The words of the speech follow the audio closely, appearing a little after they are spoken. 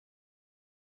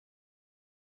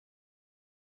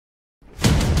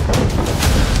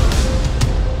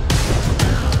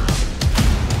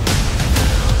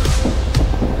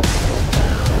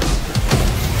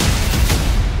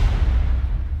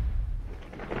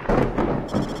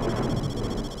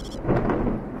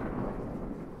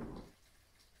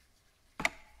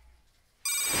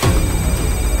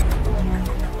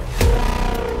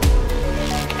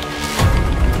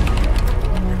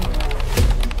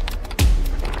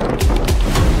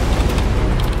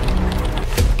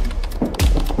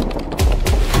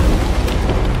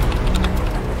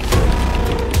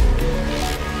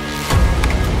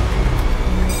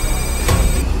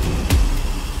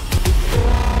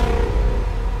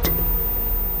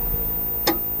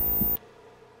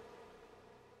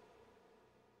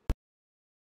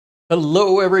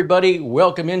Hello, everybody.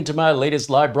 Welcome into my latest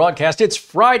live broadcast. It's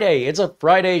Friday. It's a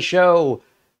Friday show.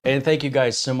 And thank you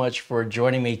guys so much for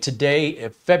joining me today,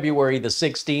 February the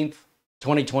 16th,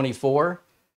 2024.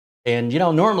 And, you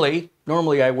know, normally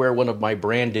I wear one of my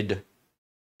branded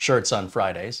shirts on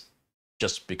Fridays,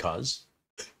 just because.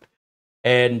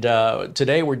 And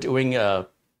today we're doing a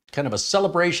kind of a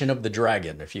celebration of the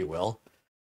dragon, if you will.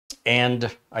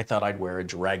 And I thought I'd wear a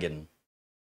dragon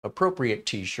appropriate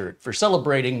t-shirt for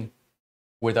celebrating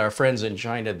with our friends in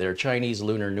China, their Chinese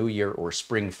Lunar New Year or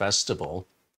Spring Festival,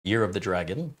 Year of the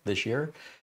Dragon this year.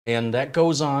 And that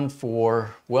goes on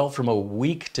for, well, from a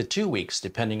week to 2 weeks,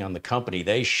 depending on the company.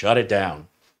 They shut it down.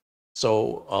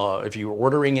 So if you're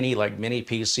ordering any like mini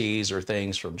PCs or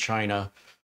things from China,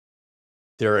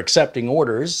 they're accepting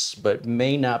orders, but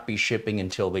may not be shipping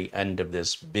until the end of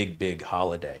this big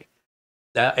holiday.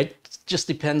 It just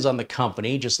depends on the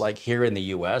company, just like here in the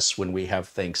US, when we have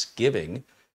Thanksgiving,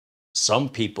 some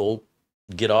people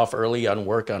get off early on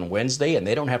work on Wednesday and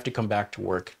they don't have to come back to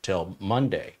work till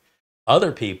Monday.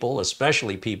 Other people,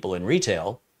 especially people in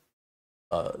retail,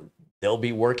 they'll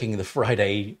be working the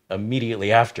Friday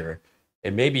immediately after,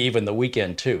 and maybe even the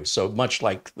weekend too. So much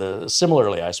like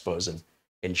similarly, I suppose,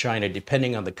 in China,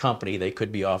 depending on the company, they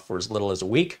could be off for as little as a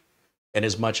week and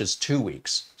as much as 2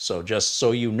 weeks. So just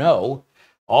so you know,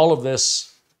 all of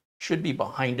this should be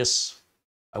behind us,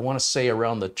 I want to say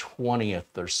around the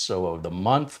 20th or so of the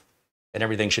month, and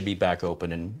everything should be back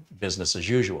open and business as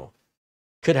usual.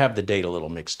 Could have the date a little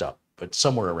mixed up, but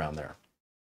somewhere around there.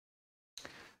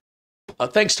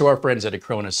 Thanks to our friends at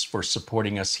Acronis for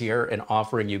supporting us here and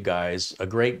offering you guys a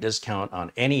great discount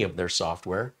on any of their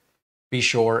software. Be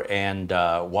sure and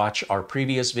watch our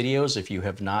previous videos if you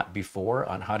have not before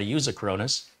on how to use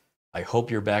Acronis. I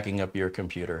hope you're backing up your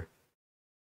computer.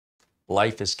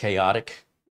 Life is chaotic,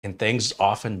 and things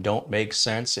often don't make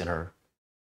sense and are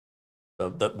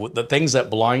the things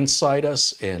that blindside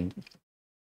us and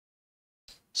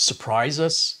surprise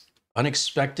us,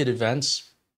 unexpected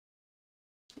events,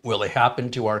 well, they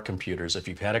happen to our computers. If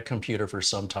you've had a computer for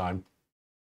some time, I'm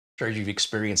sure you've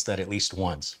experienced that at least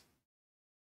once.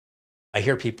 I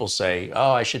hear people say,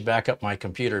 oh, I should back up my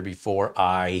computer before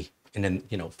and then,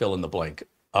 you know, fill in the blank,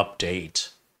 update,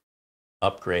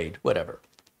 upgrade, whatever.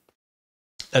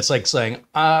 That's like saying,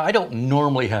 I don't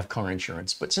normally have car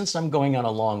insurance, but since I'm going on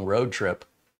a long road trip,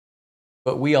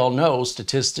 but we all know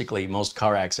statistically most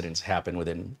car accidents happen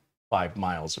within 5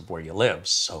 miles of where you live.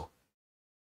 So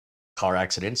car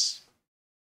accidents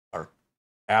are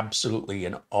absolutely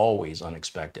and always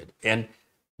unexpected. And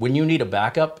when you need a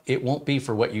backup, it won't be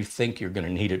for what you think you're going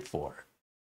to need it for.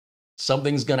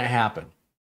 Something's going to happen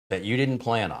that you didn't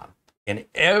plan on. And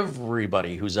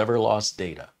everybody who's ever lost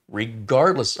data,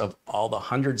 regardless of all the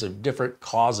hundreds of different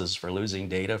causes for losing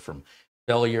data, from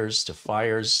failures to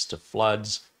fires to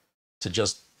floods to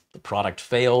just the product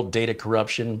failed, data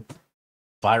corruption,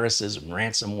 viruses and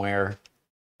ransomware.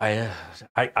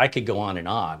 I could go on and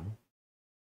on.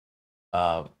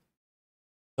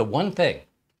 The one thing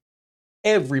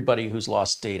everybody who's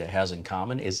lost data has in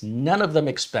common is none of them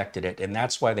expected it, and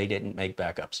that's why they didn't make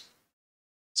backups.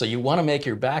 So you want to make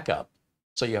your backup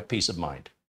so you have peace of mind.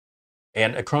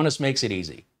 And Acronis makes it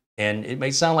easy. And it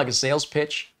may sound like a sales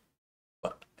pitch,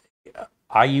 but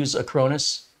I use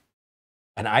Acronis,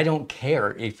 and I don't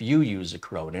care if you use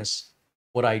Acronis.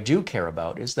 What I do care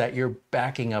about is that you're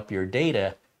backing up your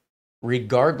data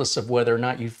regardless of whether or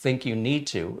not you think you need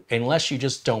to, unless you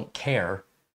just don't care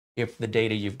if the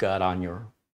data you've got on your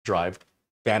drive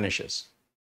vanishes,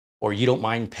 or you don't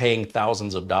mind paying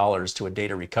thousands of dollars to a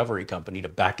data recovery company to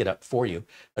back it up for you,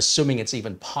 assuming it's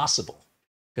even possible.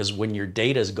 Because when your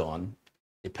data is gone,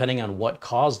 depending on what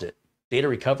caused it, data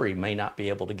recovery may not be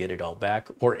able to get it all back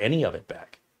or any of it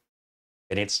back.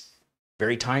 And it's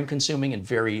very time consuming and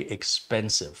very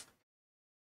expensive.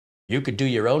 You could do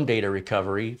your own data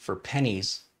recovery for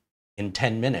pennies in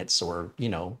 10 minutes, or, you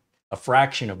know, a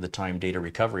fraction of the time data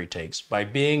recovery takes by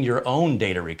being your own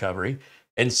data recovery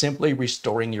and simply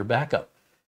restoring your backup.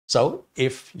 So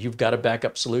if you've got a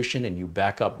backup solution and you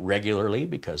back up regularly,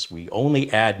 because we only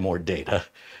add more data,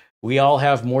 we all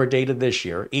have more data this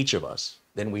year, each of us,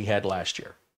 than we had last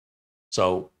year.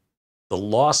 So the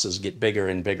losses get bigger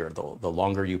and bigger the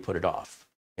longer you put it off.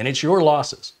 And it's your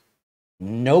losses.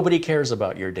 Nobody cares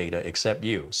about your data except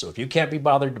you. So if you can't be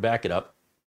bothered to back it up,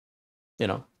 you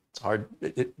know, it's hard.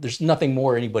 There's nothing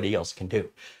more anybody else can do.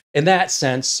 In that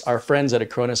sense, our friends at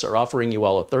Acronis are offering you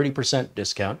all a 30%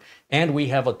 discount, and we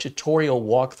have a tutorial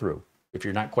walkthrough if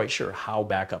you're not quite sure how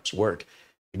backups work.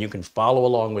 And you can follow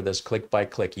along with us click by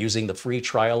click using the free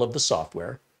trial of the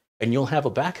software, and you'll have a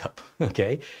backup,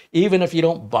 okay? Even if you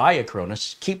don't buy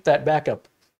Acronis, keep that backup,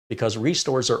 because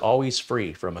restores are always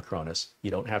free from Acronis. You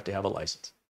don't have to have a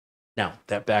license. Now,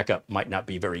 that backup might not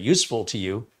be very useful to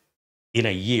you in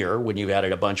a year when you've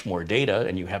added a bunch more data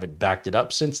and you haven't backed it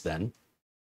up since then,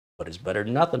 but it's better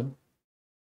than nothing.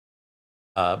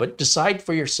 But decide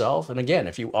for yourself. And again,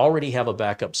 if you already have a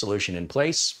backup solution in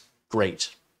place,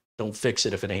 great. Don't fix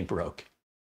it if it ain't broke.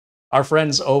 Our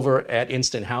friends over at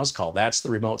Instant House Call, that's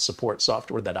the remote support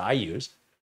software that I use.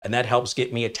 And that helps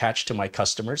get me attached to my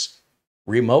customers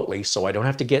remotely, so I don't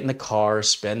have to get in the car,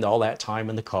 spend all that time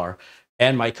in the car.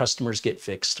 And my customers get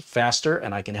fixed faster,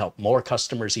 and I can help more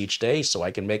customers each day so I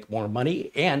can make more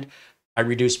money. And I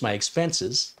reduce my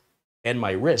expenses and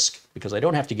my risk because I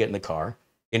don't have to get in the car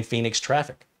in Phoenix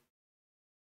traffic.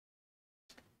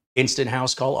 Instant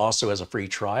House Call also has a free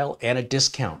trial and a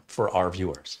discount for our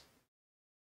viewers.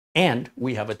 And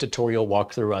we have a tutorial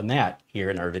walkthrough on that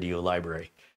here in our video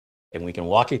library. And we can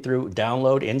walk you through,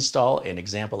 download, install, an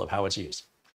example of how it's used.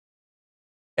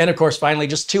 And of course, finally,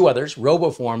 just two others.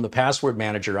 RoboForm, the password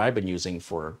manager I've been using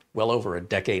for well over a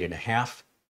decade and a half.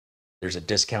 There's a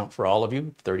discount for all of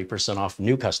you, 30% off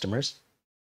new customers.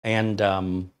 And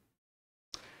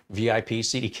VIP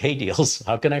CDK deals.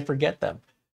 How can I forget them?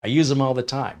 I use them all the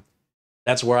time.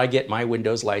 That's where I get my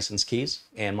Windows license keys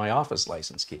and my Office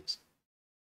license keys.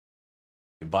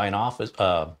 You buy an Office,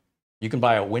 you can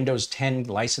buy a Windows 10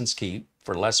 license key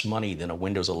for less money than a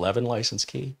Windows 11 license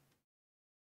key.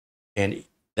 And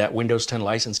that Windows 10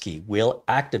 license key will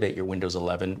activate your Windows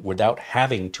 11 without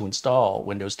having to install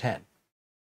Windows 10.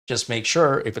 Just make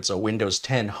sure if it's a Windows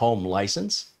 10 home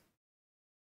license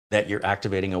that you're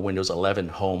activating a Windows 11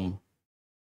 home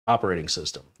operating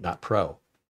system, not Pro.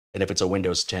 And if it's a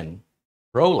Windows 10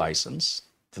 Pro license,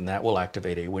 then that will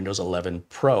activate a Windows 11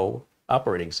 Pro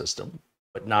operating system,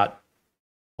 but not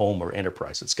home or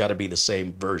enterprise. It's got to be the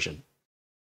same version.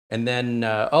 And then,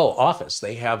 Office.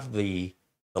 They have the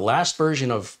last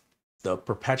version of the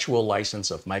perpetual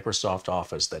license of Microsoft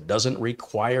Office that doesn't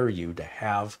require you to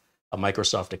have a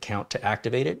Microsoft account to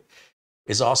activate it,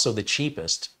 is also the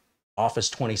cheapest, Office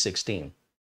 2016.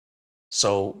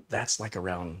 So that's like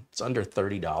around, it's under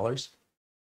 $30.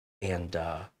 And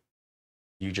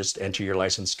you just enter your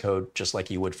license code just like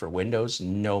you would for Windows.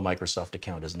 No Microsoft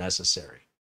account is necessary.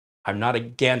 I'm not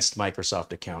against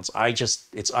Microsoft accounts.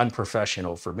 It's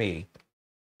unprofessional for me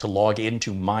to log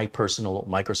into my personal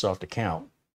Microsoft account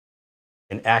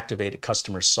and activate a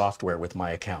customer's software with my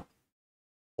account,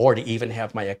 or to even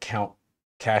have my account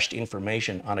cached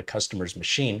information on a customer's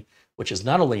machine, which is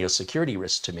not only a security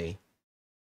risk to me,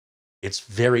 it's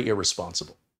very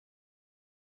irresponsible.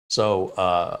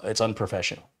 So it's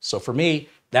unprofessional. So for me,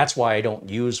 that's why I don't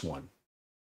use one.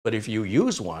 But if you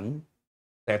use one,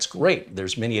 that's great.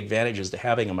 There's many advantages to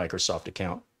having a Microsoft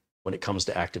account when it comes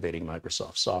to activating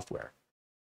Microsoft software.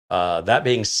 That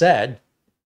being said,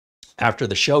 after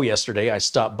the show yesterday, I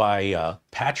stopped by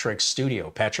Patrick's studio.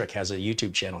 Patrick has a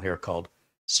YouTube channel here called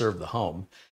Serve the Home,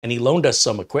 and he loaned us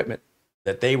some equipment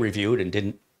that they reviewed and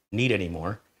didn't need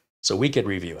anymore, so we could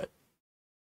review it.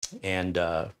 And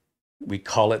we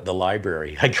call it the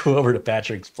library. I go over to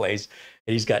Patrick's place,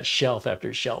 and he's got shelf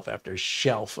after shelf after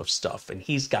shelf of stuff, and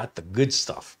he's got the good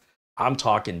stuff. I'm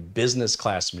talking business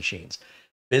class machines,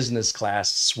 business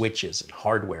class switches and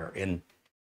hardware, and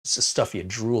it's the stuff you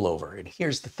drool over. And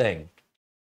here's the thing.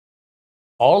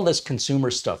 All this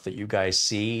consumer stuff that you guys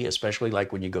see, especially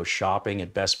like when you go shopping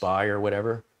at Best Buy or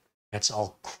whatever, that's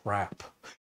all crap.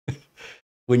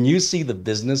 When you see the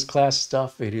business class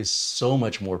stuff, it is so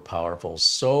much more powerful,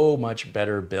 so much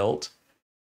better built,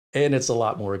 and it's a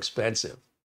lot more expensive.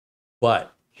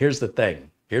 But here's the thing.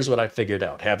 Here's what I figured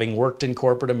out. Having worked in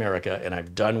corporate America, and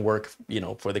I've done work,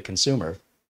 for the consumer,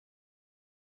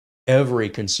 every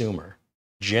consumer,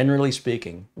 generally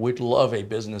speaking, would love a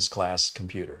business class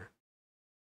computer.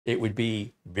 It would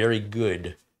be very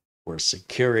good for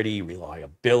security,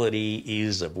 reliability,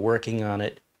 ease of working on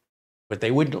it, but they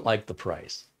wouldn't like the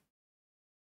price.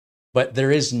 But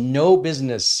there is no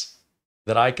business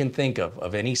that I can think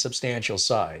of any substantial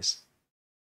size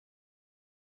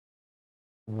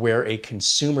where a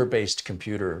consumer-based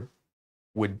computer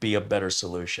would be a better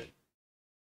solution.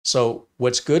 So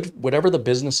what's good, whatever the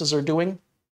businesses are doing,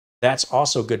 that's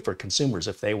also good for consumers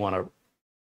if they want to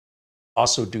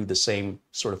also do the same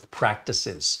sort of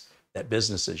practices that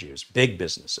businesses use, big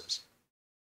businesses.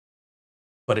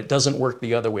 But it doesn't work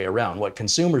the other way around. What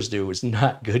consumers do is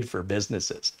not good for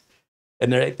businesses.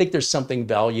 And I think there's something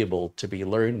valuable to be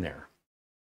learned there.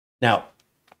 Now,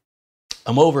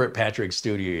 I'm over at Patrick's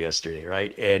studio yesterday,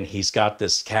 right? And he's got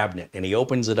this cabinet, and he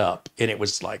opens it up, and it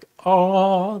was like,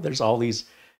 oh, there's all these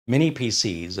mini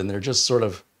PCs, and they're just sort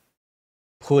of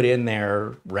put in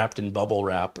there, wrapped in bubble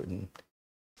wrap, and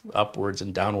upwards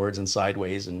and downwards and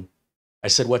sideways. And I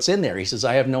said, what's in there? He says,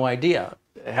 I have no idea.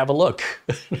 Have a look.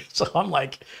 So I'm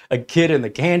like a kid in the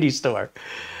candy store.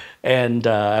 And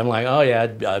I'm like, oh yeah,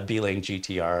 B-Link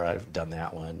GTR, I've done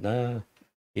that one.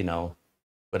 You know,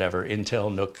 whatever,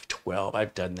 Intel NUC 12,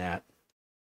 I've done that.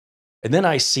 And then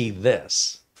I see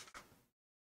this.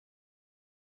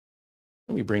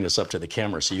 Let me bring this up to the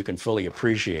camera so you can fully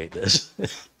appreciate this.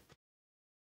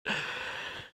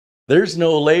 There's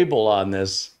no label on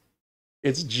this.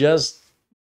 It's just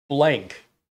blank.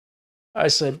 I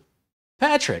said,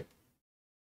 Patrick,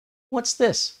 what's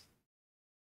this?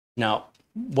 Now,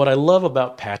 what I love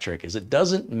about Patrick is it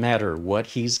doesn't matter what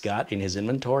he's got in his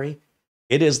inventory.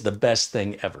 It is the best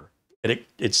thing ever. And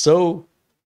it's so,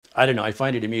 I don't know, I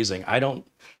find it amusing. I'm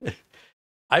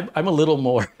a little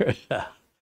more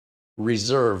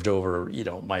reserved over, you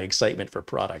know, my excitement for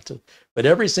product. But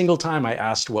every single time I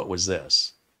asked what was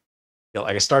this, you know,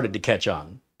 I started to catch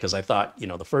on because I thought, you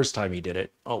know, the first time he did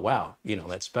it, oh wow, you know,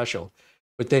 that's special.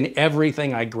 But then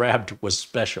everything I grabbed was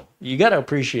special. You got to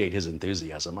appreciate his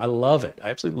enthusiasm. I love it. I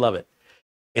absolutely love it.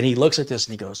 And he looks at this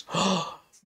and he goes, oh,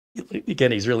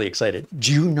 again, he's really excited.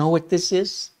 Do you know what this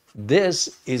is?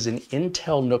 This is an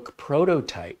Intel NUC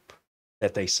prototype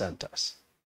that they sent us.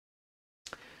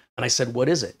 And I said, what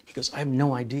is it? He goes, I have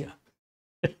no idea.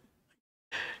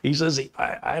 He says,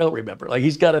 I don't remember. Like,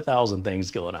 he's got 1,000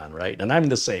 things going on, right? And I'm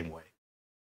the same way.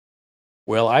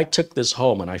 Well, I took this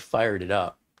home and I fired it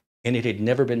up, and it had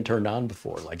never been turned on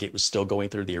before. Like, it was still going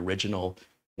through the original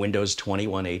Windows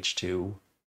 21 H2,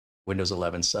 Windows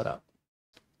 11 setup.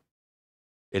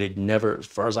 It had never, as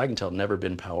far as I can tell, never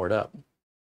been powered up.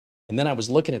 And then I was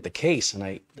looking at the case, and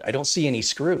I don't see any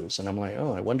screws. And I'm like,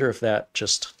 oh, I wonder if that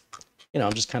just, you know,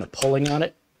 I'm just kind of pulling on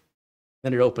it.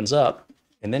 Then it opens up,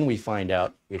 and then we find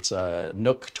out it's a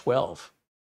NUC 12.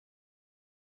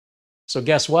 So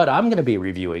guess what? I'm going to be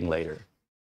reviewing later.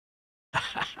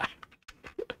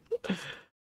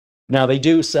 Now, they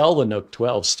do sell the NUC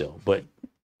 12 still, but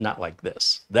not like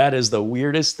this. That is the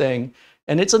weirdest thing.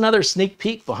 And it's another sneak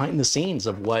peek behind the scenes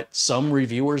of what some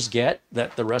reviewers get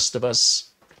that the rest of us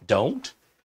don't.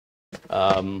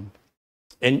 And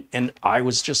I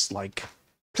was just like,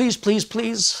 please, please,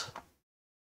 please,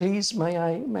 please, may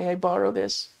I borrow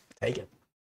this? Take it.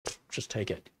 Just take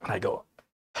it. And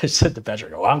I said to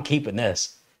Patrick, oh, I'm keeping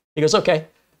this. He goes, okay.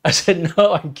 I said,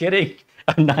 no, I'm kidding.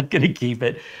 I'm not going to keep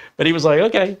it. But he was like,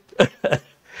 okay.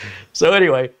 So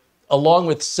anyway, along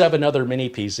with 7 other mini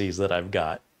PCs that I've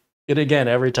got. And again,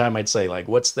 every time I'd say, like,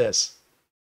 what's this?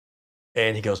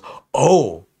 And he goes,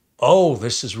 oh,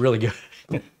 this is really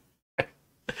good.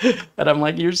 And I'm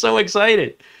like, you're so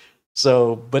excited.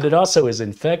 So, but it also is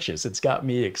infectious. It's got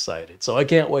me excited. So I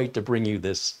can't wait to bring you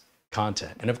this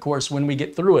content. And of course, when we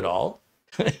get through it all,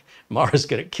 Mara's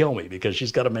going to kill me because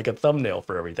she's got to make a thumbnail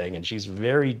for everything. And she's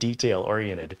very detail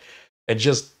oriented. And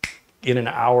just in an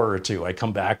hour or two, I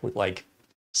come back with like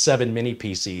 7 mini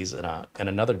PCs and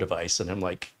another device. And I'm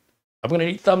like, I'm going to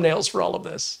need thumbnails for all of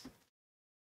this.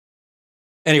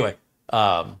 Anyway,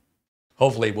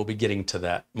 hopefully we'll be getting to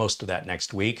that, most of that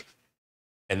next week.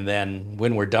 And then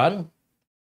when we're done,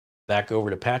 back over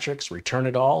to Patrick's, return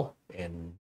it all,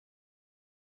 and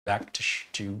back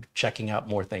to checking out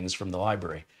more things from the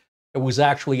library. It was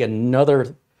actually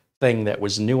another thing that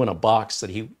was new in a box that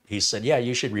he said, yeah,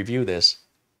 you should review this.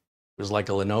 It was like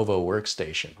a Lenovo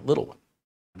workstation, a little one.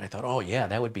 And I thought, oh yeah,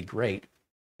 that would be great.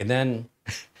 And then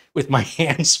with my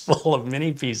hands full of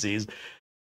mini PCs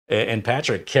and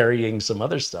Patrick carrying some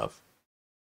other stuff,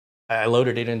 I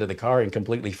loaded it into the car and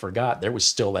completely forgot there was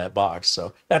still that box.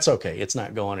 So that's okay. It's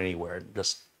not going anywhere.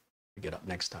 Just pick it up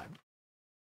next time.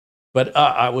 But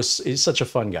he's such a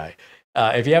fun guy.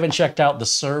 If you haven't checked out the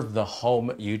Serve the Home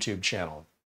YouTube channel,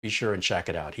 be sure and check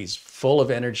it out. He's full of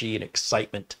energy and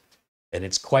excitement, and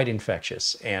it's quite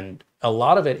infectious. And a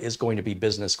lot of it is going to be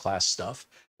business class stuff,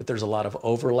 but there's a lot of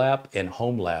overlap and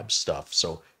home lab stuff.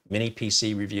 So mini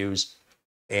PC reviews.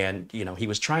 And, you know,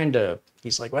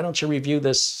 he's like, why don't you review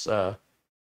this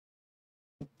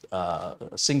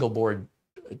single board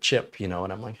chip, you know?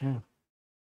 And I'm like,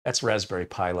 that's Raspberry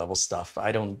Pi level stuff.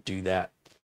 I don't do that.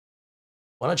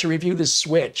 Why don't you review this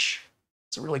switch?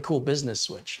 It's a really cool business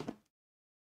switch.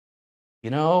 You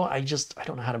know, I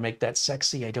don't know how to make that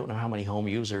sexy. I don't know how many home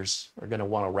users are going to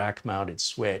want a rack mounted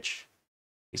switch.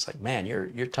 He's like, man,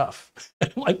 you're tough.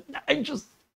 I'm like,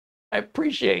 I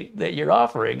appreciate that you're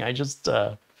offering. I'm just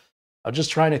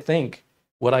trying to think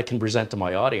what I can present to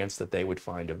my audience that they would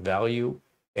find of value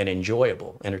and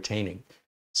enjoyable, entertaining.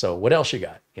 So what else you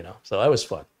got? You know, so that was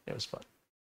fun. It was fun.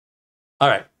 All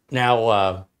right.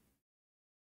 Now,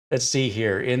 let's see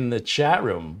here in the chat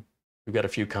room. We've got a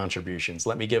few contributions.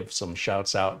 Let me give some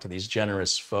shouts out to these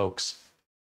generous folks.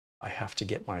 I have to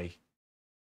get my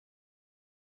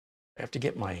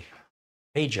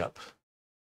page up.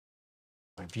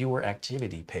 My viewer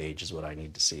activity page is what I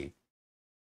need to see.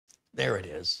 There it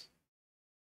is.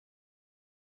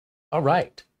 All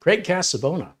right, Craig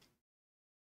Casabona.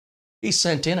 He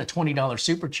sent in a $20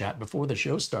 super chat before the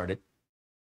show started.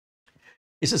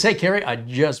 He says, hey, Carey, I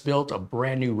just built a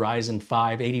brand new Ryzen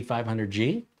 5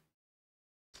 8500G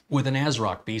with an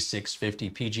ASRock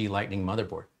B650 PG Lightning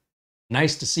motherboard.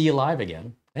 Nice to see you live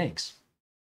again. Thanks.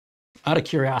 Out of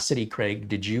curiosity, Craig,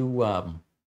 did you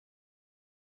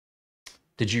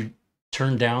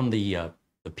turn down the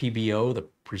PBO, the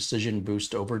Precision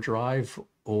Boost Overdrive,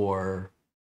 or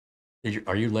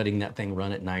are you letting that thing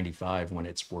run at 95 when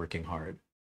it's working hard?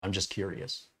 I'm just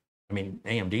curious. I mean,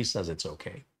 AMD says it's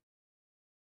okay.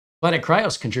 Planet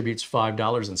Cryos contributes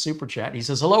 $5 in Super Chat. He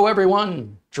says, hello,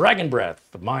 everyone. Dragon Breath.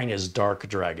 Mine is Dark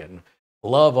Dragon.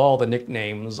 Love all the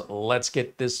nicknames. Let's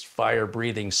get this fire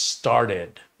breathing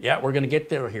started. Yeah, we're going to get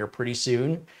there here pretty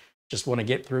soon. Just want to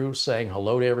get through saying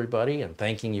hello to everybody and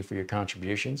thanking you for your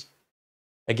contributions.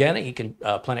 Again, you can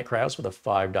Planet Cryos with a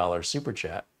 $5 Super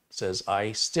Chat. Says,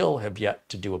 I still have yet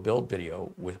to do a build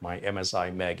video with my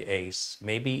MSI MEG Ace,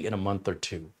 maybe in a month or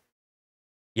two.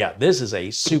 Yeah, this is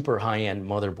a super high-end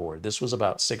motherboard. This was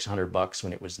about $600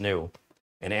 when it was new,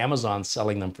 and Amazon's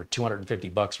selling them for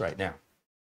 $250 right now.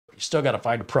 But you still got to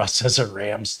find a processor,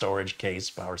 RAM, storage case,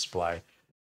 power supply,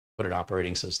 put an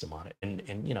operating system on it.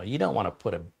 And you know, you don't want to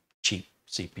put a cheap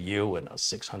CPU and a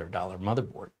 $600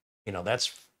 motherboard. You know,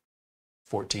 that's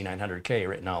 $1,900K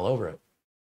written all over it.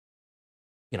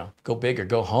 You know, go big or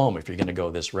go home if you're going to go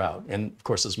this route. And of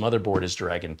course, this motherboard is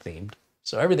Dragon themed.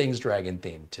 So everything's Dragon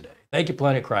themed today. Thank you,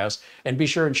 Planet Cryos. And be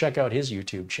sure and check out his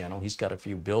YouTube channel. He's got a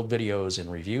few build videos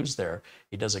and reviews there.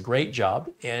 He does a great job,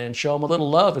 and show him a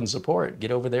little love and support. Get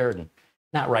over there, and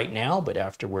not right now, but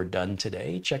after we're done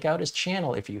today, check out his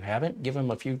channel. If you haven't, give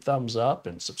him a few thumbs up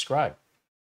and subscribe.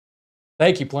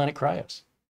 Thank you, Planet Cryos.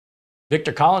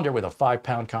 Victor Collender with a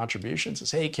 £5 contribution says,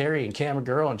 hey, Carey and Camera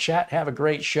Girl and chat, have a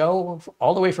great show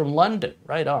all the way from London.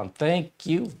 Right on. Thank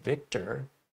you, Victor.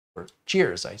 Or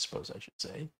cheers, I suppose I should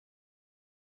say.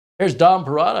 Here's Dom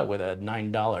Parada with a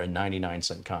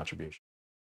 $9.99 contribution.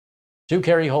 To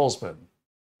CareyHolzman,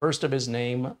 first of his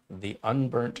name, the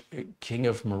unburnt king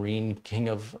of marine, king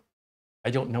of, I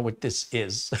don't know what this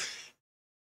is.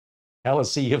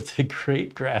 Jealousy of the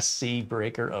great grass sea,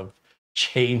 breaker of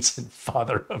chains and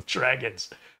father of dragons.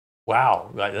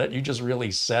 Wow, you just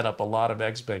really set up a lot of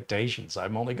expectations.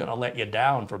 I'm only going to let you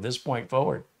down from this point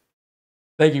forward.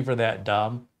 Thank you for that,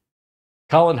 Dom.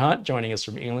 Colin Hunt joining us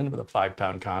from England with a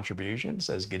 £5 contribution,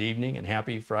 says good evening and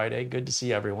happy Friday. Good to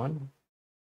see everyone.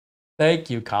 Thank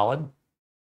you, Colin.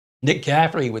 Nick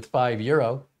Caffrey with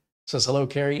 €5 says, hello,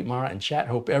 Carey, Mara, and chat.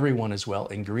 Hope everyone is well,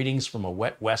 and greetings from a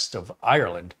wet west of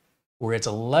Ireland, where it's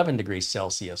 11 degrees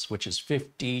Celsius, which is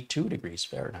 52 degrees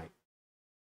Fahrenheit.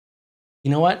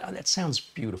 You know what? That sounds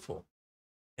beautiful.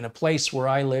 In a place where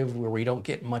I live, where we don't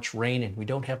get much rain and we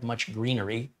don't have much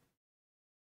greenery,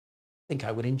 I think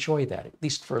I would enjoy that, at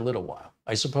least for a little while.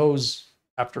 I suppose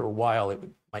after a while it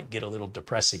might get a little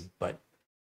depressing, but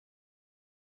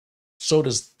so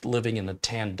does living in a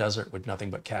tan desert with nothing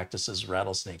but cactuses,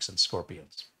 rattlesnakes, and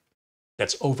scorpions.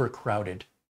 That's overcrowded,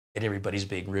 and everybody's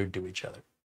being rude to each other.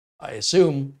 I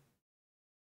assume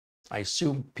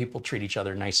people treat each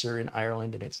other nicer in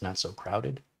Ireland and it's not so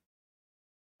crowded.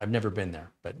 I've never been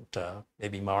there, but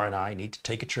maybe Mara and I need to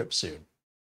take a trip soon.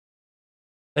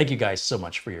 Thank you guys so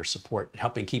much for your support and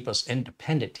helping keep us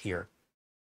independent here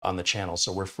on the channel,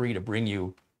 so we're free to bring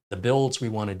you the builds we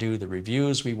want to do, the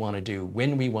reviews we want to do,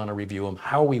 when we want to review them,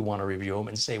 how we want to review them,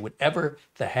 and say whatever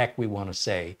the heck we want to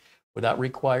say without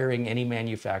requiring any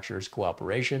manufacturer's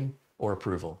cooperation or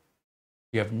approval.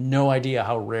 You have no idea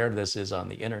how rare this is on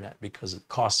the internet because it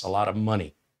costs a lot of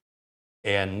money.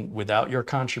 And without your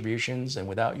contributions and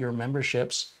without your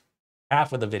memberships,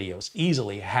 half of the videos,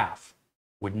 easily half,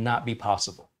 would not be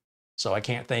possible. So I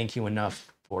can't thank you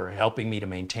enough for helping me to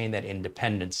maintain that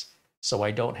independence so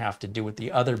I don't have to do what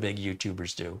the other big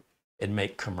YouTubers do and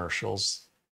make commercials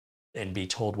and be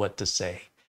told what to say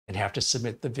and have to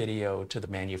submit the video to the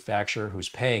manufacturer who's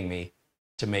paying me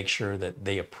to make sure that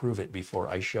they approve it before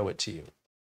I show it to you.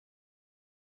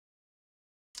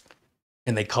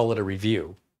 And they call it a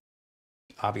review.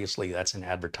 Obviously, that's an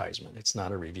advertisement. It's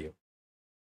not a review.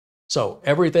 So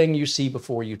everything you see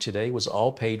before you today was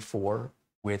all paid for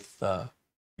with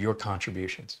your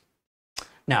contributions.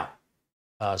 Now,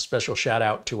 a special shout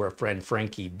out to our friend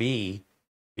Frankie B.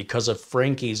 Because of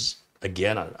Frankie's,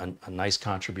 again, a nice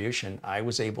contribution, I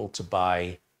was able to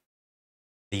buy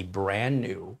the brand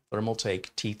new Thermaltake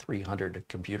T300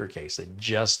 computer case that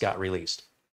just got released.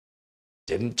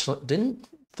 Didn't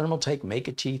Thermaltake make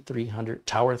a T300,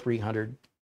 Tower 300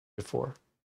 before?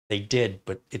 They did,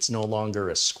 but it's no longer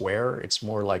a square. It's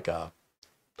more like a,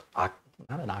 not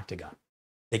an octagon.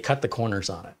 They cut the corners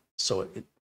on it. So it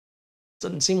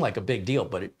doesn't seem like a big deal,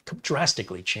 but it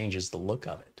drastically changes the look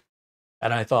of it.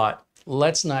 And I thought,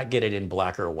 let's not get it in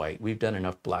black or white. We've done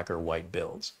enough black or white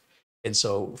builds. And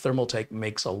so Thermaltake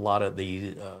makes a lot of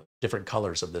the different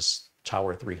colors of this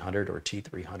Tower 300 or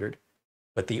T300.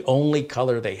 But the only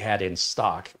color they had in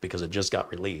stock, because it just got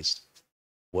released,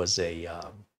 was a,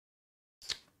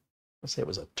 let's say it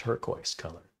was a turquoise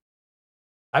color.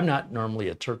 I'm not normally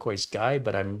a turquoise guy,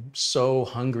 but I'm so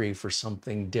hungry for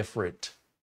something different.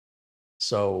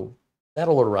 So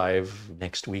that'll arrive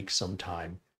next week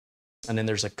sometime. And then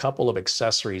there's a couple of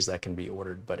accessories that can be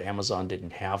ordered, but Amazon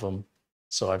didn't have them.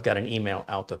 So I've got an email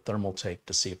out to Thermaltake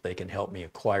to see if they can help me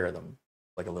acquire them,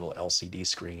 like a little LCD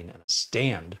screen and a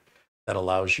stand that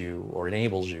allows you or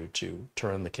enables you to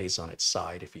turn the case on its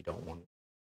side if you don't want it.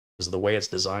 Because the way it's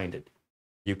designed,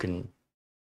 you can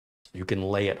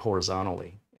lay it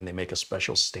horizontally, and they make a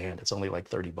special stand. It's only like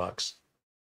 30 bucks.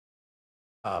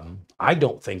 I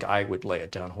don't think I would lay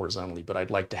it down horizontally, but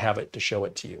I'd like to have it to show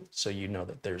it to you so you know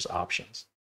that there's options.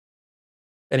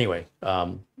 Anyway,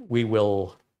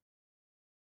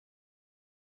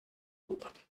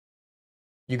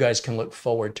 you guys can look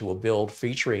forward to a build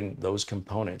featuring those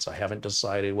components. I haven't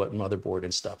decided what motherboard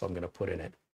and stuff I'm going to put in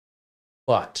it,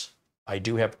 but I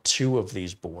do have 2 of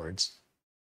these boards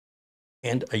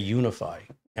and a Unify.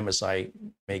 MSI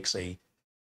makes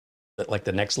like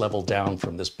the next level down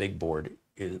from this big board,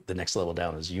 the next level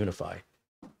down is Unify.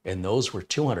 And those were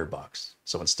 200 bucks.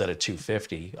 So instead of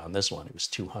 250 on this one, it was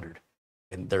 200.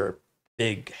 And they're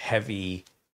big, heavy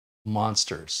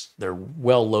monsters. They're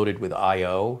well loaded with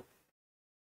IO.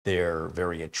 They're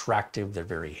very attractive. They're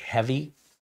very heavy.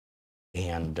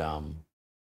 And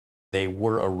they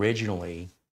were originally,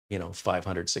 $500,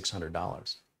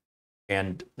 $600.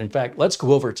 And in fact, let's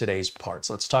go over today's parts.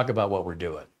 Let's talk about what we're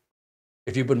doing.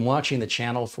 If you've been watching the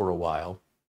channel for a while,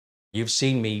 you've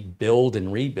seen me build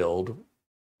and rebuild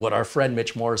what our friend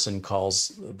Mitch Morrison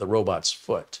calls the robot's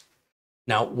foot.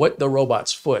 Now, what the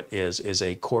robot's foot is it's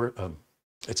a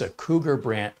Cougar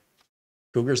brand.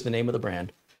 Cougar's the name of the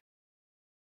brand.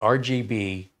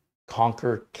 RGB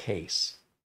Conquer case.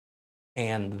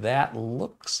 And that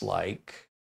looks like,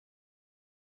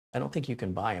 I don't think you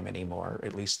can buy them anymore,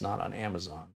 at least not on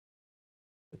Amazon.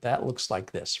 But that looks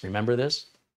like this. Remember this?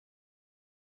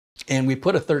 And we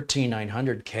put a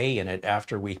 13900K in it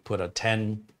after we put a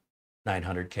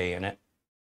 10900K in it.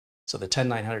 So the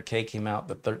 10900K came out,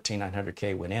 the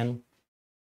 13900K went in,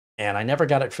 and I never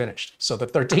got it finished. So the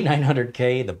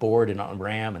 13900K, the board and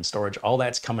RAM and storage, all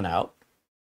that's coming out.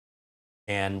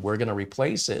 And we're going to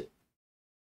replace it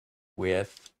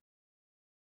with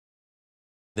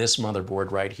this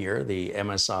motherboard right here, the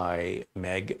MSI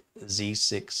MEG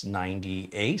Z690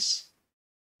 Ace.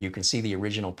 You can see the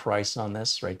original price on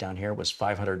this right down here was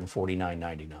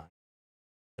 $549.99.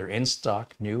 They're in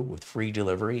stock new with free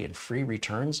delivery and free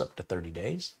returns up to 30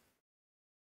 days.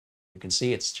 You can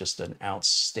see it's just an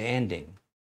outstanding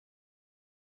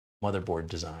motherboard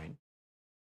design.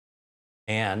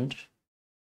 And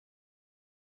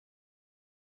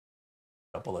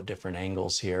a couple of different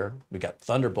angles here. We got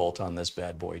Thunderbolt on this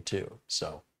bad boy too.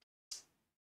 So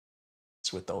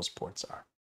that's what those ports are.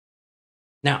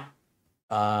 Now,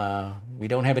 we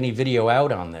don't have any video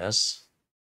out on this,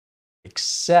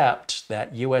 except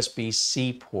that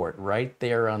USB-C port right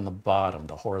there on the bottom,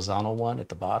 the horizontal one at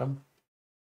the bottom.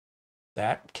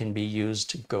 That can be used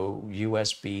to go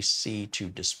USB-C to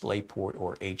DisplayPort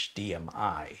or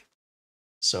HDMI.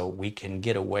 So we can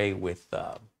get away with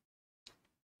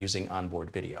using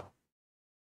onboard video.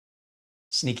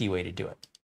 Sneaky way to do it.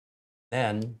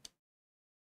 Then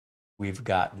we've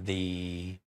got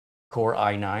the Core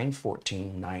i9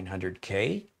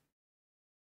 14900K.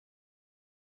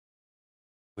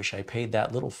 Wish I paid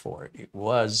that little for it. It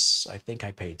was, I think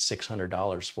I paid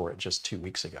 $600 for it just 2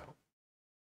 weeks ago.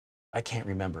 I can't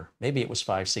remember. Maybe it was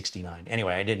 $569.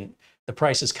 Anyway, I didn't. The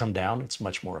price has come down. It's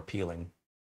much more appealing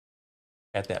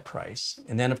at that price.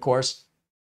 And then, of course,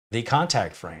 the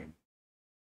contact frame.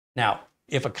 Now,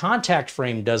 if a contact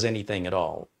frame does anything at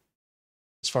all,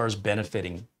 as far as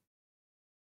benefiting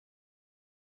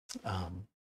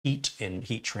heat and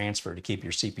heat transfer to keep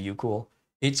your CPU cool,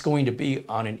 it's going to be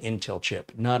on an Intel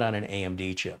chip, not on an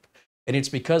AMD chip. And it's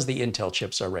because the Intel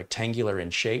chips are rectangular in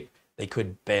shape, they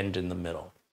could bend in the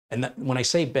middle. And that, when I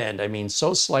say bend, I mean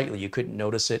so slightly you couldn't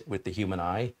notice it with the human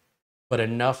eye, but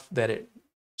enough that it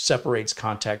separates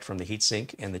contact from the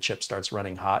heatsink and the chip starts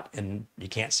running hot and you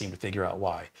can't seem to figure out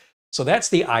why. So that's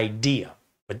the idea.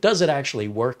 But does it actually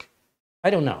work? I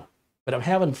don't know. But I'm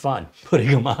having fun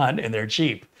putting them on and they're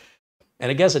cheap. And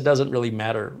I guess it doesn't really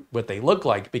matter what they look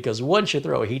like because once you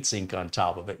throw a heatsink on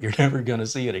top of it, you're never going to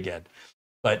see it again.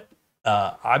 But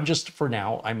I'm just, for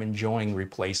now, I'm enjoying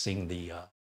replacing the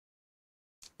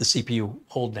CPU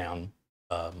hold down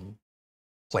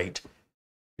plate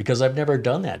because I've never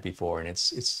done that before, and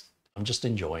I'm just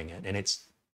enjoying it, and it's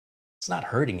not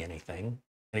hurting anything,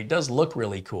 and it does look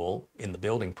really cool in the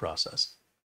building process.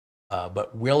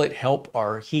 But will it help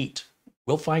our heat?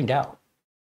 We'll find out.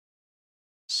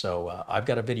 So I've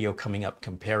got a video coming up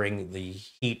comparing the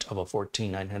heat of a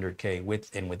 14900K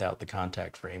with and without the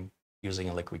contact frame using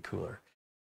a liquid cooler.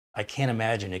 I can't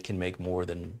imagine it can make more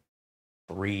than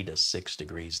 3 to 6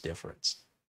 degrees difference.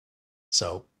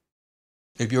 So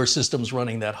if your system's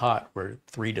running that hot where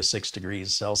 3 to 6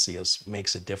 degrees Celsius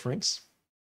makes a difference,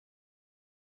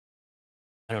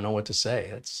 I don't know what to say.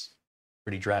 That's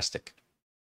pretty drastic.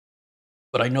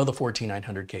 But I know the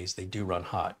 14900Ks, they do run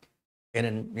hot. And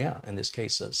in this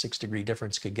case, a 6 degree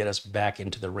difference could get us back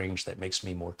into the range that makes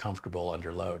me more comfortable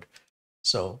under load.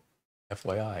 So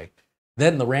FYI.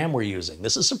 Then the RAM we're using.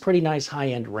 This is some pretty nice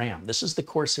high-end RAM. This is the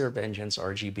Corsair Vengeance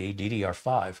RGB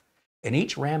DDR5. And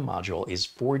each RAM module is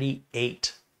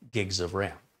 48 gigs of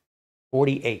RAM.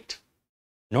 48.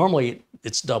 Normally,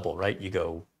 it's double, right? You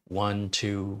go 1,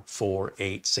 2, 4,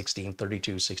 8, 16,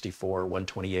 32, 64,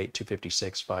 128,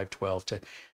 256, 512, 10.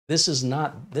 This is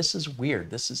not, this is weird.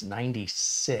 This is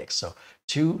 96. So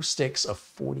 2 sticks of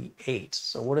 48.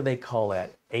 So what do they call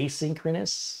that?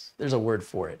 Asynchronous? There's a word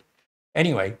for it.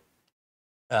 Anyway,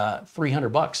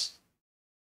 $300.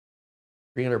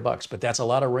 $300, but that's a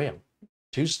lot of RAM.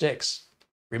 2 sticks.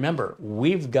 Remember,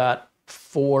 we've got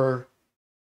 4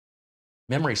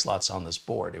 memory slots on this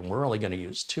board, and we're only going to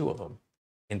use 2 of them.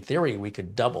 In theory, we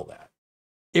could double that.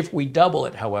 If we double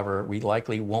it, however, we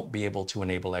likely won't be able to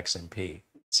enable XMP.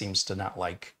 It seems to not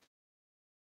like...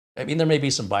 I mean, there may be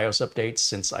some BIOS updates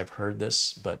since I've heard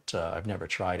this, but I've never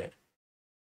tried it.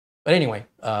 But anyway,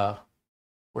 we're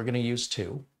going to use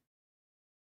 2.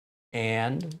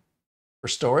 And for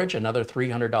storage, another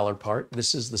 $300 part.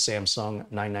 This is the Samsung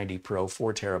 990 Pro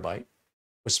 4 terabyte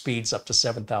with speeds up to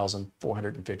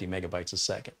 7,450 megabytes a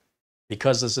second.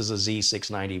 Because this is a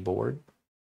Z690 board,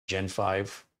 Gen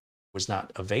 5 was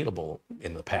not available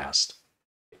in the past.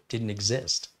 It didn't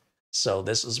exist. So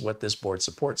this is what this board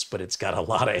supports, but it's got a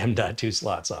lot of M.2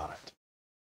 slots on it.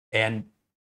 And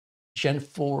Gen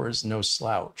 4 is no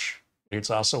slouch. It's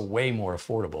also way more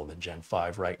affordable than Gen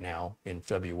 5 right now in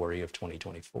February of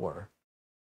 2024.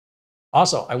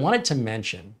 Also, I wanted to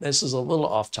mention, this is a little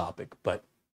off topic, but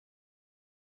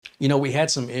you know, we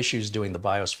had some issues doing the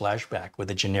BIOS flashback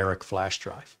with a generic flash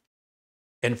drive.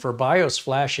 And for BIOS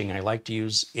flashing, I like to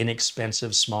use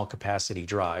inexpensive small capacity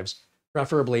drives,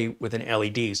 preferably with an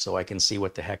LED so I can see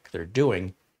what the heck they're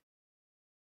doing.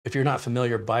 If you're not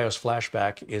familiar, BIOS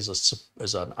flashback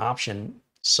is an option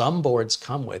some boards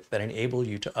come with that enable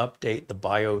you to update the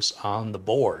BIOS on the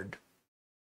board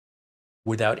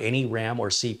without any RAM or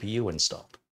CPU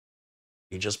installed.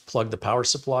 You just plug the power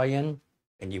supply in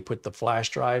and you put the flash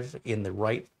drive in the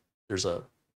right, there's a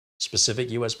specific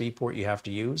USB port you have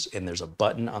to use, and there's a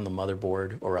button on the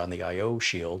motherboard or on the IO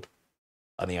shield,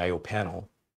 on the IO panel,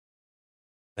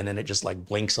 and then it just like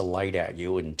blinks a light at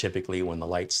you, and typically when the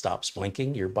light stops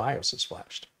blinking, your BIOS is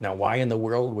flashed. Now, why in the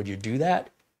world would you do that?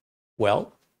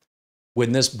 Well,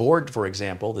 when this board, for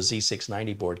example, the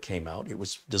Z690 board came out, it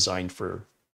was designed for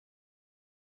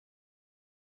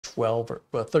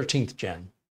 13th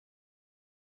gen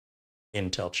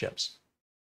Intel chips.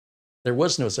 There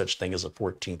was no such thing as a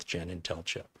 14th gen Intel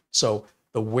chip. So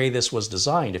the way this was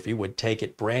designed, if you would take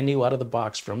it brand new out of the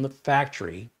box from the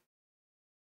factory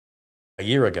a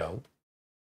year ago,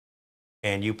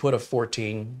 and you put a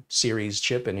 14 series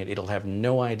chip in it, it'll have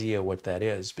no idea what that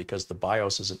is because the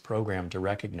BIOS isn't programmed to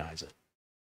recognize it.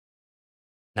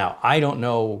 Now, I don't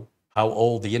know how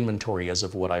old the inventory is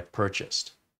of what I've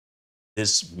purchased.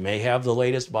 This may have the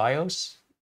latest BIOS,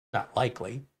 not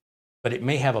likely, but it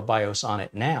may have a BIOS on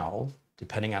it now,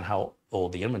 depending on how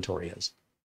old the inventory is,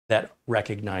 that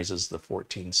recognizes the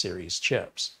 14 series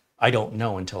chips. I don't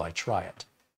know until I try it.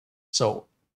 So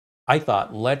I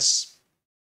thought, let's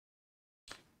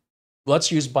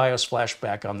use BIOS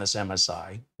flashback on this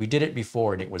MSI. We did it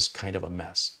before and it was kind of a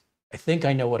mess. I think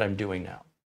I know what I'm doing now.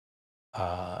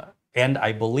 And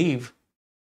I believe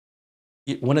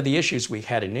one of the issues we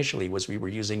had initially was we were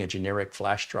using a generic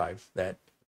flash drive that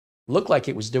looked like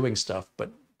it was doing stuff,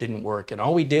 but didn't work. And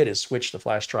all we did is switch the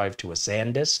flash drive to a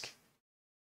SanDisk,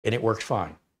 and it worked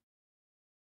fine.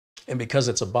 And because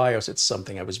it's a BIOS, it's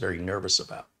something I was very nervous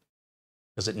about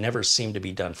because it never seemed to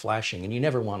be done flashing. And you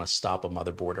never want to stop a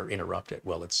motherboard or interrupt it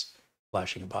while it's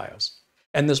flashing a BIOS.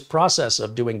 And this process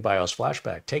of doing BIOS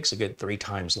flashback takes a good 3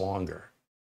 times longer.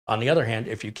 On the other hand,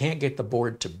 if you can't get the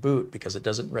board to boot because it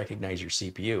doesn't recognize your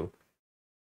CPU,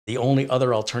 the only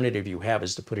other alternative you have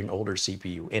is to put an older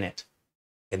CPU in it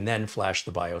and then flash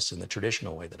the BIOS in the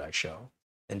traditional way that I show,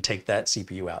 and take that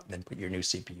CPU out and then put your new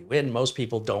CPU in. Most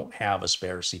people don't have a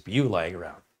spare CPU lying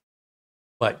around.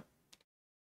 But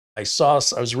I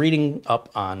was reading up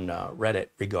on Reddit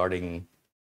regarding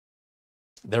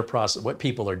their process, what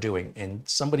people are doing, and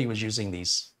somebody was using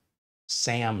these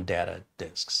SAM data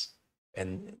disks,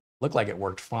 and it looked like it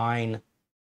worked fine.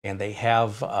 And they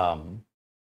have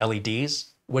LEDs.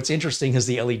 What's interesting is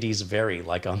the LEDs vary.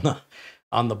 Like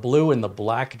on the blue and the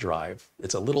black drive,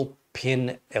 it's a little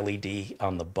pin LED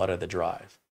on the butt of the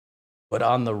drive. But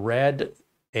on the red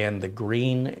and the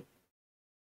green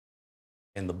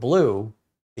and the blue,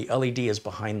 the LED is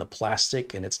behind the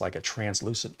plastic, and it's like a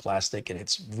translucent plastic, and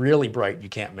it's really bright. You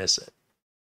can't miss it.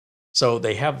 So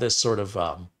they have this sort of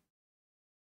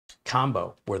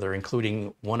combo where they're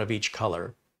including one of each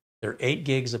color. They're 8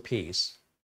 gigs a piece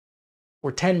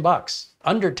for $10,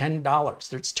 under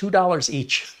 $10. It's $2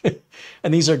 each.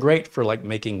 And these are great for like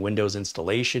making Windows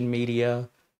installation media,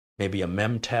 maybe a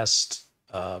mem test,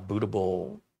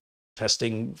 bootable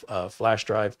testing flash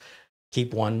drive.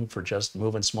 Keep one for just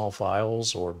moving small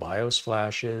files or BIOS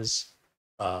flashes.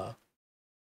 For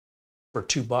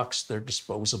 $2, they're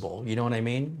disposable. You know what I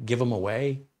mean? Give them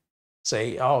away.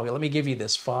 Say, oh, let me give you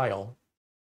this file.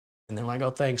 And they're like, oh,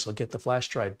 thanks, I'll get the flash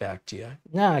drive back to you.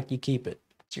 Nah, you keep it.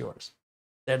 It's yours.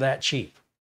 They're that cheap.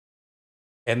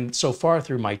 And so far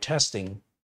through my testing,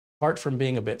 apart from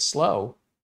being a bit slow,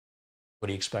 what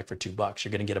do you expect for $2?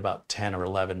 You're going to get about 10 or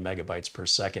 11 megabytes per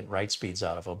second write speeds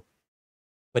out of them.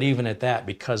 But even at that,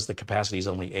 because the capacity is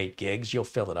only 8 gigs, you'll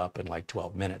fill it up in like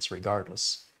 12 minutes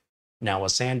regardless. Now, a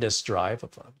SanDisk drive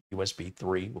of a USB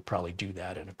 3 will probably do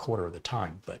that in a quarter of the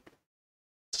time, but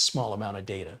it's a small amount of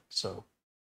data. So,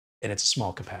 and it's a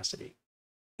small capacity.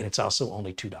 And it's also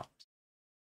only $2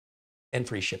 and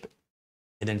free shipping.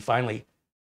 And then finally,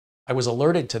 I was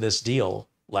alerted to this deal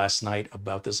last night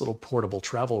about this little portable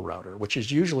travel router, which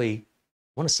is usually, I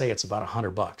want to say it's about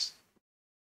 $100.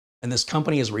 And this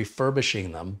company is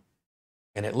refurbishing them,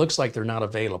 and it looks like they're not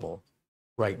available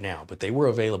right now, but they were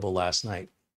available last night,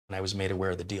 and I was made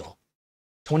aware of the deal.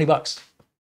 $20,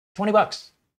 $20,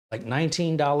 like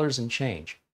 $19 and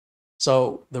change.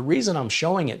 So the reason I'm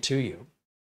showing it to you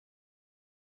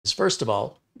is, first of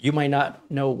all, you might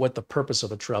not know what the purpose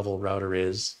of a travel router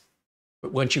is,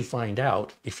 but once you find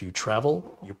out, if you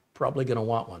travel, you're probably going to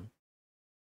want one.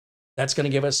 That's going to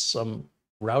give us some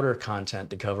router content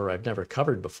to cover I've never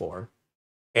covered before.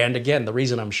 And again, the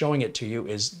reason I'm showing it to you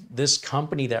is this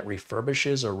company that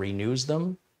refurbishes or renews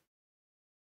them,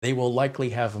 they will likely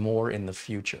have more in the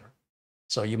future.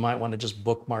 So you might want to just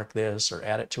bookmark this or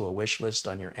add it to a wish list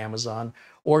on your Amazon,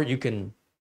 or you can,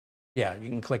 yeah, you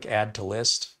can click add to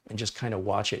list and just kind of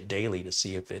watch it daily to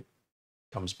see if it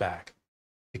comes back.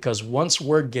 Because once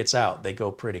word gets out, they go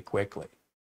pretty quickly.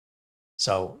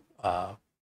 So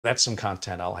that's some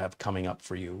content I'll have coming up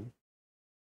for you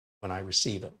when I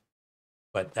receive it.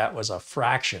 But that was a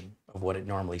fraction of what it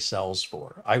normally sells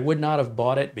for. I would not have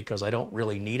bought it because I don't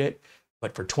really need it,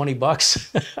 but for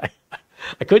 $20,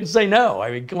 I couldn't say no.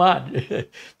 I mean, come on.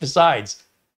 Besides,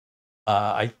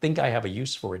 I think I have a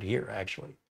use for it here,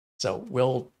 actually. So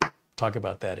we'll talk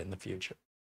about that in the future.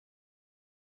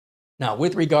 Now,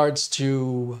 with regards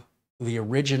to the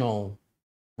original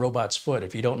robot's foot,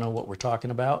 if you don't know what we're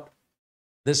talking about,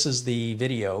 this is the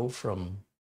video from,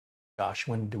 gosh,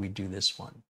 when do we do this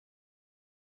one?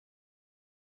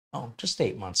 Oh, just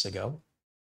 8 months ago.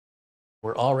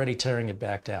 We're already tearing it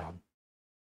back down.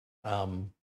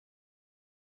 And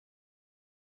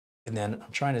then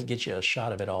I'm trying to get you a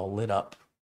shot of it all lit up.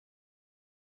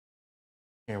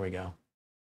 Here we go.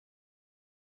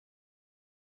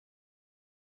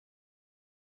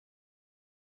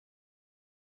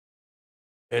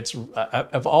 It's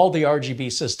of all the RGB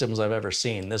systems I've ever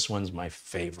seen, this one's my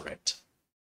favorite.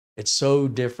 It's so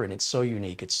different, it's so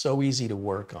unique, it's so easy to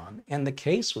work on. And the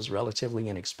case was relatively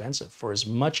inexpensive. For as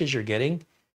much as you're getting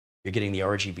the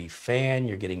RGB fan,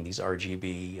 you're getting these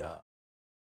RGB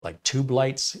like tube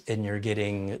lights, and you're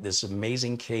getting this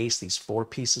amazing case, these 5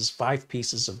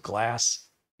 pieces of glass,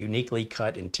 uniquely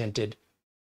cut and tinted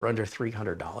for under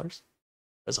 $300.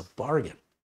 That's a bargain.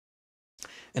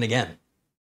 And again,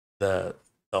 the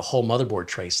whole motherboard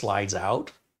tray slides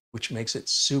out, which makes it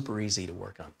super easy to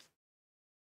work on.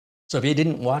 So if you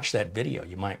didn't watch that video,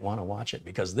 you might want to watch it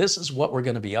because this is what we're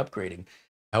going to be upgrading.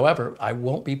 However, I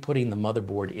won't be putting the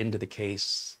motherboard into the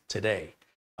case today.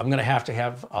 I'm going to have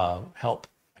help,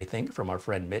 I think, from our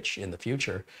friend Mitch in the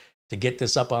future to get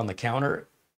this up on the counter.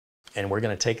 And we're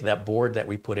going to take that board that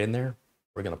we put in there.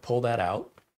 We're going to pull that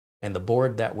out. And the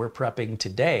board that we're prepping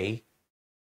today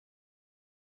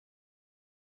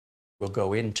will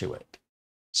go into it.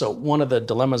 So one of the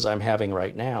dilemmas I'm having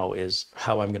right now is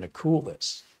how I'm going to cool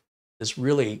this. This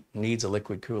really needs a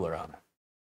liquid cooler on it, at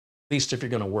least if you're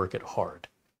going to work it hard.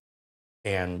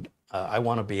 And I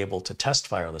want to be able to test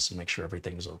fire this and make sure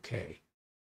everything's okay.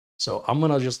 So I'm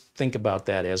going to just think about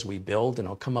that as we build, and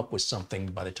I'll come up with something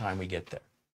by the time we get there.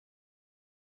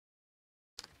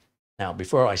 Now,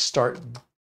 before I start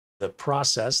the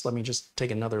process, let me just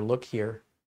take another look here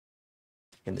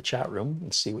in the chat room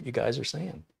and see what you guys are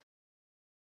saying.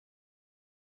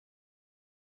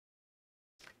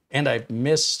 And I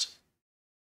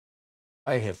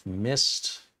have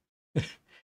missed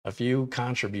a few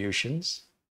contributions.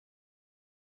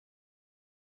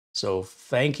 So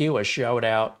thank you. A shout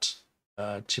out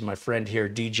to my friend here,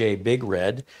 DJ Big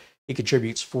Red. He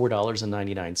contributes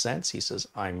 $4.99. He says,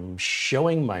 I'm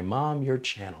showing my mom your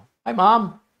channel. Hi,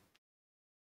 Mom.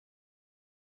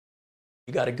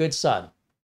 You got a good son.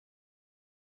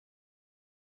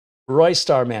 Roy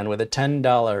Starman with a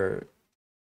 $10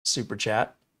 super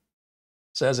chat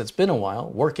says, it's been a while.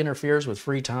 Work interferes with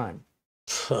free time.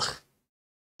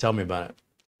 Tell me about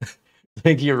it.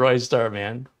 Thank you, Roy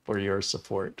Starman, for your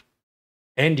support.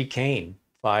 Andy Kane,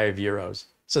 €5.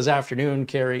 Says, afternoon,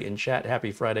 Carey and chat.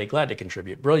 Happy Friday. Glad to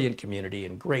contribute. Brilliant community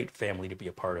and great family to be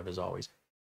a part of as always.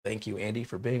 Thank you, Andy,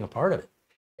 for being a part of it.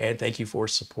 And thank you for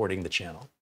supporting the channel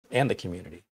and the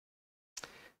community.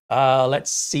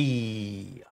 Let's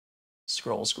see.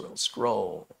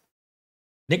 Scroll.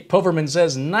 Nick Poverman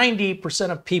says 90%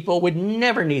 of people would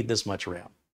never need this much RAM.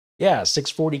 Yeah,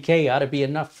 640K ought to be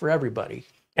enough for everybody.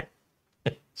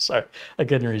 Sorry, I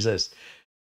couldn't resist.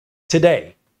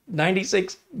 Today,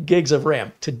 96 gigs of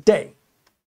RAM today.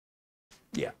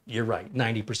 Yeah, you're right.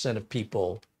 90% of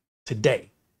people today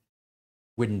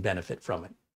wouldn't benefit from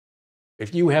it.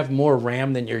 If you have more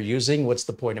RAM than you're using, what's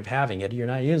the point of having it? You're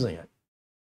not using it.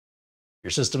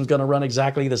 Your system's going to run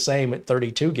exactly the same at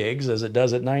 32 gigs as it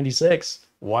does at 96.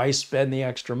 Why spend the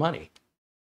extra money?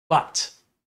 But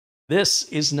this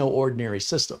is no ordinary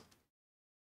system.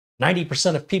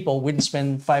 90% of people wouldn't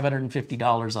spend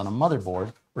 $550 on a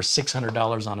motherboard or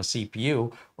 $600 on a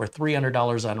CPU or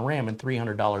 $300 on RAM and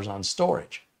 $300 on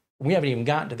storage. We haven't even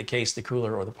gotten to the case, the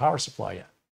cooler, or the power supply yet,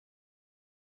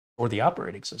 or the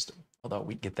operating system, although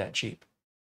we'd get that cheap.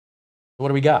 What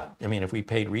do we got? I mean, if we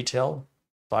paid retail,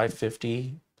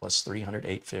 $550 plus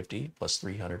 $300, $850 plus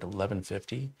 $300,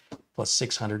 $1,150 plus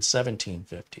 $600,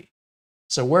 $1,750.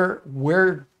 So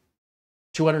we're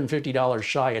 $250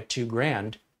 shy at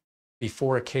 $2,000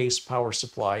 before a case, power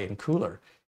supply, and cooler.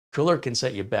 Cooler can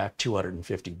set you back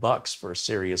 $250 for a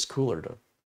serious cooler.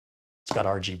 It's got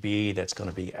RGB that's going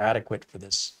to be adequate for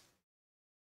this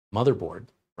motherboard,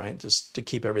 right? Just to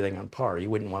keep everything on par. You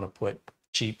wouldn't want to put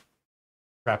cheap,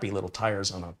 crappy little tires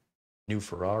on a new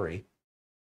Ferrari.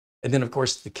 And then, of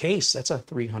course, the case, that's a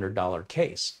 $300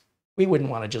 case. We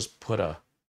wouldn't want to just put a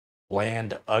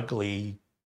bland, ugly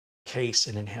case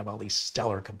and then have all these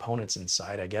stellar components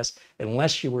inside, I guess,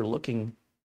 unless you were looking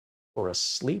for a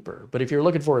sleeper. But if you're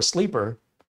looking for a sleeper,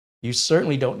 you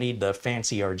certainly don't need the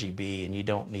fancy RGB and you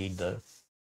don't need the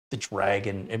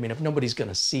dragon. I mean, if nobody's going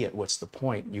to see it, what's the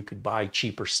point? You could buy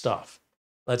cheaper stuff.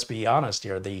 Let's be honest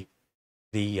here.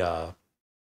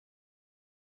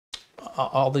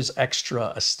 All these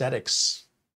extra aesthetics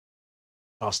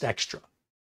cost extra.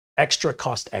 Extra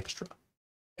cost extra.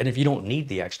 And if you don't need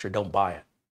the extra, don't buy it.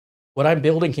 What I'm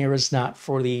building here is not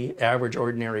for the average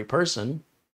ordinary person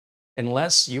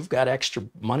unless you've got extra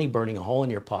money burning a hole in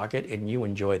your pocket and you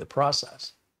enjoy the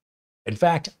process. In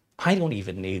fact, I don't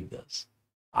even need this.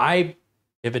 I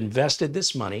have invested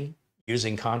this money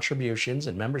using contributions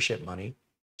and membership money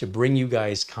to bring you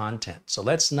guys content. So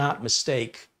let's not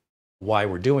mistake why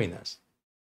we're doing this.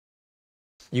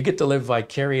 You get to live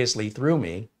vicariously through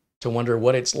me to wonder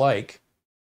what it's like.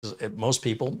 Most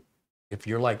people, if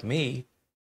you're like me,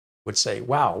 would say,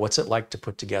 wow, what's it like to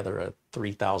put together a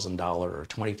 $3,000 or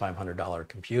 $2,500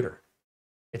 computer?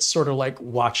 It's sort of like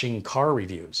watching car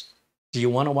reviews. Do you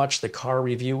want to watch the car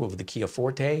review of the Kia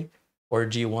Forte, or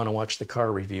do you want to watch the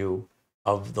car review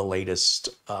of the latest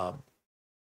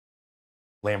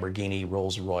Lamborghini,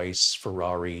 Rolls-Royce,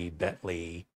 Ferrari,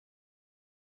 Bentley,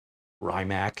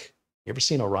 Rimac? You ever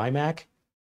seen a Rimac?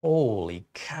 Holy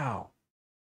cow.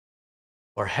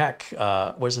 Or heck,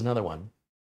 where's another one?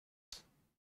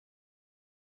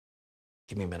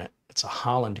 give me a minute. It's a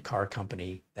Holland car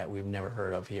company that we've never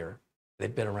heard of here.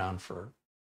 They've been around for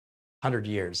 100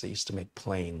 years. They used to make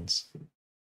planes.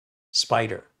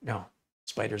 Spider. No,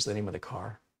 Spider's the name of the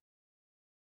car.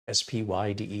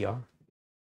 Spyder.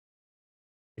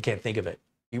 I can't think of it.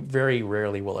 You very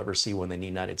rarely will ever see one in the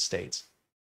United States.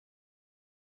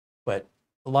 But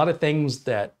a lot of things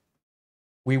that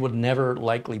we would never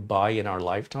likely buy in our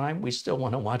lifetime, we still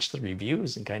want to watch the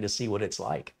reviews and kind of see what it's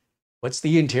like. What's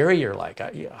the interior like?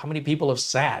 How many people have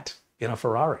sat in a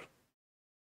Ferrari?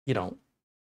 You know,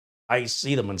 I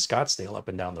see them in Scottsdale up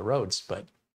and down the roads, but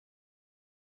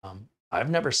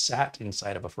I've never sat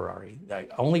inside of a Ferrari.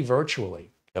 Only virtually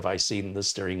have I seen the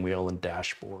steering wheel and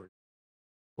dashboard,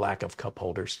 lack of cup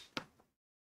holders,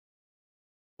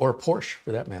 or a Porsche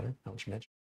for that matter, I was mentioning.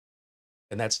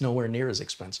 And that's nowhere near as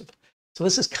expensive. So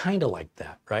this is kind of like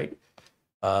that, right?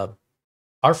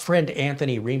 Our friend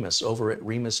Anthony Remus over at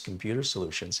Remus Computer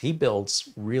Solutions, he builds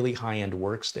really high-end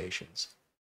workstations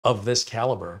of this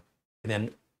caliber and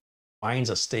then finds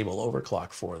a stable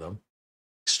overclock for them.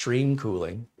 Extreme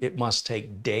cooling. It must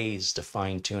take days to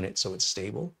fine-tune it so it's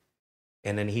stable.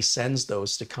 And then he sends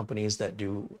those to companies that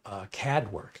do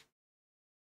CAD work,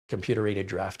 computer-aided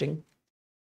drafting.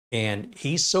 And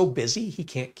he's so busy, he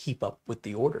can't keep up with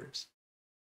the orders.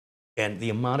 And the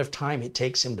amount of time it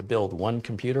takes him to build one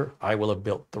computer, I will have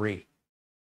built 3.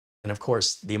 And of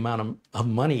course, the amount of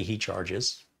money he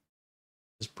charges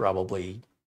is probably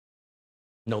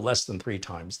no less than 3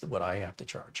 times what I have to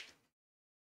charge.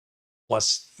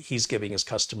 Plus, he's giving his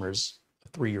customers a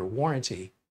 3-year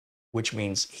warranty, which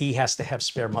means he has to have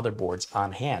spare motherboards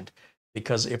on hand,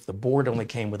 because if the board only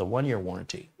came with a 1-year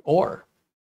warranty, or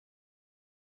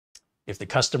if the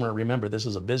customer, remember this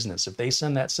is a business, if they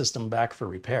send that system back for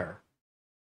repair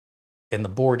and the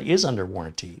board is under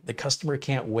warranty, the customer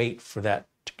can't wait for that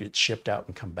to get shipped out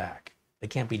and come back. They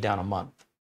can't be down a month.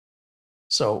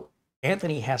 So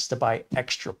Anthony has to buy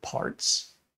extra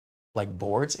parts like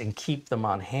boards and keep them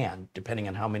on hand, depending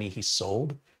on how many he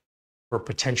sold, for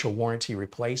potential warranty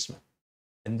replacement.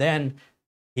 And then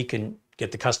he can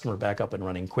get the customer back up and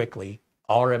running quickly,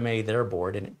 RMA their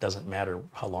board, and it doesn't matter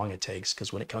how long it takes,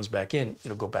 because when it comes back in,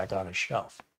 it'll go back on a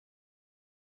shelf.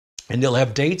 And they'll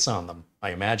have dates on them, I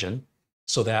imagine,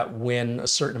 so that when a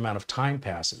certain amount of time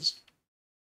passes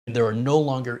and there are no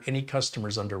longer any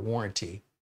customers under warranty,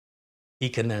 he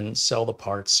can then sell the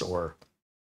parts or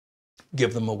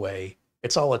give them away.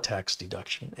 It's all a tax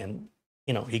deduction, and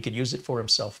you know, he could use it for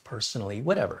himself personally,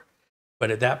 whatever.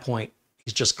 But at that point,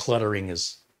 he's just cluttering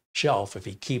his shelf if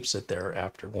he keeps it there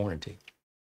after warranty.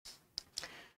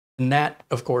 And that,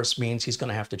 of course, means he's going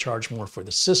to have to charge more for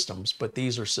the systems, but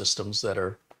these are systems that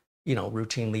are, you know,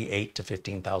 routinely $8,000 to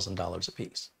 $15,000 a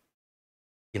piece.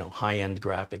 You know, high-end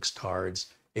graphics cards,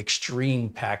 extreme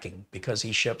packing, because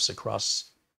he ships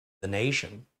across the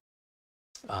nation.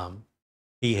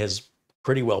 He has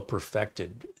pretty well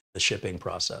perfected the shipping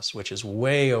process, which is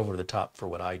way over the top for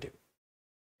what I do.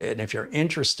 And if you're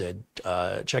interested,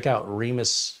 check out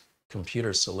Remus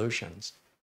Computer Solutions.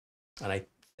 And I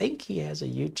think he has a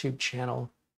YouTube channel,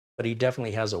 but he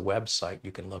definitely has a website.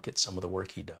 You can look at some of the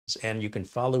work he does. And you can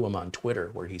follow him on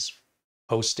Twitter, where he's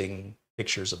posting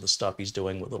pictures of the stuff he's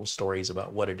doing with little stories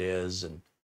about what it is and,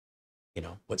 you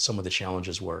know, what some of the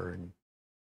challenges were, and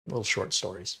little short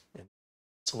stories. And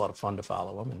it's a lot of fun to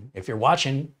follow him. And if you're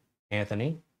watching,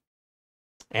 Anthony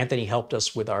helped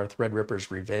us with our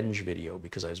Threadripper's Revenge video,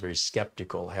 because I was very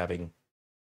skeptical, having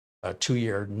a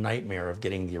 2-year nightmare of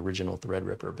getting the original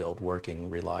Threadripper build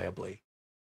working reliably.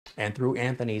 And through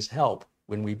Anthony's help,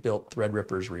 when we built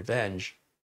Threadripper's Revenge,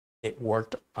 it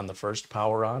worked on the first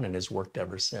power on and has worked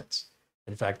ever since.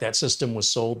 In fact, that system was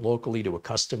sold locally to a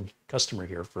customer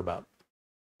here for about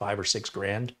 $5 or $6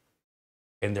 grand.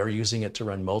 And they're using it to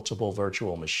run multiple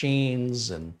virtual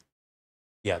machines. And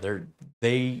yeah,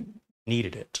 they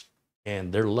needed it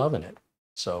and they're loving it.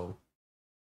 So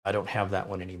I don't have that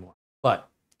one anymore, but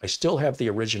I still have the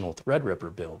original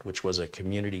Threadripper build, which was a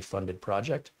community funded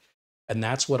project. And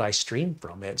that's what I stream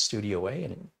from at Studio A.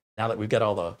 And now that we've got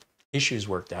all the issues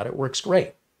worked out, it works great.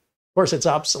 Of course, it's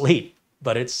obsolete,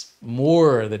 but it's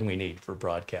more than we need for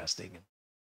broadcasting.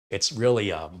 It's really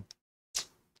an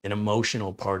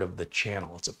emotional part of the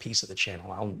channel. It's a piece of the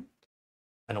channel.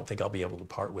 I don't think I'll be able to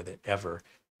part with it ever.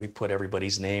 We put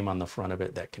everybody's name on the front of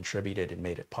it that contributed and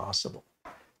made it possible.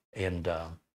 And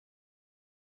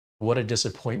what a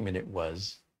disappointment it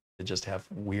was to just have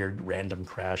weird random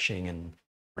crashing and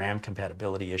RAM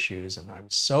compatibility issues. And I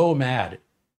was so mad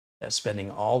at spending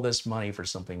all this money for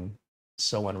something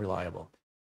so unreliable.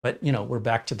 But, you know, we're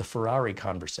back to the Ferrari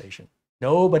conversation.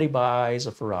 Nobody buys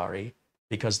a Ferrari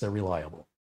because they're reliable.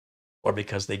 or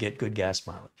because they get good gas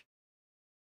mileage.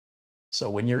 So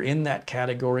when you're in that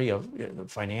category of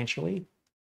financially,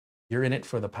 you're in it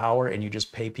for the power and you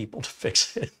just pay people to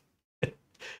fix it.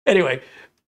 Anyway,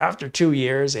 after 2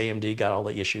 years, AMD got all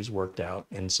the issues worked out.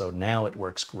 And so now it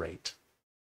works great.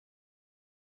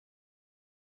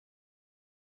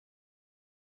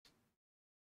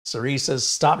 Cerise says,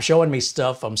 stop showing me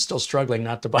stuff. I'm still struggling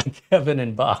not to buy Kevin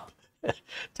and Bob.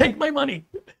 Take my money.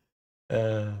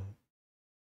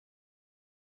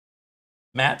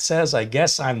 Matt says, I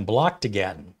guess I'm blocked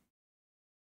again.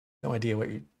 No idea what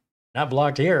you... Not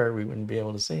blocked here. We wouldn't be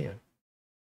able to see you.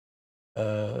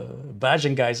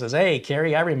 Bajan guy says, hey,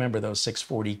 Carey, I remember those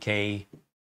 640K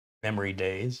memory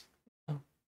days.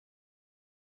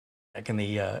 Back in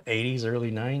the 80s,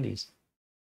 early 90s.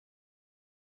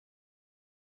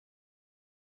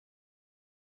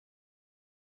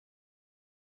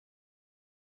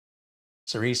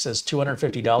 Cerise says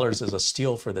 $250 is a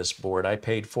steal for this board. I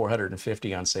paid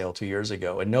 $450 on sale 2 years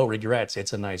ago, and no regrets.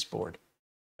 It's a nice board.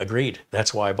 Agreed.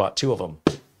 That's why I bought 2 of them.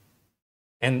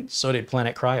 And so did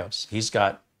Planet Cryos. He's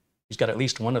got at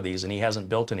least one of these, and he hasn't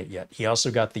built in it yet. He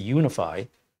also got the Unify,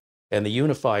 and the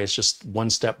Unify is just one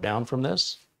step down from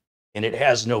this, and it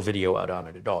has no video out on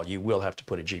it at all. You will have to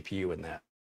put a GPU in that.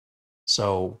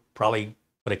 So probably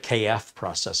put a KF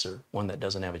processor, one that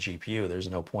doesn't have a GPU. There's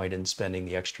no point in spending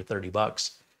the extra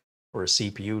 $30 for a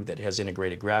CPU that has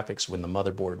integrated graphics when the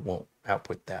motherboard won't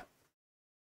output that.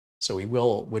 So we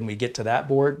will, when we get to that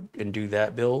board and do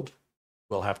that build,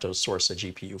 we'll have to source a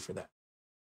GPU for that.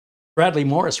 Bradley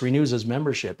Morris renews his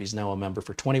membership. He's now a member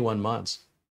for 21 months.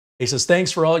 He says,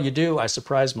 thanks for all you do. I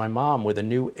surprised my mom with a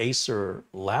new Acer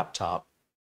laptop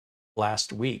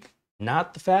last week.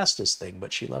 Not the fastest thing,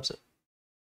 but she loves it.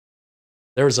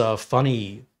 There's a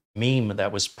funny meme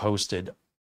that was posted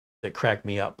that cracked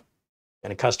me up.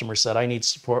 And a customer said, I need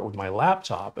support with my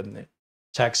laptop. And the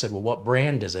tech said, well, what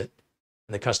brand is it?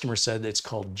 And the customer said, it's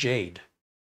called Jade.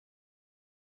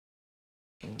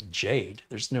 Jade?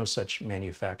 There's no such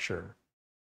manufacturer.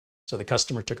 So the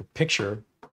customer took a picture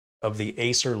of the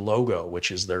Acer logo, which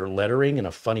is their lettering in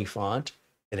a funny font.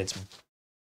 And it's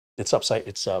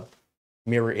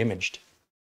mirror imaged.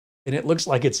 And it looks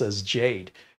like it says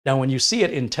Jade. Now, when you see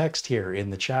it in text here in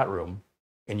the chat room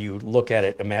and you look at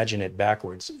it, imagine it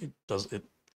backwards, it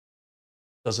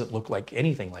doesn't look like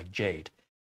anything like Jade.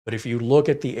 But if you look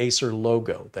at the Acer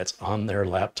logo that's on their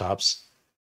laptops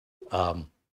and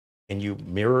you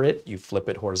mirror it, you flip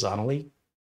it horizontally,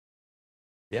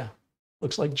 yeah,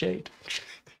 looks like Jade.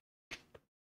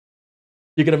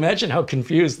 You can imagine how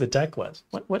confused the tech was.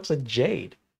 What's a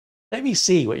Jade? Let me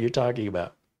see what you're talking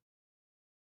about.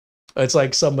 It's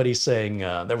like somebody saying,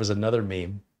 there was another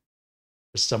meme.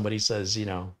 Somebody says, you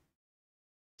know,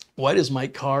 why does my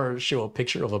car show a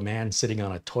picture of a man sitting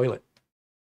on a toilet?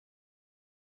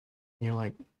 And you're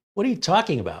like, what are you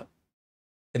talking about?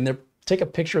 And they take a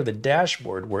picture of the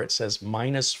dashboard where it says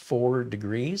 -4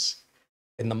 degrees.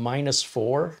 And the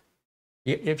 -4,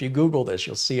 if you Google this,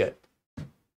 you'll see it.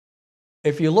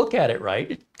 If you look at it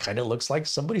right, it kind of looks like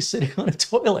somebody sitting on a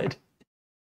toilet.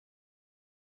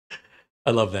 I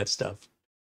love that stuff.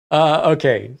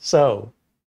 Okay, so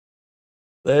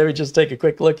let me just take a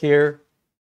quick look here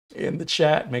in the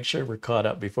chat, make sure we're caught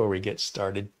up before we get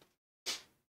started.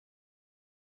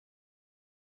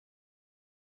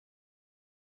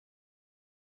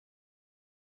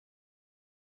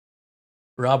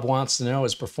 Rob wants to know,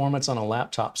 is performance on a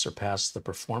laptop surpass the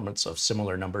performance of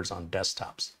similar numbers on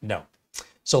desktops? No.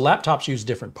 So laptops use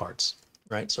different parts,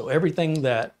 right? So everything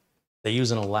that they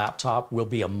use in a laptop will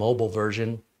be a mobile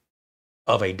version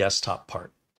of a desktop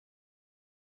part.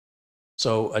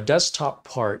 So a desktop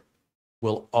part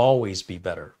will always be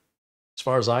better. As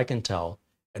far as I can tell,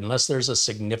 unless there's a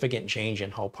significant change in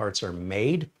how parts are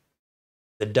made,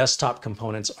 the desktop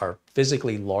components are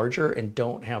physically larger and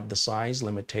don't have the size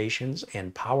limitations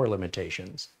and power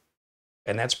limitations.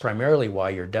 And that's primarily why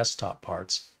your desktop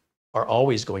parts are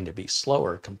always going to be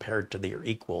slower compared to their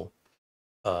equal,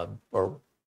 or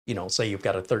you know, say you've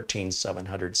got a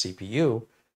 13700 CPU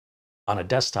on a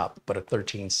desktop, but a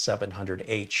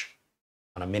 13700H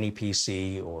on a mini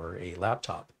PC or a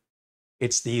laptop.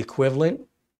 It's the equivalent,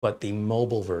 but the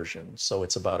mobile version. So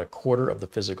it's about 1/4 of the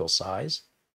physical size,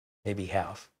 maybe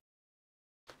half.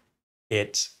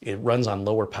 It runs on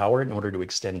lower power in order to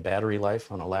extend battery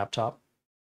life on a laptop.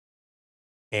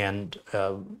 And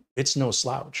it's no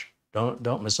slouch.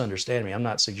 Don't misunderstand me. I'm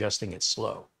not suggesting it's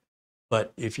slow.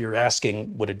 But if you're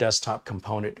asking, would a desktop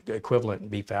component equivalent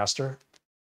be faster?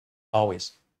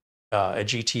 Always. A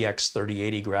GTX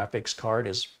 3080 graphics card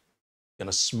is going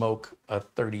to smoke a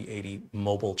 3080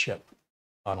 mobile chip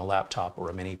on a laptop or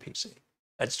a mini PC.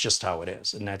 That's just how it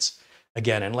is. And that's,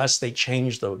 again, unless they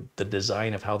change the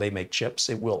design of how they make chips,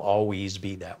 it will always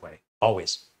be that way.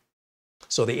 Always.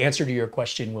 So the answer to your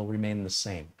question will remain the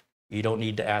same. You don't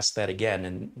need to ask that again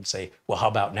and say, well, how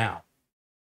about now?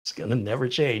 It's going to never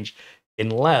change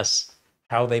unless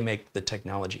how they make the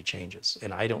technology changes.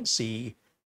 And I don't see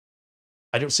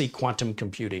quantum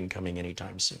computing coming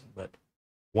anytime soon. But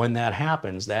when that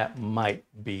happens, that might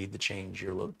be the change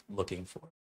you're looking for.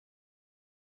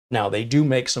 Now, they do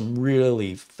make some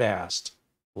really fast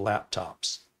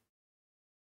laptops.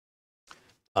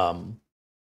 Don't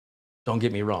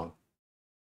get me wrong.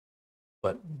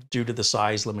 But due to the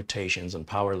size limitations and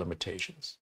power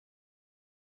limitations,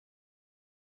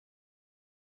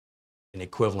 an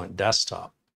equivalent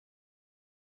desktop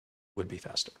would be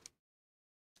faster.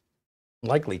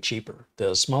 Likely cheaper.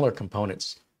 The smaller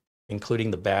components,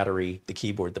 including the battery, the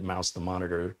keyboard, the mouse, the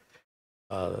monitor,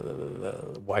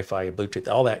 the Wi-Fi, Bluetooth,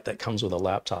 all that comes with a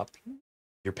laptop.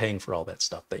 You're paying for all that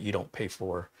stuff that you don't pay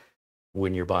for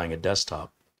when you're buying a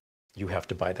desktop. You have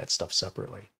to buy that stuff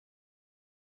separately.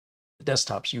 The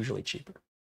desktop's usually cheaper.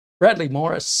 Bradley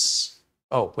Morris.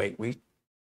 Oh, wait, we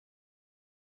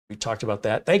talked about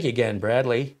that. Thank you again,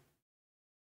 Bradley.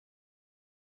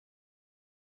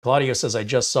 Claudio says, I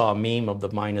just saw a meme of the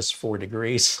 -4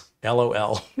 degrees.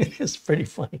 LOL. It's pretty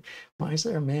funny. Why is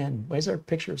there a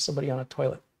picture of somebody on a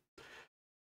toilet?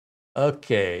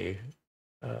 Okay.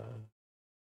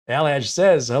 Alej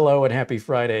says, hello and happy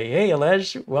Friday. Hey,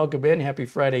 Alej, welcome in. Happy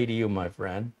Friday to you, my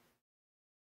friend.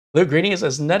 Luke Greeny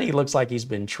says, Nutty looks like he's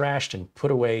been trashed and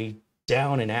put away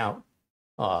down and out.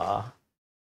 Aw.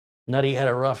 Nutty had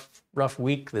a rough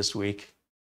week this week.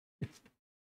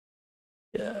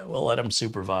 Yeah, we'll let him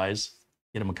supervise.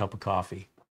 Get him a cup of coffee.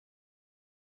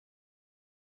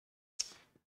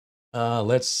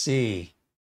 Let's see.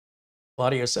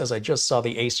 Claudio says, I just saw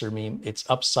the Acer meme. It's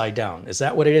upside down. Is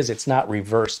that what it is? It's not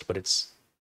reversed, but is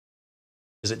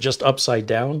it just upside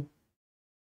down?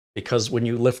 Because when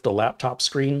you lift a laptop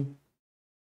screen,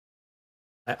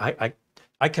 I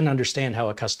can understand how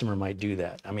a customer might do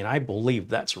that. I mean, I believe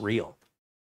that's real.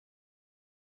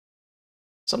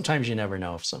 Sometimes you never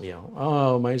know if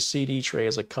oh, my CD tray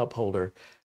is a cup holder.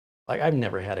 Like, I've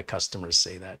never had a customer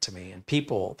say that to me. And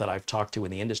people that I've talked to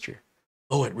in the industry,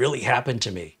 oh, it really happened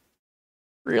to me.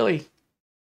 Really?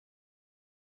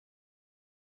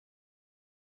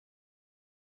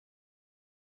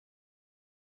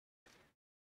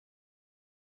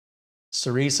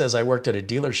 Cerise says, I worked at a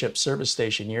dealership service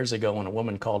station years ago when a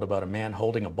woman called about a man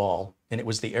holding a ball, and it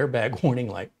was the airbag warning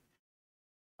light.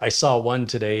 I saw one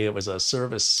today. It was a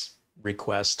service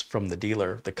request from the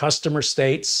dealer. The customer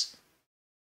states,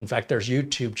 in fact, there's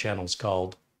YouTube channels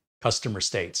called Customer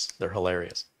States. They're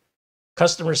hilarious.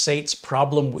 Customer states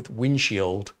problem with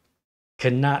windshield,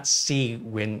 cannot see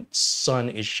when sun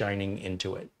is shining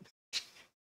into it.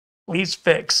 Please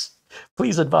fix.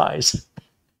 Please advise.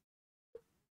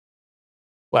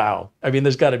 Wow. I mean,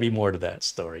 there's got to be more to that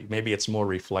story. Maybe it's more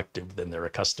reflective than they're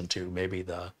accustomed to. Maybe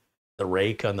the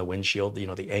rake on the windshield,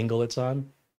 the angle it's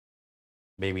on,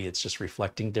 maybe it's just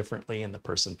reflecting differently and the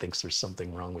person thinks there's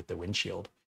something wrong with the windshield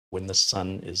when the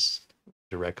sun is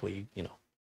directly,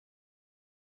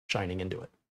 shining into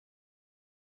it.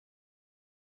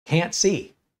 Can't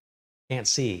see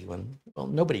when, well,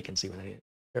 nobody can see when they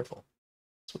careful.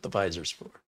 That's what the visor's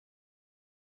for.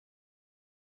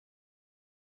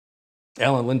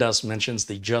 Alan Lindos mentions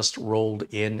the Just Rolled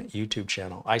In YouTube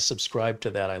channel. I subscribe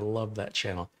to that. I love that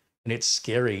channel. And it's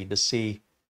scary to see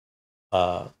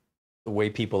the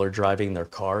way people are driving their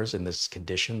cars in this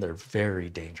condition. They're very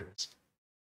dangerous.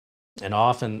 And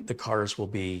often the cars will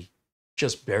be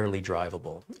just barely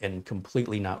drivable and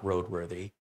completely not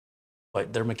roadworthy.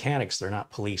 But they're mechanics. They're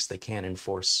not police. They can't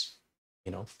enforce,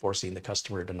 forcing the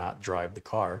customer to not drive the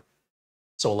car.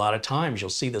 So a lot of times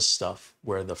you'll see this stuff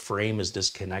where the frame is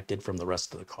disconnected from the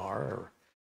rest of the car, or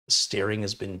the steering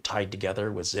has been tied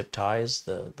together with zip ties,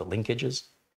 the linkages,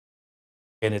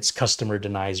 and it's customer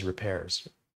denies repairs.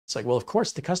 It's like, well, of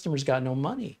course, the customer's got no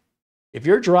money. If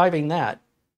you're driving that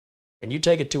and you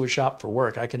take it to a shop for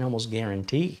work, I can almost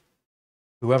guarantee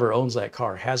whoever owns that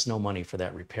car has no money for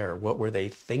that repair. What were they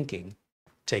thinking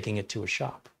taking it to a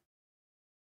shop?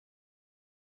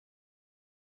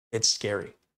 It's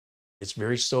scary. It's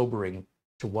very sobering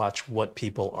to watch what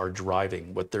people are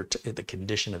driving, what they're the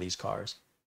condition of these cars.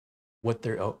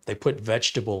 They put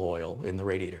vegetable oil in the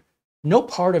radiator. No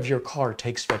part of your car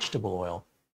takes vegetable oil.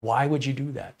 Why would you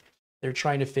do that? They're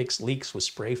trying to fix leaks with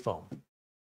spray foam.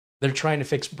 They're trying to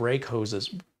fix brake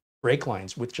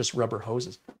lines with just rubber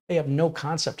hoses. They have no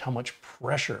concept how much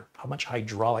pressure, how much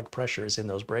hydraulic pressure is in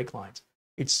those brake lines.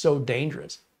 It's so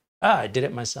dangerous. I did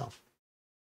it myself.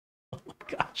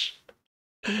 Gosh.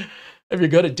 If you're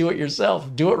going to do it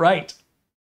yourself, do it right.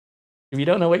 If you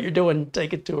don't know what you're doing,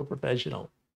 take it to a professional.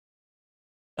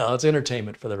 It's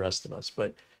entertainment for the rest of us,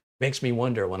 but makes me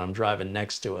wonder when I'm driving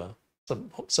next to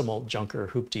some old junker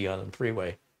hoopty on the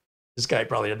freeway. This guy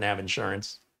probably doesn't have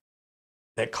insurance.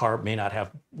 That car may not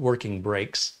have working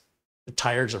brakes. The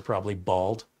tires are probably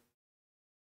bald.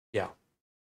 Yeah,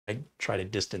 I try to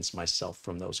distance myself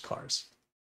from those cars.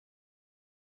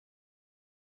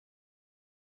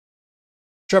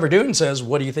 Trevor Dune says,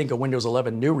 what do you think of Windows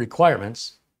 11 new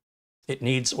requirements? It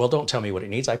needs, well, don't tell me what it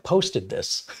needs. I posted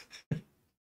this.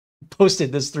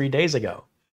 Posted this 3 days ago.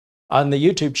 On the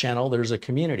YouTube channel, there's a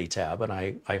community tab, and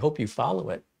I hope you follow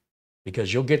it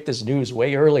because you'll get this news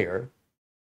way earlier.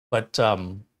 But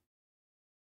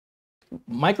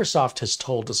Microsoft has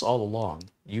told us all along,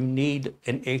 you need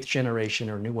an 8th generation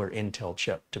or newer Intel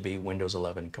chip to be Windows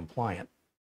 11 compliant.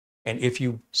 And if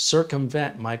you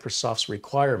circumvent Microsoft's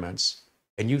requirements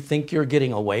and you think you're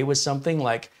getting away with something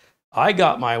like, I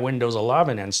got my Windows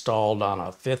 11 installed on a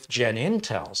 5th gen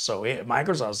Intel, so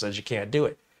Microsoft says you can't do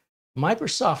it.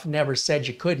 Microsoft never said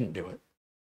you couldn't do it.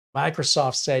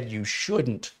 Microsoft said you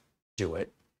shouldn't do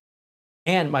it.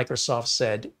 And Microsoft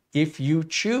said, if you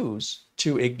choose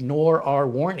to ignore our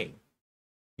warning,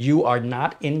 you are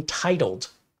not entitled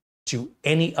to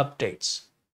any updates.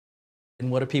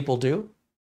 And what do people do?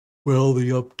 Well, the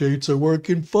updates are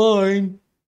working fine.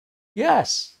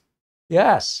 Yes,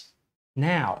 yes,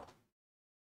 now,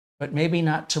 but maybe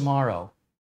not tomorrow.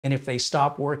 And if they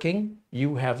stop working,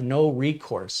 you have no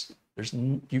recourse.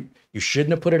 You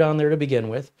shouldn't have put it on there to begin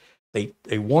with. They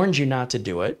warned you not to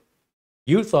do it.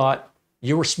 You thought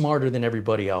you were smarter than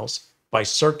everybody else by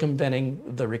circumventing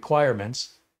the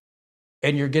requirements,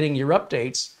 and you're getting your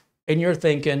updates, and you're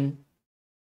thinking,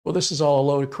 well, this is all a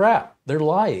load of crap. They're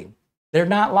lying. They're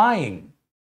not lying.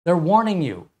 They're warning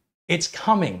you. It's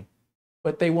coming,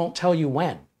 but they won't tell you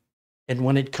when. And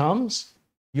when it comes,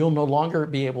 you'll no longer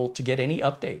be able to get any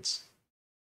updates.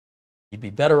 You'd be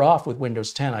better off with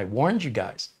Windows 10. I warned you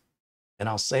guys, and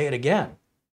I'll say it again.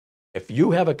 If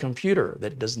you have a computer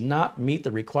that does not meet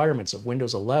the requirements of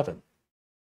Windows 11,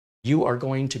 you are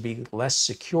going to be less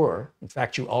secure. In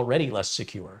fact, you're already less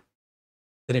secure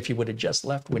than if you would have just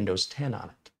left Windows 10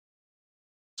 on it.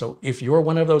 So if you're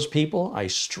one of those people, I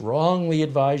strongly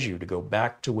advise you to go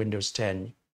back to Windows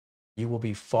 10. You will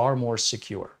be far more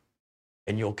secure,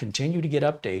 and you'll continue to get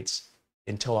updates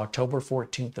until October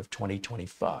 14th of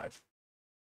 2025.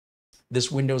 This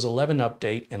Windows 11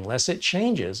 update, unless it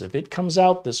changes, if it comes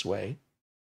out this way,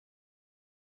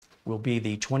 will be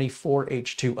the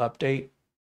 24H2 update,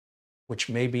 which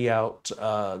may be out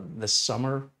this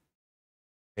summer,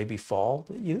 maybe fall.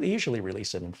 They usually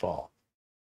release it in fall.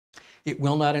 It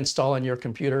will not install on your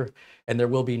computer, and there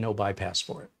will be no bypass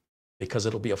for it because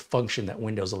it'll be a function that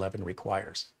Windows 11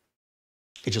 requires.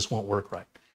 It just won't work right.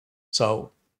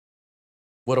 So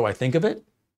what do I think of it?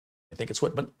 I think it's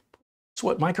what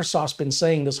Microsoft's been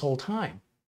saying this whole time.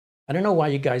 I don't know why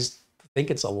you guys think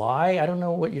it's a lie. I don't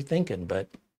know what you're thinking, but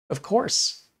of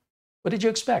course. What did you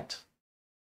expect?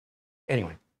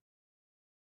 Anyway,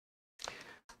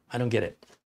 I don't get it.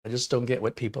 I just don't get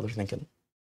what people are thinking.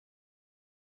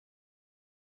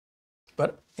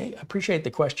 But hey, I appreciate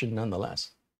the question nonetheless.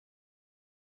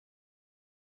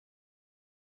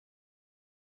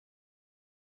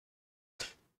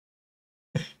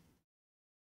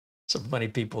 Some funny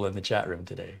people in the chat room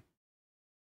today.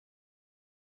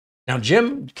 Now,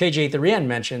 Jim KJ3N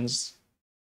mentions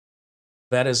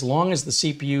that as long as the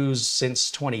CPU's since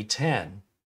 2010,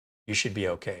 you should be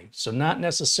okay. So not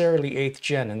necessarily 8th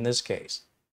gen in this case.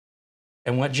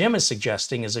 And what Jim is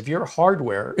suggesting is if your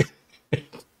hardware,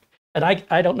 and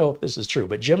I don't know if this is true,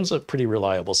 but Jim's a pretty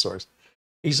reliable source.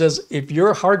 He says if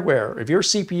your hardware, if your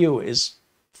CPU is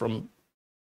from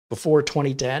before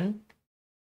 2010,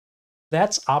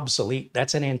 that's obsolete.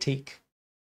 That's an antique.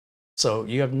 So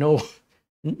you have no,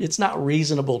 it's not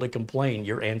reasonable to complain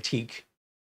you're antique.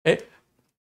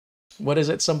 What is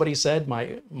it somebody said?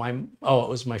 Oh, it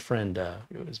was my friend,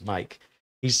 it was Mike.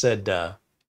 He said,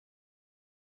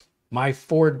 my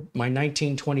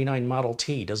 1929 Model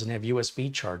T doesn't have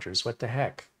USB chargers. What the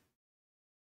heck?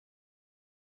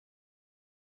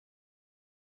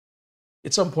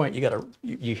 At some point,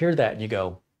 you hear that and you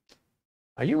go,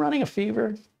 are you running a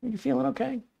fever? Are you feeling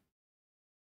okay?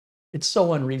 It's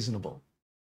so unreasonable.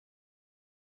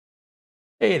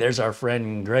 Hey, there's our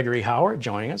friend Gregory Howard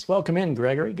joining us. Welcome in,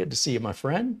 Gregory. Good to see you, my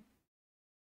friend.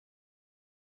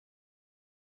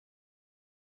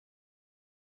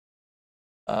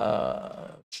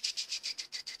 I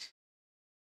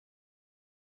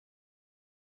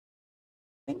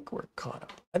think we're caught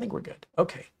up. I think we're good.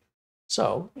 Okay.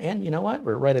 So, and you know what?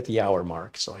 We're right at the hour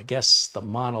mark. So I guess the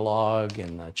monologue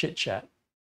and the chit chat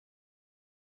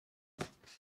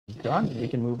is done. We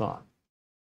can move on.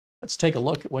 Let's take a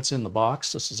look at what's in the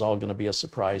box. This is all going to be a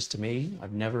surprise to me.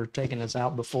 I've never taken this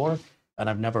out before, and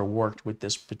I've never worked with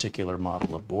this particular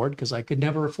model of board because I could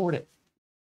never afford it.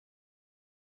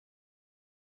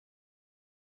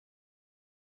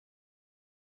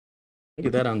 Look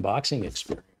at that unboxing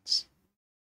experience.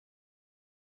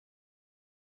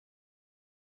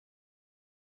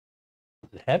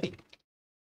 It's heavy.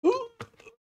 Ooh.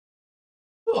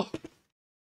 Oh.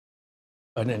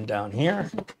 And then down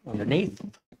here, underneath.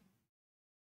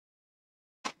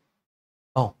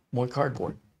 Oh, more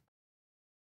cardboard.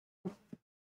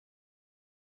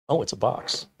 Oh, it's a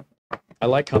box. I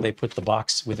like how they put the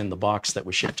box within the box that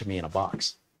was shipped to me in a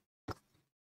box.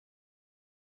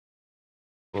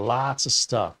 Lots of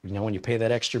stuff. You know, when you pay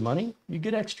that extra money, you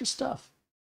get extra stuff.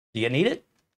 Do you need it?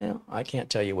 Yeah, I can't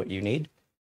tell you what you need.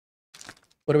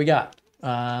 What do we got? We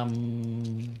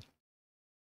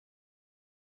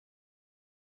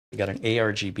got an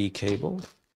ARGB cable.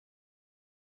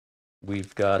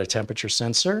 We've got a temperature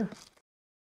sensor.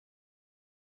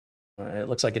 It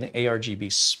looks like an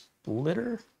ARGB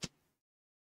splitter.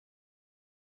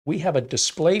 We have a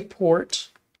DisplayPort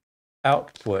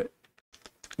output,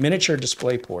 miniature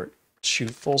DisplayPort to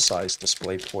full-size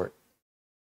DisplayPort.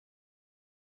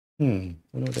 I don't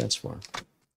know what that's for.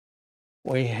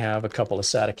 We have a couple of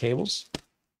SATA cables. A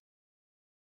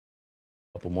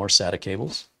couple more SATA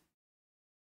cables.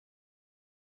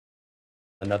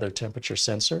 Another temperature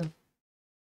sensor.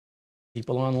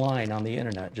 People online on the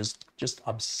internet just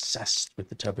obsessed with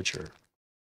the temperature.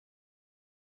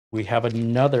 We have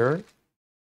another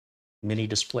mini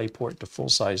DisplayPort to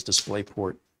full-size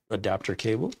DisplayPort adapter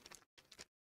cable.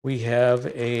 We have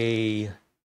a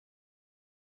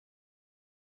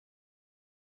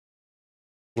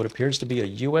what appears to be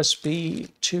a USB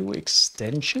 2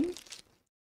 extension.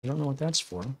 I don't know what that's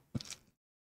for.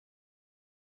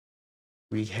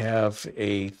 We have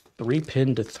a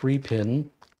 3-pin to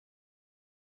 3-pin.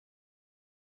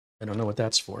 I don't know what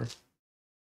that's for.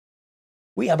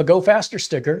 We have a Go Faster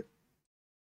sticker.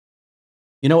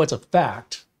 You know, it's a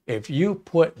fact. If you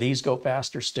put these Go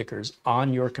Faster stickers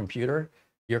on your computer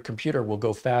will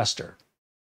go faster.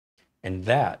 And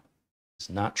that is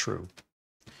not true.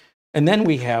 And then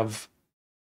we have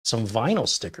some vinyl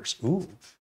stickers. Ooh,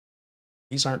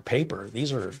 these aren't paper.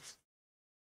 These are,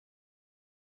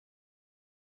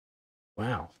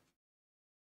 wow.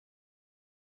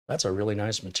 That's a really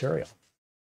nice material.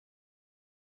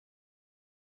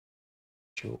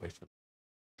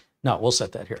 No, we'll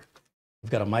set that here. We've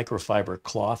got a microfiber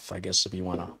cloth, I guess, if you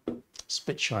want to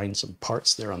spit shine some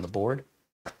parts there on the board.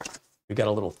 We've got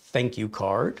a little thank you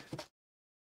card.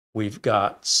 We've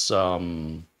got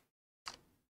some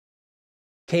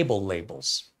cable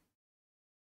labels.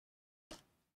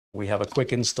 We have a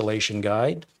quick installation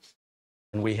guide,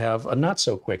 and we have a not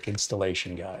so quick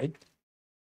installation guide.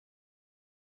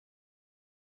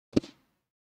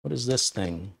 What is this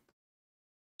thing?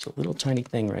 It's a little tiny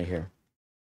thing right here.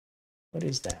 What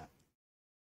is that?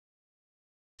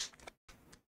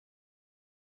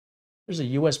 There's a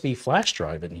USB flash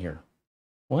drive in here.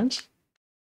 What?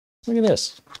 Look at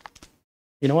this.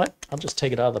 You know what? I'll just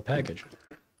take it out of the package.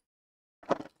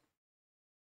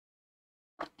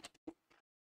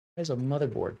 There's a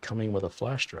motherboard coming with a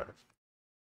flash drive.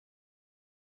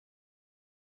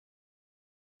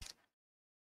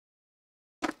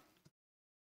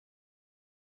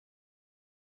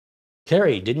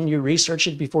 Carey, didn't you research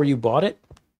it before you bought it?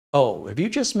 Oh, have you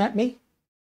just met me?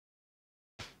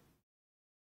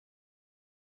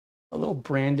 A little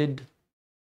branded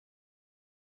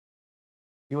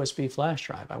USB flash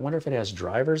drive. I wonder if it has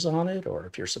drivers on it or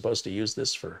if you're supposed to use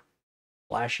this for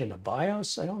flashing a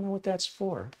BIOS. I don't know what that's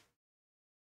for.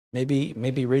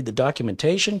 Maybe read the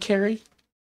documentation, Carey?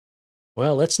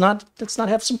 Well, let's not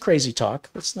have some crazy talk.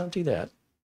 Let's not do that.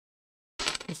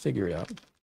 We'll figure it out.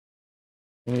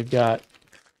 And we've got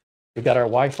our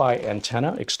Wi-Fi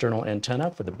antenna, external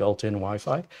antenna for the built-in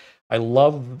Wi-Fi. I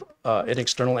love an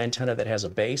external antenna that has a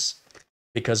base,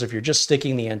 because if you're just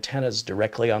sticking the antennas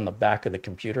directly on the back of the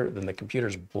computer, then the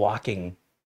computer's blocking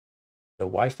the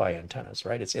Wi-Fi antennas,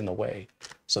 right? It's in the way.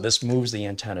 So this moves the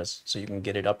antennas so you can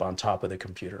get it up on top of the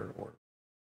computer. Or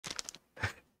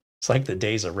it's like the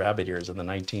days of rabbit ears in the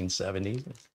 1970s.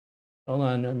 Hold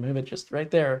on, move it just right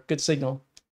there. Good signal.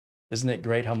 Isn't it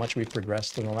great how much we've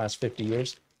progressed in the last 50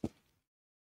 years?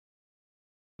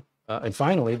 And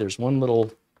finally, there's one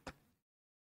little,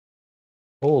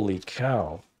 holy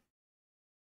cow.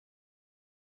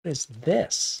 What is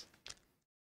this?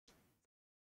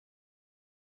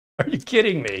 Are you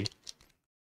kidding me?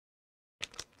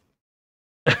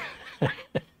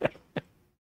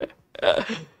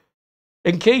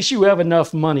 In case you have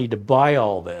enough money to buy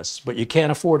all this, but you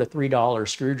can't afford a $3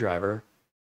 screwdriver,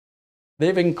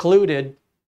 they've included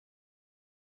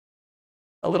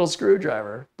a little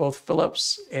screwdriver, both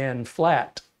Phillips and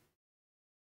flat,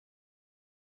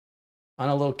 on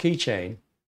a little keychain,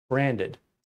 branded.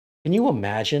 Can you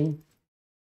imagine?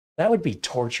 That would be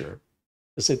torture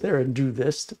to sit there and do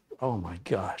this. Oh my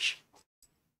gosh.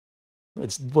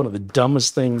 It's one of the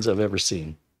dumbest things I've ever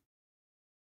seen.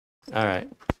 All right.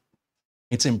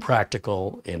 It's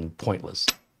impractical and pointless.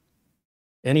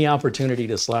 Any opportunity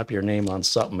to slap your name on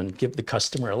something and give the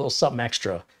customer a little something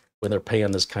extra when they're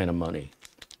paying this kind of money.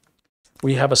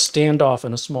 We have a standoff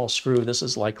and a small screw. This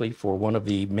is likely for one of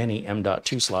the many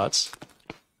M.2 slots.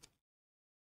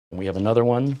 And we have another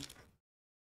one,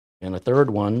 and a third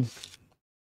one,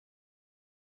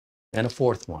 and a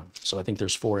fourth one. So I think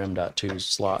there's 4 M.2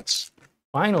 slots.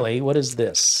 Finally, what is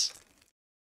this?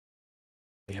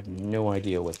 I have no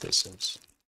idea what this is.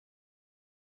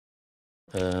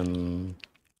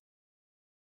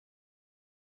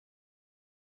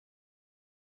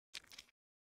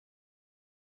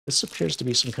 This appears to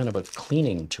be some kind of a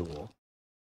cleaning tool.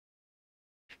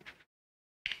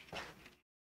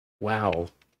 Wow.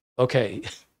 Okay,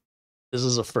 this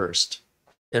is a first.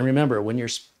 And remember, when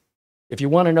if you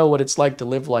want to know what it's like to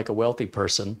live like a wealthy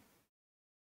person,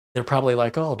 they're probably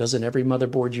like, oh, doesn't every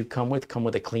motherboard you come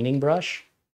with a cleaning brush?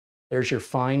 There's your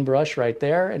fine brush right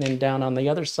there, and then down on the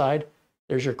other side,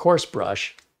 there's your coarse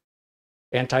brush.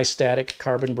 Anti-static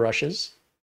carbon brushes,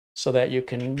 so that you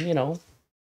can, you know,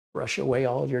 brush away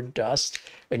all your dust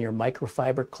and your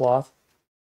microfiber cloth.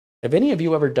 Have any of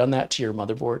you ever done that to your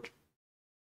motherboard?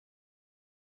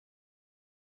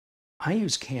 I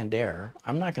use canned air.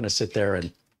 I'm not going to sit there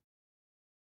and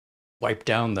wipe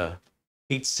down the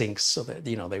heat sinks so that,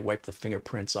 you know, they wipe the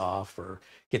fingerprints off or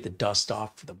get the dust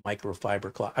off the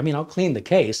microfiber cloth. I mean, I'll clean the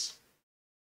case.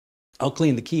 I'll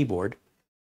clean the keyboard.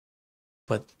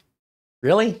 But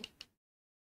really?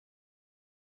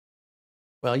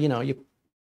 Well, you know, you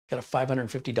got a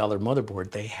 $550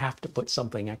 motherboard. They have to put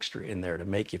something extra in there to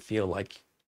make you feel like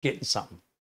getting something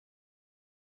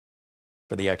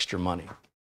for the extra money.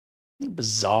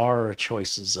 Bizarre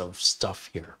choices of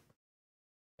stuff here.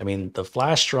 I mean, the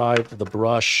flash drive, the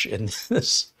brush, and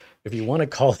this, if you want to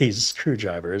call these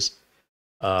screwdrivers,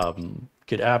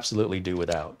 could absolutely do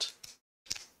without.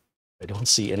 I don't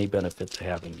see any benefit to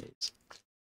having these.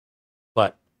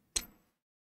 But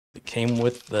it came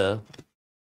with the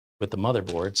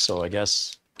motherboard, so I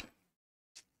guess,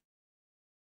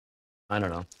 I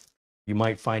don't know. You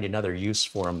might find another use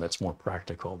for them that's more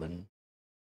practical than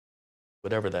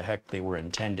whatever the heck they were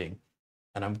intending.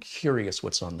 And I'm curious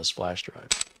what's on this flash drive.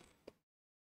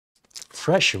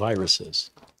 Fresh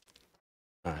viruses.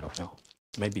 I don't know.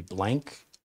 Maybe blank.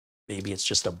 Maybe it's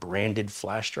just a branded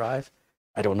flash drive.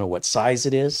 I don't know what size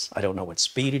it is. I don't know what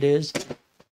speed it is.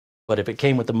 But if it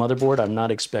came with the motherboard, I'm not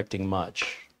expecting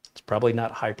much. It's probably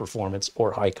not high performance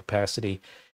or high capacity.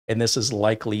 And this is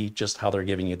likely just how they're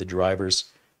giving you the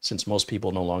drivers, since most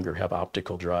people no longer have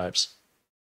optical drives.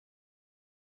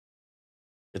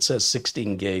 It says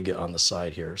 16 gig on the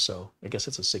side here, so I guess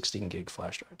it's a 16 gig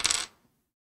flash drive.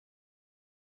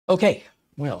 Okay,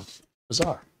 well,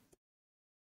 bizarre.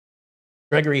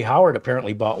 Gregory Howard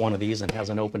apparently bought one of these and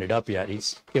hasn't opened it up yet.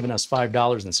 He's given us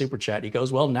 $5 in Super Chat. He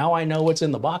goes, well, now I know what's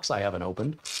in the box I haven't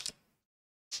opened.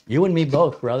 You and me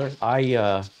both, brother.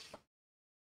 I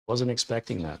wasn't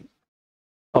expecting that.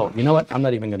 Oh, you know what? I'm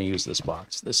not even going to use this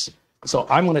box. So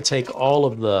I'm going to take all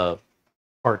of the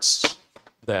parts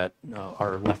that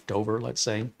are left over, let's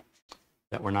say,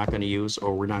 that we're not going to use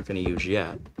or we're not going to use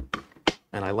yet.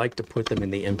 And I like to put them in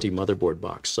the empty motherboard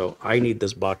box. So I need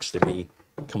this box to be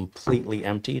completely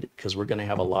emptied because we're going to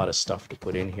have a lot of stuff to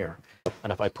put in here.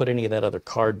 And if I put any of that other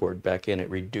cardboard back in, it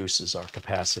reduces our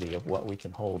capacity of what we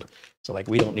can hold. So like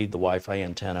we don't need the Wi-Fi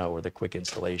antenna or the quick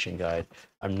installation guide.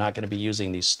 I'm not going to be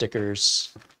using these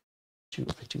stickers. I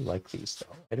do like these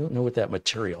though. I don't know what that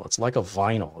material. It's like a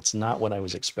vinyl. It's not what I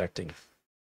was expecting.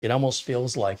 It almost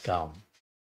feels like a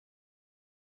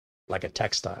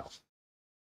textile.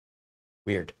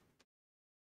 Weird.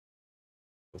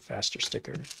 A faster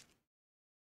sticker.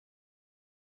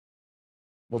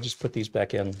 We'll just put these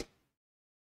back in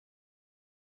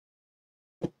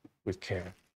with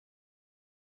care.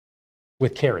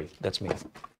 With Carey, that's me.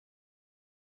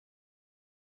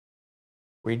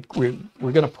 We're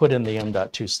going to put in the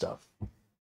M.2 stuff.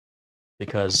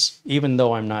 Because even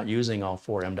though I'm not using all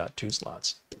 4 M.2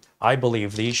 slots, I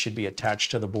believe these should be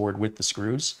attached to the board with the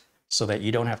screws so that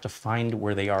you don't have to find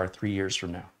where they are 3 years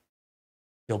from now.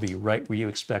 They'll be right where you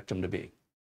expect them to be.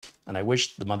 And I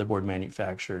wish the motherboard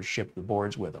manufacturers ship the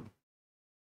boards with them.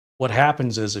 What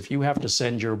happens is if you have to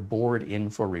send your board in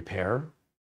for repair,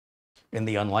 in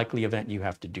the unlikely event you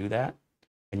have to do that,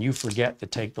 and you forget to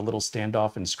take the little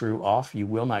standoff and screw off, you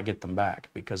will not get them back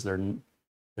because they're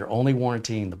only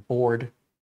warrantying the board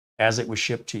as it was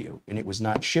shipped to you. And it was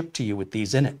not shipped to you with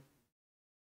these in it.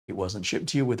 It wasn't shipped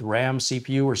to you with RAM,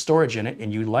 CPU, or storage in it,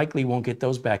 and you likely won't get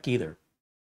those back either.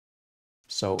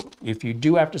 So if you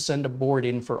do have to send a board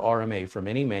in for RMA from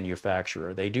any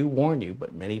manufacturer, they do warn you,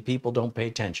 but many people don't pay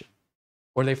attention.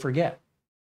 Or they forget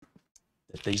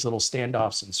that these little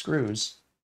standoffs and screws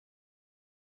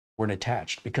weren't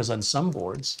attached. Because on some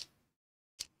boards,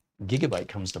 Gigabyte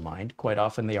comes to mind, quite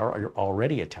often they are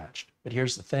already attached. But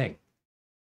here's the thing.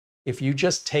 If you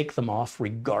just take them off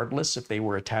regardless if they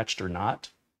were attached or not,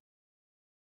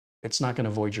 it's not going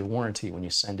to void your warranty when you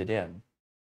send it in.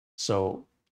 So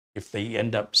if they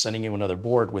end up sending you another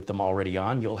board with them already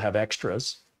on, you'll have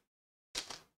extras.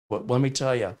 But let me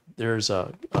tell you, there's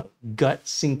a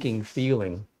gut-sinking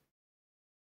feeling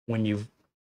when you've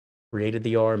created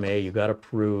the RMA, you got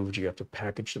approved, you have to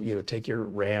package, take your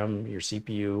RAM, your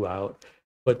CPU out,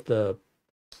 put the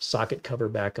socket cover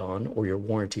back on, or your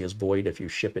warranty is void if you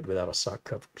ship it without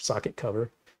a socket cover.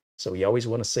 So you always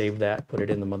want to save that, put it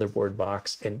in the motherboard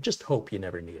box, and just hope you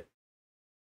never need it.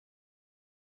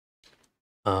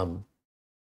 But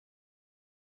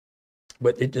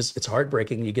it's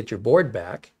heartbreaking. You get your board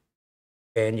back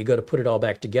and you go to put it all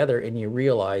back together and you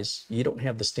realize you don't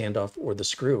have the standoff or the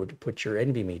screw to put your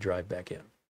NVMe drive back in.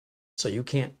 So you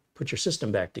can't put your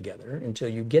system back together until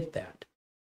you get that.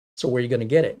 So where are you going to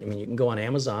get it? I mean, you can go on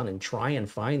Amazon and try and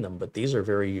find them, but these are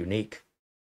very unique.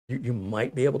 You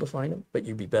might be able to find them, but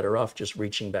you'd be better off just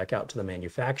reaching back out to the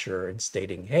manufacturer and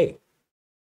stating, hey,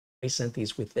 I sent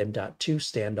these with M.2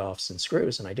 standoffs and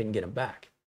screws and I didn't get them back.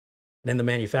 And then the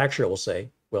manufacturer will say,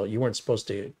 well, you weren't supposed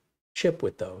to ship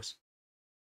with those.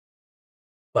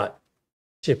 But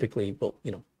typically,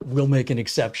 we'll make an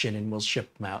exception and we'll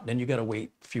ship them out. And then you got to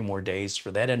wait a few more days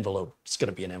for that envelope. It's going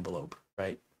to be an envelope,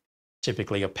 right?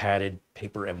 Typically, a padded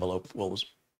paper envelope will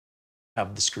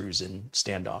have the screws and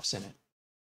standoffs in it.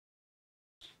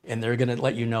 And they're going to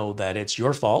let you know that it's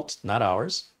your fault, not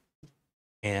ours.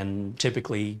 And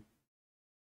typically,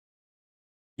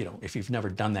 if you've never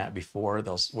done that before,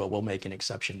 we'll make an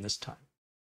exception this time.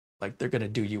 Like they're going to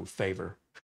do you a favor.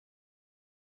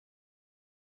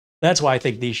 That's why I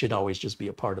think these should always just be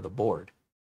a part of the board.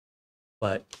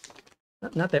 But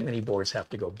not that many boards have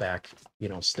to go back,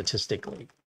 statistically,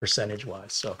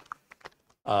 percentage-wise. So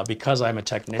because I'm a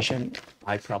technician,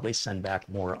 I probably send back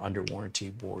more under warranty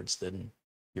boards than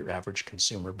your average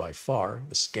consumer by far.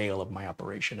 The scale of my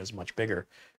operation is much bigger.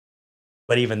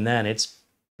 But even then, it's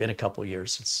been a couple of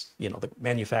years since, the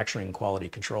manufacturing quality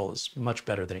control is much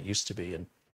better than it used to be. And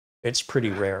it's pretty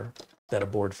rare that a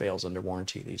board fails under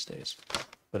warranty these days.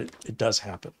 But it does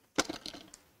happen.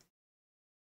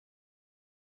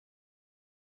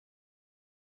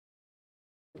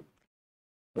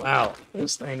 Wow,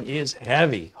 this thing is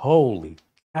heavy. Holy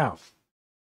cow.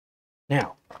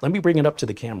 Now, let me bring it up to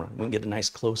the camera. We can get a nice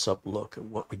close-up look at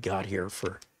what we got here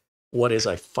for what is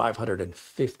a $550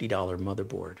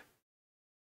 motherboard.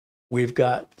 We've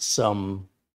got some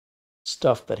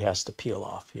stuff that has to peel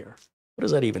off here. What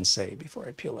does that even say before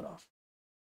I peel it off?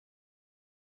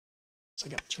 So I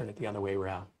got to turn it the other way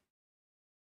around.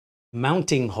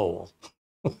 Mounting hole.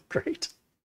 Great.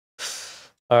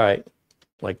 All right.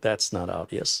 Like that's not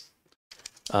obvious.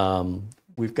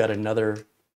 We've got another.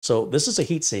 So this is a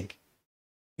heatsink.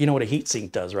 You know what a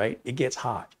heatsink does, right? It gets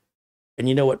hot. And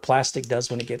you know what plastic does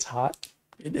when it gets hot?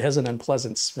 It has an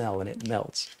unpleasant smell and it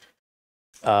melts.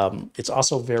 It's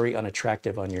also very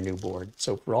unattractive on your new board.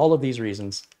 So for all of these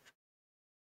reasons,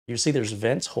 you see there's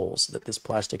vent holes that this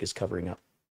plastic is covering up.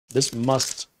 This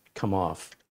must come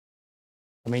off.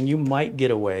 I mean, you might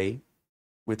get away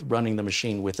with running the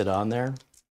machine with it on there,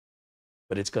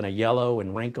 but it's going to yellow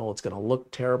and wrinkle. It's going to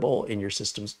look terrible in your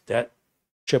systems. That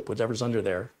chip, whatever's under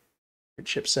there, your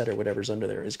chipset or whatever's under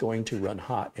there is going to run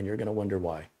hot, and you're going to wonder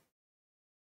why.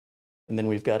 And then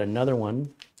we've got another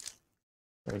one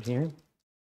right here.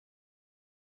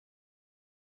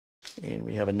 And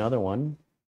we have another one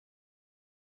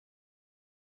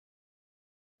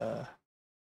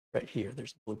right here.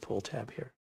 There's a blue pull tab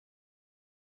here.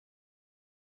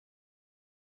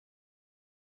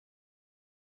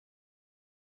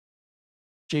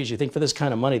 Geez, you think for this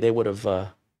kind of money they would have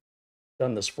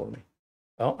done this for me?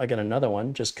 Oh, I got another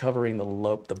one just covering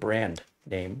the brand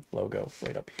name logo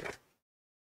right up here.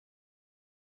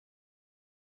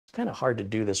 It's kind of hard to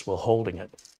do this while holding it.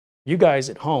 You guys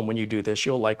at home, when you do this,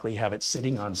 you'll likely have it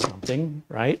sitting on something,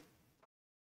 right?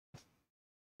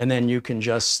 And then you can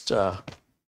just,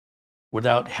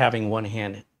 without having one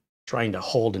hand trying to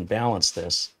hold and balance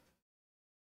this,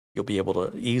 you'll be able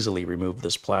to easily remove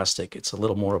this plastic. It's a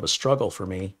little more of a struggle for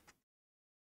me.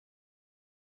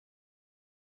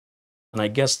 And I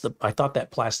guess I thought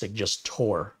that plastic just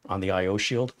tore on the I/O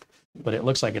shield, but it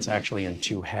looks like it's actually in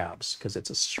 2 halves because it's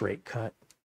a straight cut.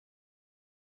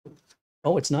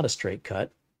 Oh, it's not a straight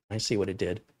cut. I see what it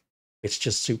did. It's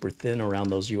just super thin around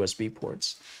those USB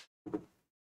ports.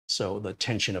 So the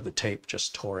tension of the tape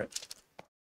just tore it.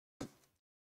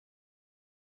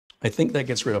 I think that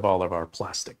gets rid of all of our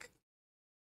plastic.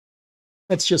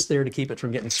 That's just there to keep it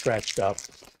from getting scratched up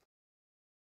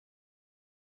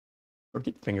or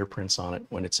get fingerprints on it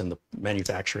when it's in the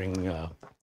manufacturing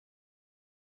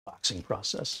boxing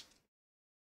process.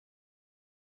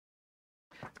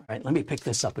 All right, let me pick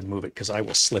this up and move it because I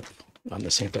will slip on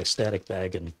this anti-static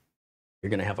bag and you're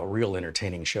going to have a real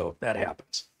entertaining show if that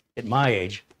happens. At my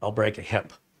age, I'll break a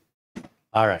hip.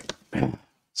 All right,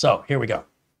 so here we go.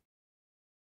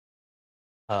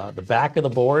 The back of the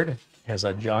board has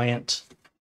a giant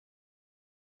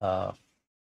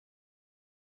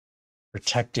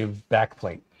protective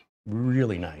backplate,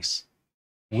 really nice,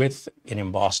 with an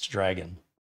embossed dragon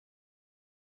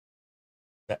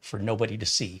that for nobody to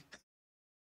see.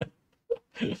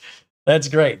 That's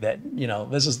great. That, you know,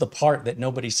 this is the part that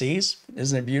nobody sees.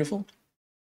 Isn't it beautiful?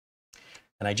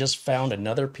 And I just found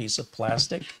another piece of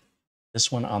plastic.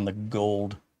 This one on the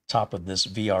gold top of this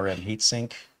VRM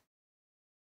heatsink.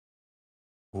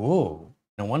 Whoa,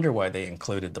 no wonder why they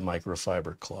included the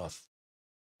microfiber cloth.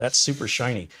 That's super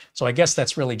shiny. So I guess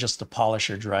that's really just the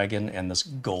polisher dragon and this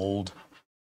gold,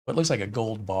 what looks like a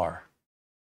gold bar,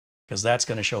 because that's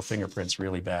going to show fingerprints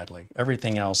really badly.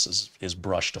 Everything else is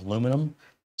brushed aluminum.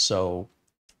 So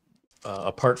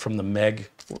apart from the MEG,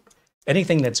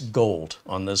 anything that's gold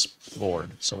on this board.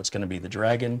 So it's going to be the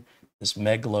dragon, this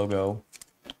MEG logo,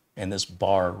 and this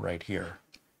bar right here.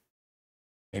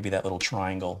 Maybe that little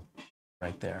triangle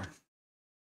right there.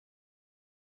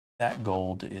 That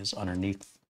gold is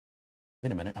underneath.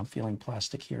 Wait a minute, I'm feeling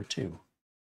plastic here too.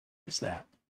 What's that?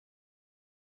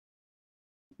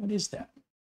 What is that?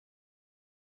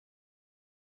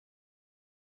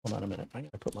 Hold on a minute. I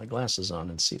gotta put my glasses on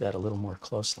and see that a little more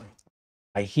closely.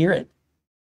 I hear it.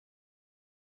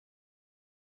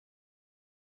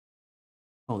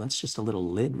 Oh, that's just a little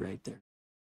lid right there.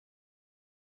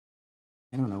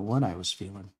 I don't know what I was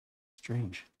feeling.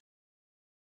 Strange.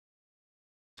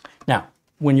 Now,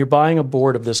 when you're buying a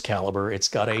board of this caliber, it's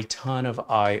got a ton of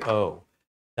I/O.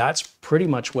 That's pretty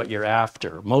much what you're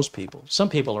after. Most people. Some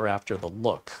people are after the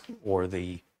look or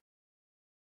the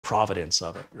providence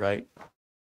of it, right?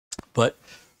 But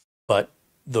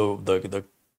the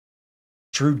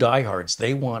true diehards,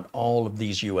 they want all of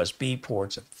these USB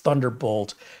ports and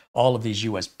Thunderbolt, all of these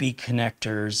USB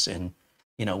connectors, and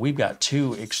you know, we've got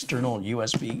 2 external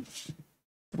USB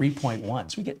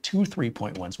 3.1s. We get 2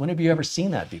 3.1s. When have you ever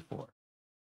seen that before?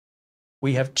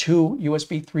 We have 2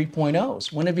 USB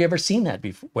 3.0s. When have you ever seen that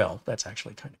before? Well, that's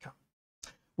actually kind of common.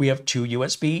 We have 2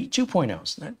 USB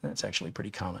 2.0s. That's actually pretty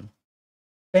common.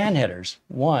 Fan headers,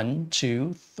 1,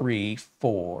 2, 3,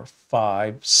 4,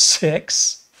 5,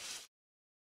 6.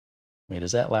 Wait,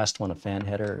 is that last one a fan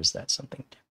header or is that something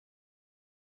different?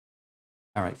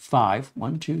 All right, 5.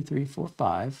 1, 2, 3, 4,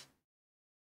 5.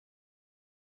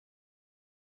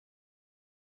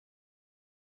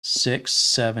 6,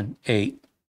 7, 8.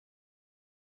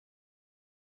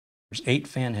 There's 8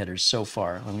 fan headers so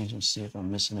far. Let me just see if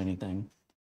I'm missing anything.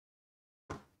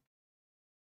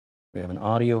 We have an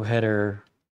audio header.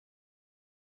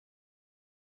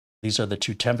 These are the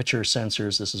 2 temperature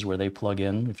sensors. This is where they plug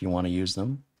in if you want to use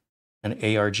them. An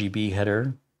ARGB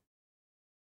header.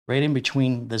 Right in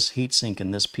between this heatsink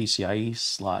and this PCIe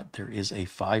slot, there is a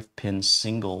 5-pin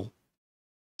single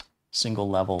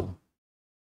level.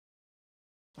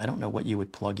 I don't know what you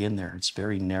would plug in there. It's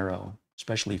very narrow,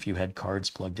 especially if you had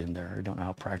cards plugged in there. I don't know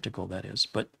how practical that is,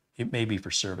 but it may be for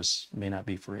service. It may not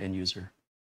be for end user.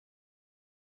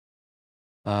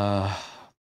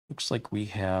 Looks like we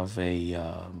have a,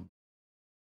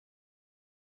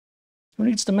 who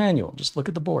needs the manual? Just look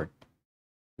at the board.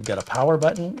 We've got a power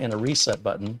button and a reset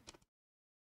button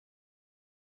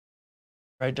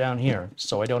right down here,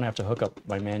 so I don't have to hook up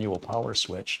my manual power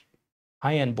switch.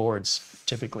 High-end boards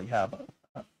typically have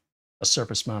a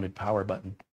surface-mounted power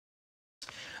button.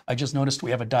 I just noticed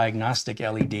we have a diagnostic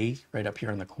LED right up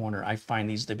here in the corner. I find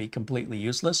these to be completely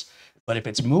useless, but if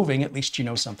it's moving, at least you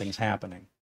know something's happening.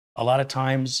 A lot of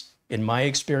times, in my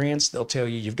experience, they'll tell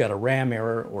you you've got a RAM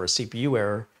error or a CPU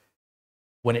error,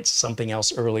 when it's something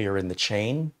else earlier in the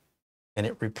chain and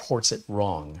it reports it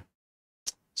wrong.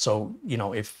 So, you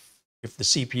know, if the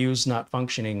CPU's not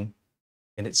functioning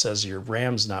and it says your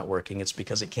RAM's not working, it's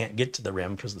because it can't get to the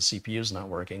RAM because the CPU's not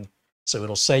working. So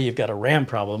it'll say you've got a RAM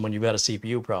problem when you've got a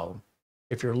CPU problem.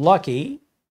 If you're lucky,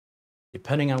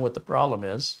 depending on what the problem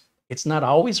is, it's not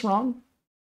always wrong,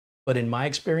 but in my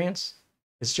experience,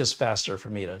 it's just faster for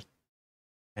me to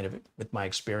kind of, with my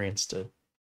experience, to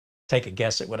take a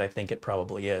guess at what I think it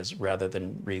probably is rather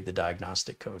than read the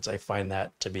diagnostic codes. I find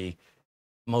that to be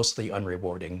mostly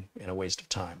unrewarding and a waste of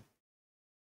time.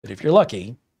 But if you're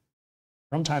lucky,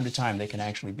 from time to time, they can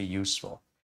actually be useful.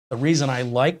 The reason I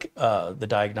like the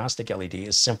diagnostic LED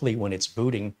is simply when it's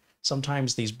booting,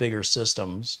 sometimes these bigger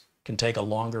systems can take a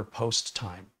longer post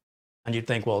time. And you'd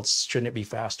think, well, shouldn't it be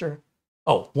faster?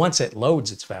 Oh, once it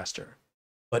loads, it's faster.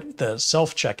 But the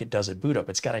self-check it does at boot up,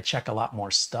 it's got to check a lot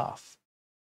more stuff.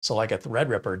 So like a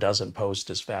Threadripper doesn't post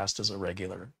as fast as a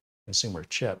regular consumer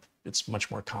chip. It's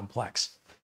much more complex.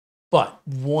 But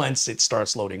once it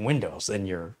starts loading Windows, then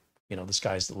you're, you know, the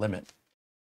sky's the limit.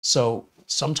 So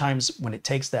sometimes when it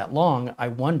takes that long, I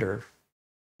wonder,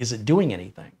 is it doing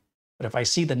anything? But if I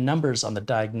see the numbers on the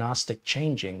diagnostic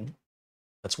changing,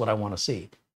 that's what I want to see.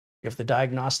 If the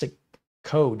diagnostic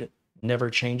code never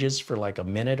changes for like a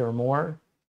minute or more,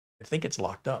 I think it's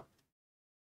locked up.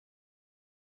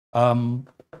 And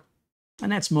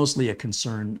that's mostly a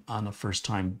concern on the first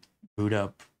time boot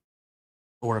up,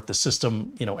 or if the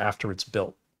system, you know, after it's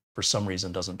built, for some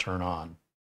reason doesn't turn on.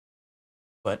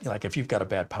 But like if you've got a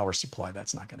bad power supply,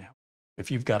 that's not going to help. If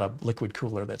you've got a liquid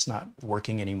cooler that's not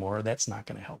working anymore, that's not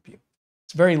going to help you.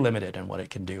 It's very limited in what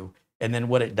it can do. And then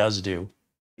what it does do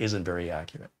isn't very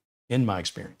accurate, in my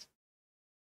experience.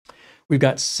 We've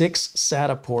got 6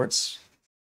 SATA ports.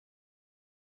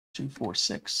 2, 4,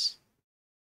 6.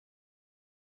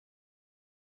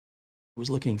 I was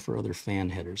looking for other fan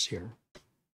headers here.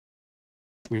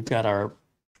 We've got our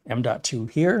M.2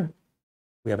 here.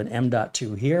 We have an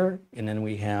M.2 here, and then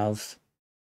we have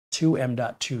 2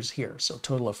 M.2s here. So a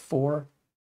total of 4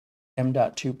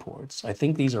 M.2 ports. I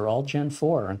think these are all Gen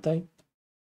 4, aren't they?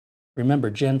 Remember,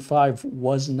 Gen 5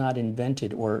 was not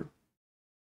invented, or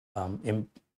it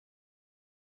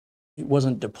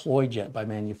wasn't deployed yet by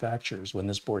manufacturers when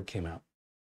this board came out.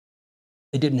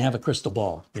 They didn't have a crystal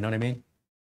ball, you know what I mean,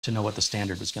 to know what the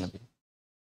standard was going to be.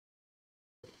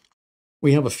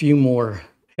 We have a few more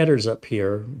headers up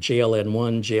here: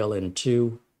 JLN1,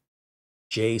 JLN2,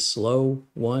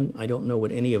 JSlow1. I don't know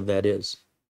what any of that is.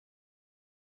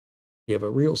 You have a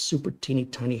real super teeny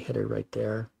tiny header right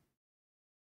there.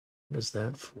 What is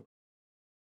that for?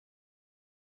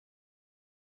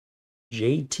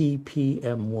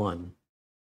 JTPM1.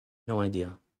 No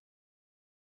idea.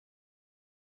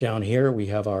 Down here we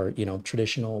have our, you know,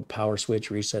 traditional power switch,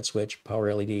 reset switch,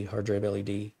 power LED, hard drive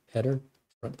LED header,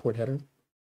 front port header.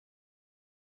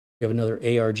 We have another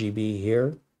ARGB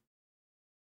here.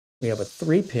 We have a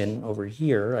 3-pin over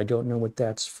here. I don't know what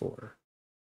that's for.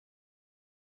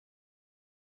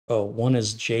 Oh, one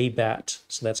is JBAT,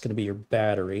 so that's going to be your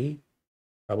battery,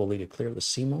 probably to clear the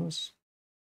CMOS.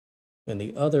 And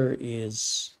the other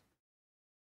is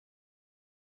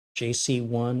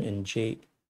JC1 and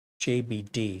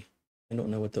JBD. I don't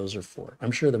know what those are for.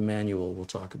 I'm sure the manual will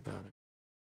talk about it.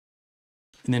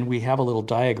 And then we have a little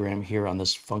diagram here on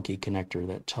this funky connector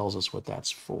that tells us what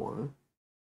that's for.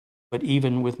 But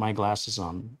even with my glasses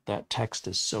on, that text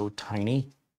is so tiny.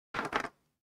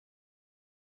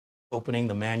 Opening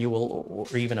the manual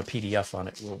or even a PDF on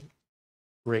it will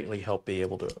greatly help be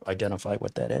able to identify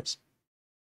what that is.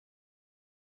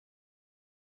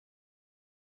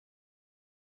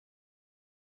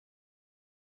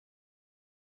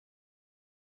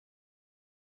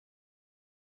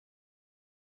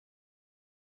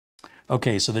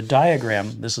 Okay, so the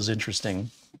diagram, this is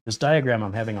interesting. This diagram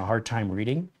I'm having a hard time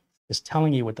reading is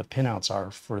telling you what the pinouts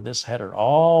are for this header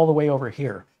all the way over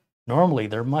here. Normally,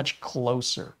 they're much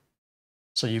closer.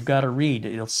 So you've got to read.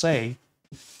 It'll say,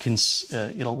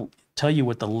 it'll tell you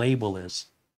what the label is.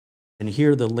 And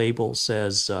here the label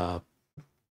says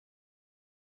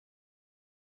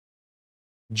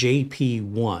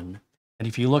JP1. And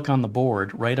if you look on the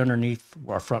board, right underneath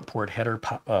our front port header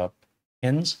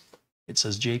pins, it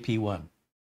says JP1.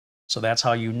 So that's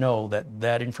how you know that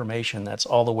that information that's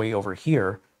all the way over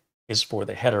here is for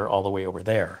the header all the way over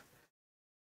there.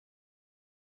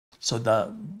 So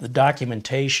the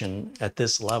documentation at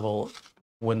this level,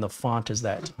 when the font is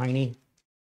that tiny,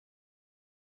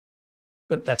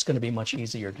 but that's going to be much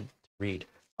easier to read.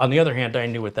 On the other hand, I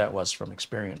knew what that was from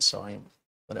experience, so I am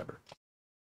whatever.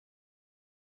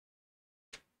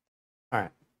 All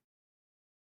right.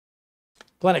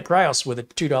 Planet Cryos with a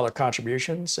 $2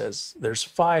 contribution says, there's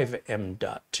 5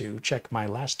 M.2. Check my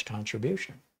last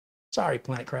contribution. Sorry,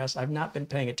 Planet Cryos, I've not been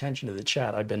paying attention to the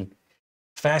chat. I've been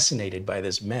fascinated by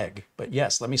this Meg. But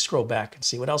yes, let me scroll back and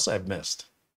see what else I've missed.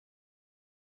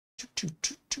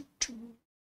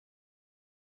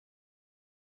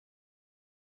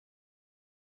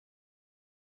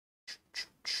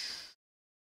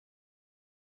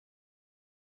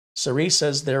 Cerise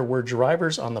says there were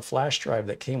drivers on the flash drive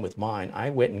that came with mine.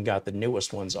 I went and got the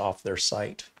newest ones off their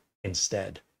site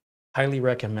instead. Highly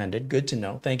recommended. Good to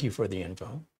know. Thank you for the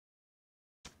info.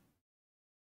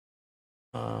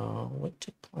 What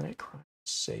did Planet Crime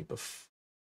say before?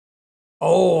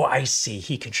 Oh, I see.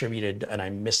 He contributed and I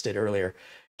missed it earlier.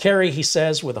 Carey, he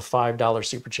says with a $5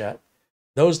 super chat,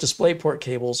 those DisplayPort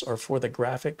cables are for the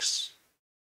graphics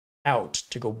out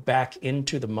to go back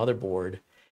into the motherboard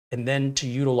and then to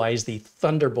utilize the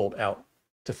Thunderbolt out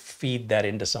to feed that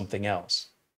into something else.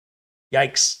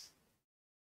 Yikes.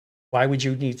 Why would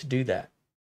you need to do that?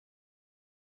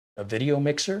 A video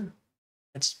mixer?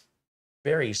 It's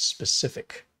very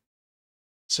specific.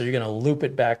 So you're going to loop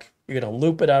it back. You're going to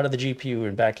loop it out of the GPU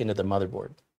and back into the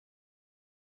motherboard.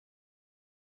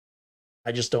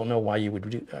 I just don't know why you would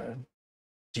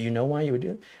do you know why you would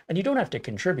do it? And you don't have to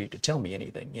contribute to tell me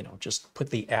anything. You know, just put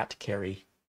the @Carey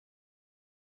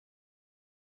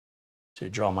to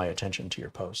draw my attention to your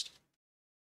post.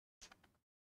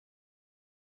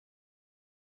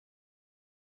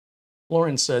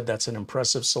 Lauren said that's an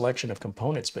impressive selection of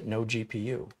components, but no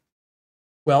GPU.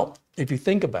 Well, if you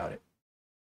think about it,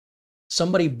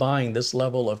 somebody buying this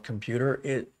level of computer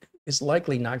is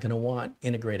likely not going to want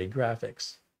integrated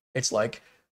graphics. It's like,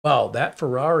 wow, that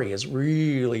Ferrari is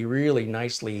really, really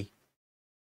nicely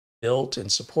built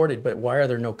and supported, but why are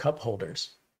there no cup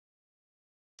holders?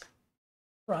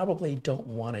 Probably don't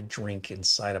want to drink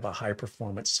inside of a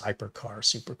high-performance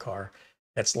supercar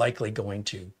that's likely going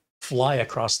to fly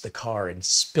across the car and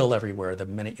spill everywhere the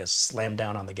minute you slam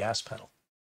down on the gas pedal.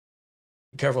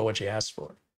 Be careful what you ask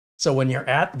for. So when you're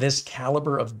at this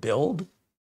caliber of build,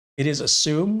 it is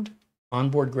assumed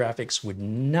onboard graphics would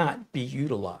not be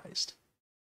utilized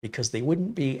because they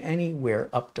wouldn't be anywhere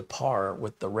up to par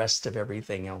with the rest of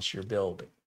everything else you're building.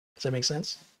 Does that make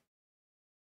sense?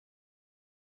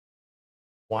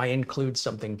 Why include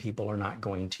something people are not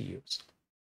going to use?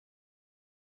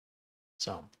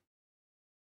 So,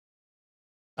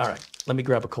 all right, let me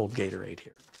grab a cold Gatorade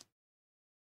here.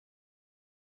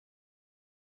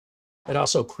 It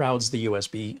also crowds the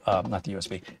USB, not the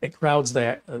USB, it crowds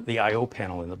the I/O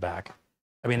panel in the back.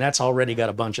 I mean, that's already got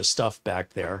a bunch of stuff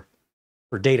back there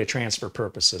for data transfer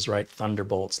purposes, right?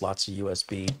 Thunderbolts, lots of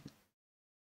USB.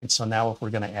 And so now if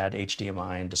we're going to add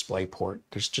HDMI and DisplayPort,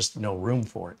 there's just no room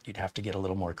for it. You'd have to get a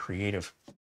little more creative.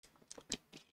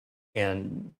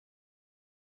 And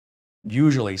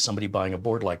usually somebody buying a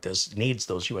board like this needs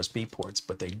those USB ports,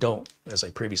 but they don't, as I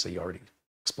previously already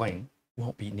explained,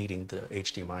 won't be needing the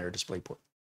HDMI or DisplayPort.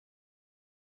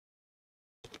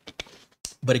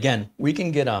 But again, we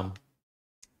can get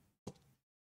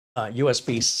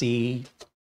USB-C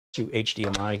to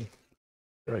HDMI.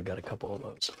 Here, I got a couple of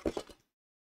those.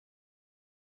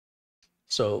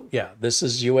 So yeah, this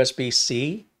is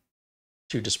USB-C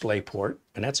to DisplayPort,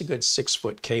 and that's a good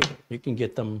 6-foot cable. You can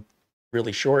get them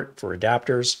really short for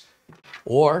adapters,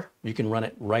 or you can run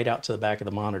it right out to the back of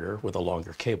the monitor with a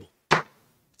longer cable.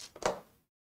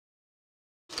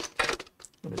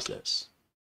 What is this?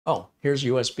 Oh, here's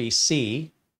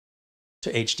USB-C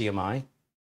to HDMI.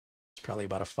 It's probably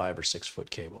about a 5 or 6 foot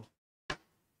cable.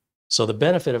 So the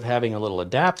benefit of having a little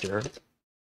adapter,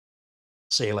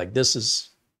 say like this is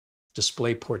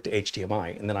DisplayPort to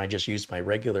HDMI, and then I just use my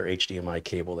regular HDMI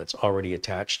cable that's already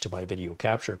attached to my video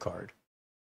capture card.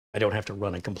 I don't have to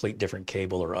run a complete different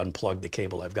cable or unplug the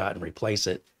cable I've got and replace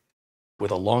it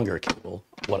with a longer cable.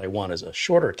 What I want is a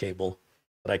shorter cable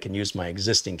that I can use my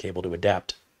existing cable to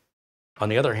adapt. On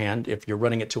the other hand, if you're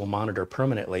running it to a monitor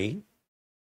permanently,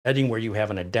 heading where you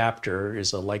have an adapter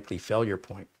is a likely failure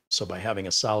point. So by having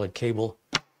a solid cable,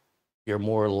 you're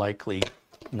more likely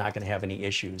not going to have any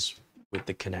issues with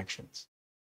the connections.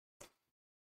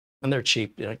 And they're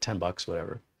cheap, like 10 bucks,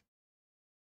 whatever.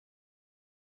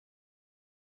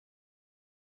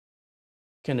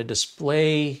 Can a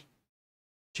display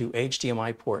to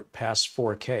HDMI port pass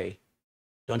 4K?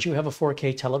 Don't you have a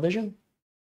 4K television? Of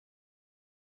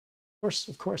course,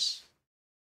 of course.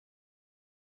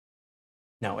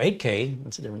 Now 8K,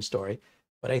 that's a different story.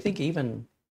 But I think even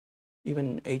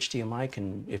HDMI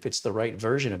can, if it's the right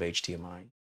version of HDMI,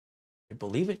 I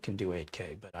believe it can do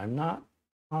 8K, but I'm not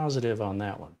positive on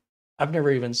that one. I've never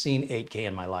even seen 8K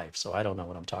in my life, so I don't know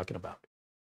what I'm talking about.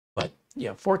 But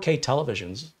yeah, 4K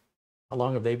televisions, how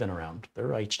long have they been around? They're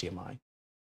HDMI.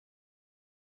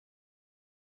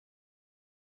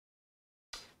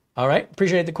 All right,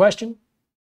 appreciate the question.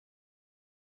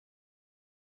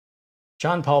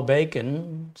 John Paul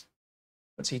Bacon,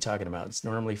 what's he talking about? It's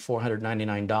normally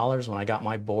 $499. When I got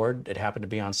my board, it happened to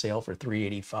be on sale for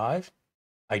 $385.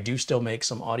 I do still make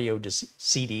some audio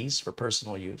CDs for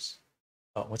personal use.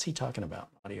 Oh, what's he talking about?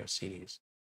 Audio CDs.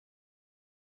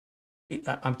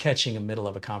 I'm catching the middle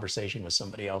of a conversation with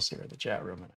somebody else here in the chat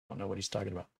room, and I don't know what he's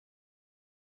talking about.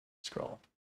 Scroll.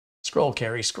 Scroll,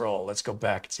 Carey, scroll. Let's go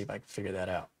back and see if I can figure that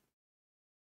out.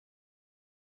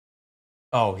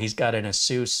 Oh, he's got an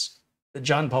Asus.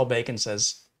 John Paul Bacon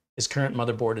says his current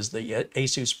motherboard is the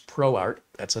Asus ProArt.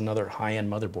 That's another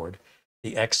high-end motherboard.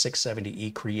 The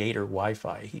X670E Creator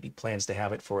Wi-Fi. He plans to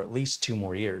have it for at least 2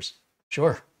 more years.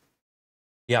 Sure.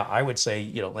 Yeah, I would say,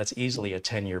 you know, that's easily a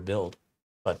 10-year build,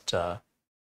 but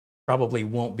probably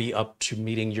won't be up to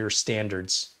meeting your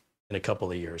standards in a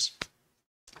couple of years.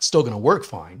 It's still going to work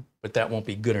fine, but that won't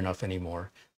be good enough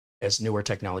anymore. As newer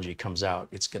technology comes out,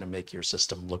 it's going to make your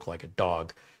system look like a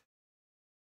dog.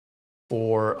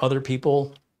 For other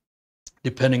people,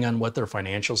 depending on what their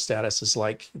financial status is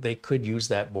like, they could use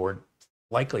that board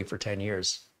likely for 10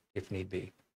 years if need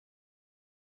be.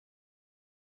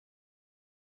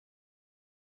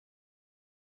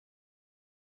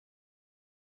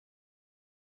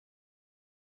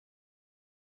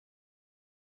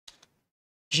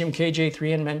 Jim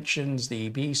KJ3N mentions the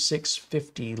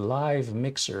B650 Live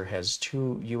mixer has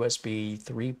 2 USB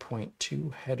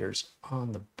 3.2 headers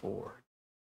on the board.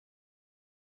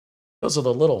 Those are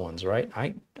the little ones, right?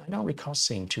 I don't recall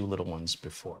seeing 2 little ones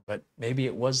before, but maybe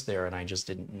it was there and I just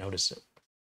didn't notice it.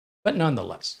 But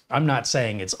nonetheless, I'm not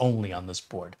saying it's only on this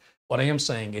board. What I am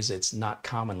saying is it's not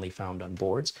commonly found on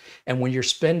boards. And when you're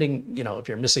spending, you know, if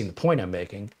you're missing the point I'm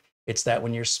making, it's that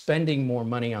when you're spending more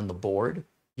money on the board,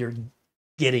 you're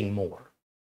getting more.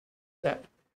 That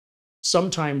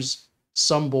sometimes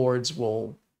some boards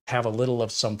will have a little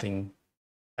of something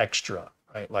extra,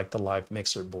 right? Like the live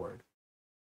mixer board.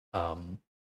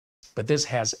 But this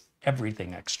has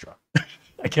everything extra.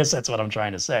 I guess that's what I'm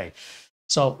trying to say.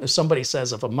 So if somebody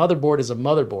says if a motherboard is a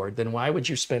motherboard, then why would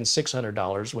you spend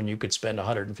 $600 when you could spend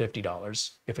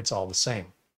 $150 if it's all the same?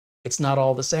 It's not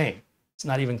all the same. It's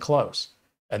not even close.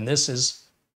 And this is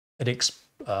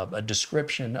a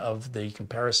description of the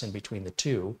comparison between the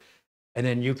two. And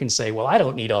then you can say, well, I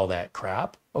don't need all that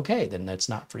crap. Okay, then that's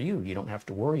not for you. You don't have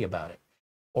to worry about it.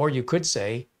 Or you could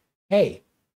say, hey,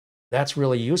 that's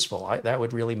really useful. That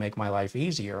would really make my life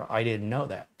easier. I didn't know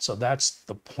that. So that's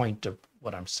the point of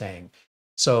what I'm saying.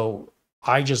 So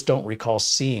I just don't recall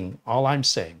seeing, all I'm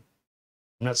saying,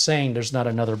 I'm not saying there's not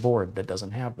another board that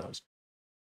doesn't have those.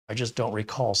 I just don't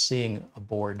recall seeing a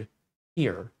board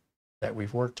here that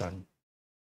we've worked on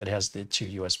that has the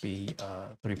 2 USB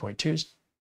 3.2s.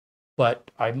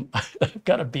 But I've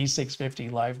got a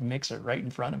B650 Live mixer right in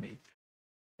front of me.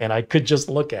 And I could just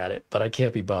look at it, but I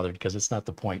can't be bothered because it's not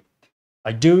the point.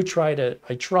 I try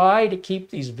to keep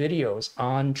these videos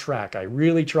on track. I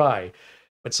really try.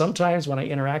 But sometimes when I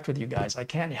interact with you guys, I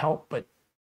can't help but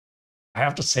I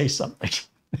have to say something.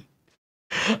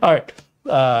 All right.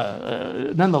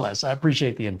 Nonetheless, I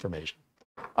appreciate the information.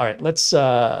 All right, let's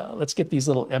get these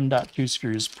little M.2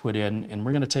 screws put in, and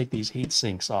we're going to take these heat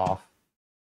sinks off.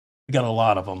 We got a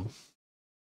lot of them.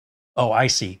 Oh, I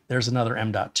see. There's another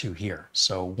M.2 here.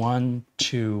 So 1,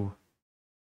 2,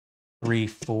 3,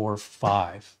 4,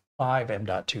 5. 5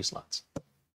 M.2 slots.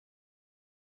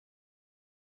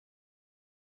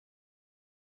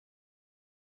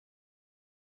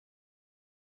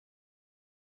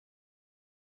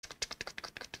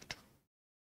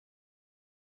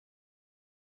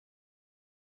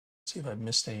 See if I've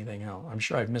missed anything else. I'm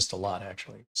sure I've missed a lot,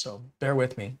 actually. So bear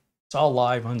with me. It's all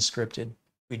live, unscripted.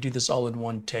 We do this all in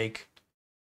one take,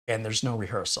 and there's no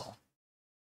rehearsal.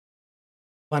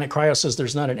 Planet Cryo says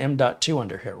there's not an M.2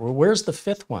 under here. Well, where's the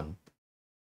 5th one?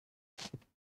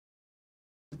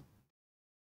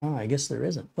 Oh, I guess there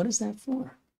isn't. What is that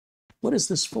for? What is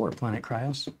this for, Planet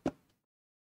Cryos?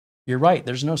 You're right,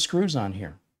 there's no screws on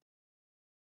here.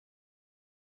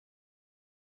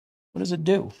 What does it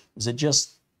do? Is it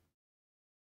just...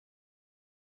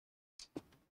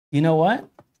 You know what?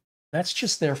 That's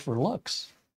just there for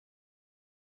looks.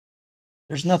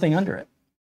 There's nothing under it.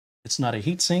 It's not a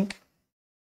heatsink.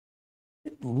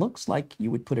 It looks like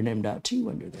you would put an M.2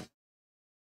 under there.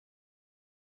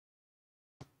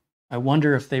 I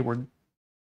wonder if they were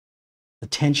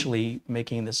potentially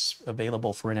making this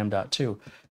available for an M.2.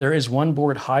 There is one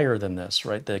board higher than this,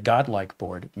 right? The Godlike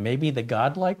board. Maybe the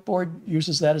Godlike board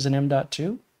uses that as an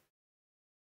M.2?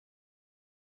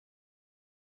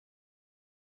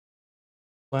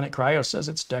 Planet Cryo says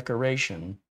it's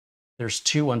decoration. There's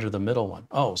 2 under the middle one.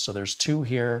 Oh, so there's 2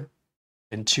 here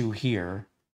and 2 here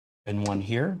and 1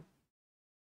 here.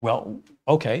 Well,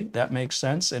 okay, that makes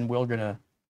sense. And we're gonna,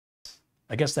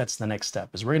 I guess that's the next step,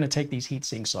 is we're gonna take these heat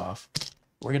sinks off.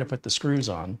 We're gonna put the screws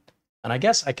on. And I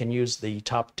guess I can use the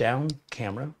top-down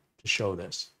camera to show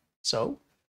this. So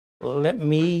let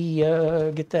me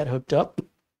get that hooked up.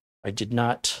 I did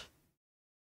not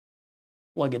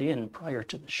plug it in prior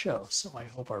to the show, so I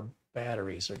hope our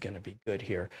batteries are going to be good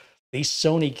here. These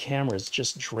Sony cameras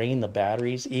just drain the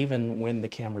batteries even when the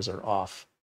cameras are off.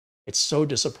 It's so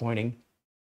disappointing.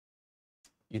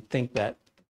 You'd think that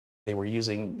they were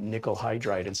using nickel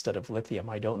hydride instead of lithium.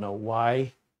 I don't know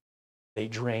why they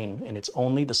drain, and it's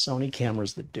only the Sony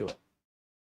cameras that do it.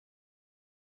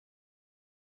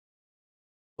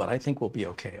 But I think we'll be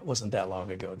okay. It wasn't that long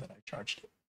ago that I charged it.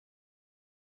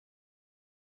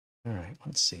 All right,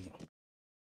 let's see.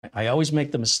 I always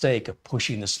make the mistake of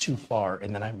pushing this too far,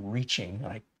 and then I'm reaching.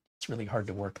 It's really hard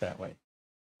to work that way.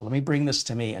 Let me bring this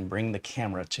to me and bring the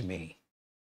camera to me.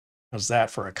 How's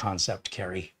that for a concept,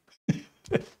 Carey?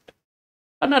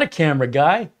 I'm not a camera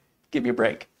guy. Give me a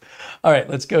break. All right,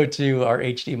 let's go to our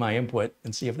HDMI input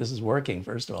and see if this is working,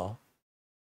 first of all.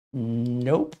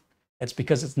 Nope. That's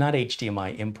because it's not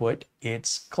HDMI input.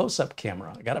 It's close-up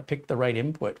camera. I got to pick the right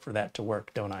input for that to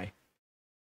work, don't I?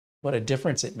 What a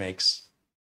difference it makes.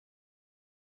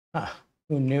 Huh,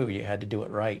 who knew you had to do it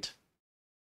right?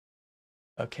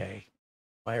 Okay,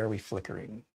 why are we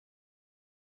flickering?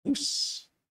 Loose.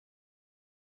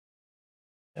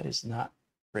 That is not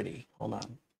pretty. Hold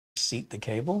on. Seat the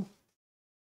cable.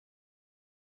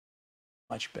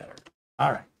 Much better.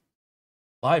 All right.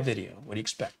 Live video. What do you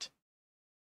expect?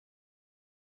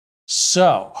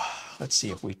 So, let's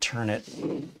see if we turn it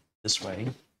this way.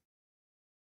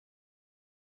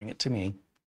 Bring it to me.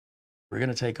 We're going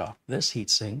to take off this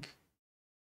heatsink.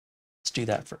 Let's do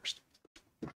that first.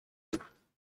 Get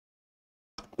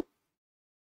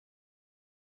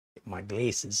my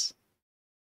glasses.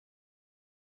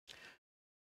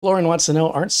 Lauren wants to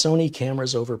know, aren't Sony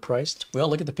cameras overpriced? Well,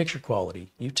 look at the picture quality.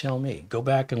 You tell me. Go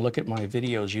back and look at my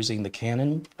videos using the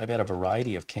Canon. I've had a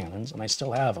variety of Canons, and I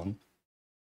still have them.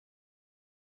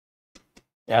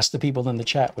 Ask the people in the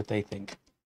chat what they think.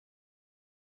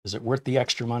 Is it worth the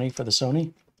extra money for the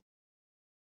Sony?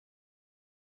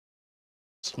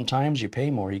 Sometimes you pay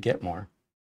more, you get more.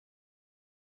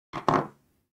 All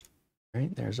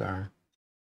right, there's our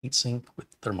heatsink with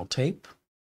thermal tape.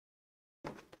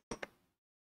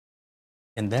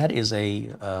 And that is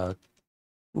a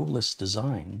toolless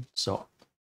design, so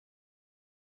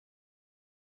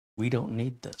we don't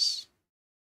need this.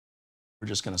 We're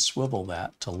just going to swivel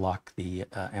that to lock the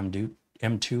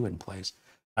M2 in place.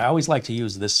 I always like to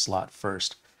use this slot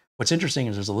first. What's interesting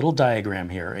is there's a little diagram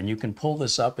here, and you can pull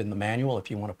this up in the manual if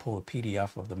you want to pull a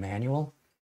PDF of the manual.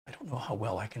 I don't know how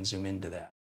well I can zoom into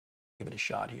that. Give it a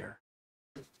shot here.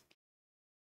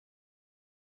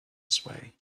 This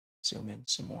way. Zoom in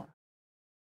some more.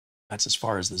 That's as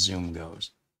far as the zoom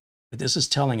goes. But this is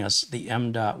telling us the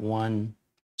M.1,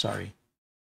 sorry.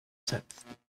 It's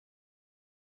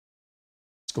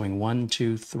going 1,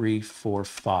 2, 3, 4,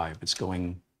 5. It's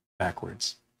going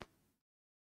backwards.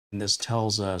 And this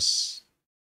tells us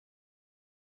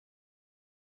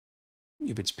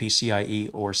if it's PCIe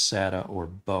or SATA or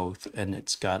both, and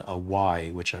it's got a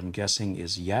Y, which I'm guessing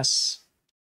is yes.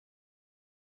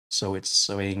 So it's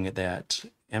saying that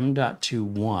M.2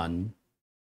 1,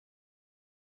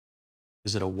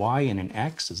 is it a Y and an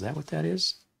X? Is that what that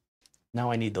is?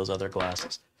 Now I need those other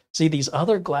glasses. See, these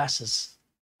other glasses,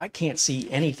 I can't see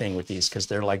anything with these because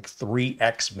they're like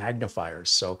 3X magnifiers.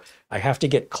 So I have to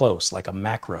get close, like a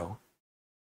macro.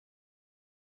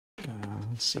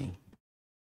 Let's see.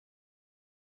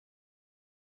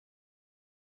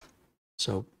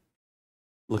 So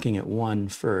looking at 1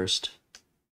 first.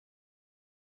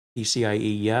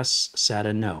 PCIe, yes.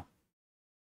 SATA, no.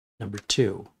 Number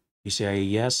 2. PCIe,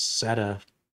 yes. SATA.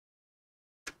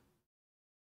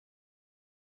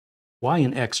 Y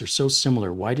and X are so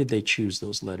similar. Why did they choose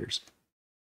those letters?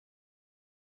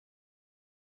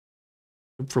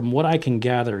 From what I can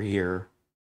gather here,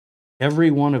 every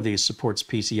one of these supports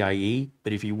PCIe,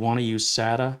 but if you want to use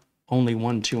SATA, only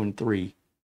 1, 2, and 3.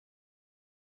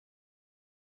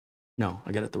 No,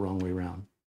 I got it the wrong way around.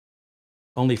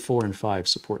 Only 4 and 5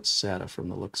 support SATA from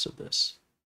the looks of this.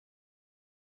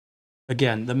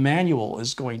 Again, the manual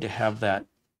is going to have that.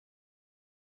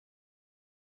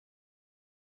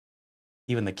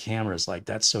 Even the camera's like,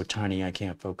 that's so tiny I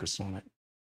can't focus on it.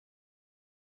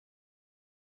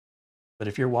 But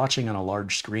if you're watching on a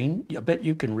large screen, I bet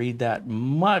you can read that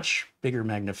much bigger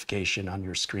magnification on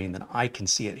your screen than I can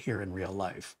see it here in real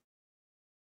life.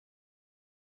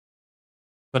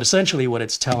 But essentially what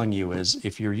it's telling you is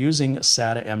if you're using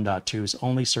SATA M.2s,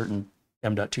 only certain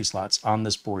M.2 slots on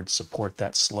this board support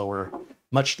that slower,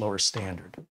 much lower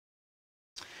standard.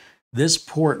 This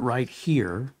port right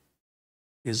here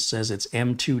says it's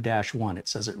M.2-1. It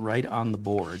says it right on the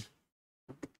board.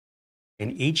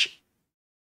 And each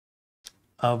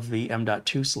of the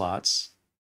M.2 slots,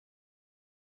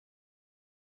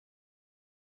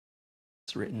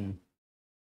 it's written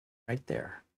right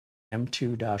there,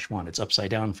 M.2-1. It's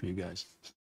upside down for you guys.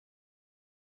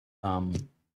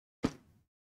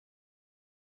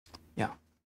 Yeah.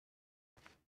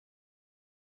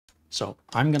 So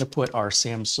I'm going to put our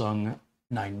Samsung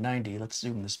 990. Let's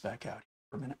zoom this back out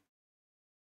for a minute.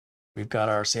 We've got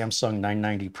our Samsung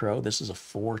 990 Pro. This is a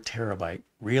 4 terabyte,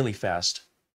 really fast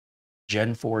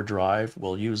Gen 4 drive.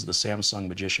 We'll use the Samsung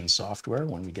Magician software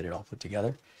when we get it all put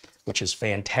together, which is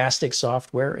fantastic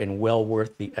software and well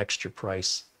worth the extra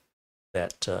price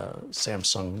that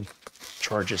Samsung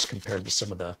charges compared to some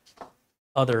of the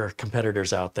other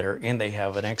competitors out there. And they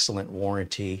have an excellent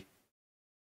warranty.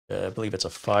 I believe it's a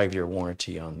 5-year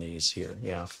warranty on these here.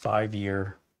 Yeah,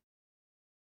 5-year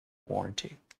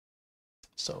warranty.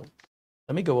 So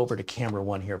let me go over to camera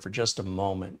 1 here for just a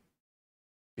moment,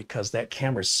 because that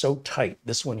camera is so tight,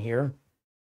 this one here,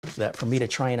 that for me to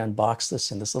try and unbox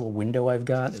this in this little window I've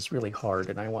got is really hard.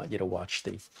 And I want you to watch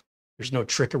there's no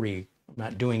trickery. I'm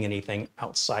not doing anything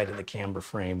outside of the camera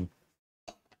frame.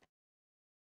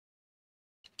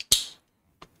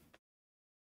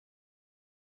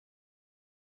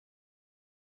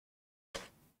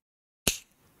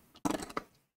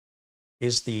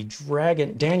 Is the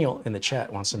dragon, Daniel in the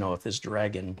chat wants to know if this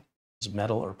dragon is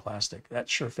metal or plastic. That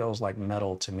sure feels like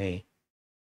metal to me.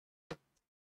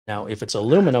 Now, if it's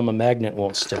aluminum, a magnet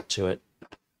won't stick to it.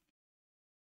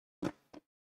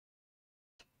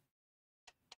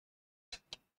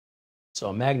 So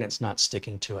a magnet's not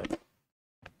sticking to it.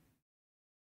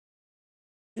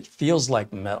 It feels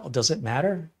like metal. Does it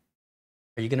matter?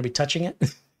 Are you going to be touching it?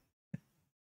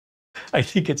 I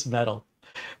think it's metal.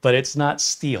 But it's not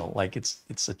steel, like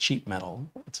it's a cheap metal.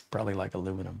 It's probably like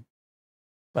aluminum.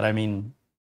 But I mean,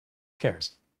 who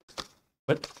cares?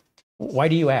 But why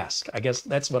do you ask? I guess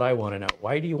that's what I want to know.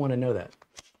 Why do you want to know that?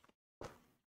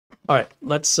 All right,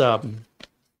 let's, so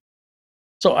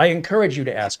I encourage you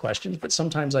to ask questions, but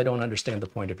sometimes I don't understand the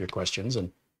point of your questions,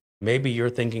 and maybe you're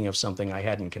thinking of something I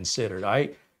hadn't considered.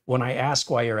 When I ask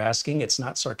why you're asking, it's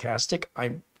not sarcastic.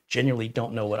 I genuinely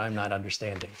don't know what I'm not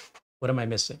understanding. What am I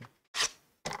missing?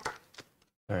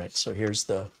 All right, so here's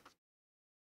the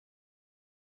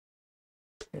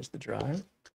drive.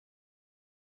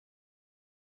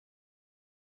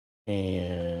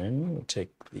 And we'll take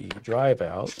the drive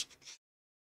out.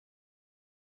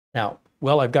 Now,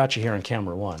 well, I've got you here on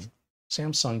camera 1.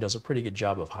 Samsung does a pretty good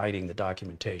job of hiding the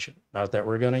documentation. Not that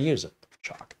we're going to use it,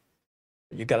 chalk.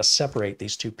 You've got to separate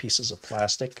these 2 pieces of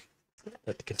plastic,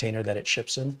 the container that it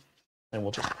ships in, and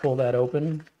we'll just pull that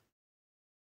open.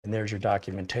 And there's your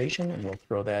documentation, and we'll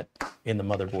throw that in the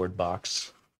motherboard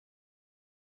box.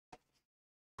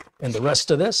 And the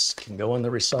rest of this can go in the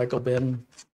recycle bin.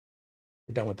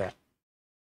 We're done with that.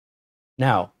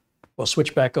 Now, we'll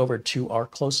switch back over to our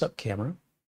close-up camera. Here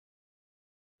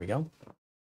we go.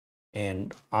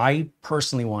 And I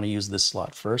personally want to use this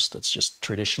slot first. That's just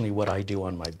traditionally what I do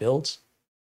on my builds.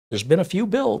 There's been a few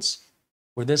builds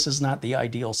where this is not the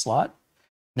ideal slot.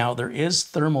 Now, there is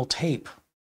thermal tape.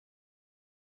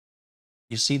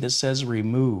 You see this says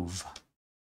remove.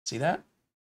 See that?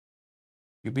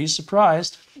 You'd be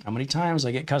surprised how many times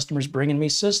I get customers bringing me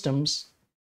systems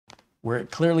where it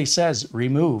clearly says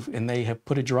remove and they have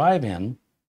put a drive in.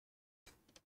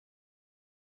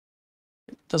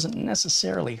 It doesn't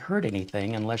necessarily hurt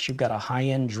anything unless you've got a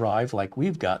high-end drive like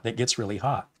we've got that gets really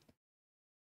hot.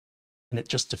 And it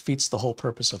just defeats the whole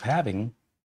purpose of having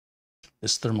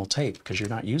this thermal tape because you're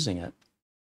not using it.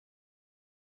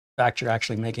 In fact, you're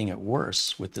actually making it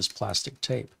worse with this plastic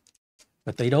tape.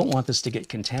 But they don't want this to get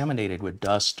contaminated with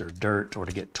dust or dirt or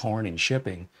to get torn in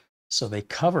shipping. So they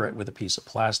cover it with a piece of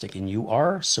plastic, and you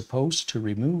are supposed to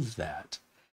remove that.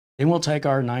 Then we'll take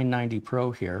our 990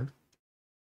 Pro here.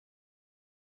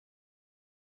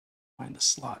 Find the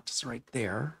slot, it's right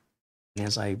there. And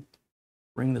as I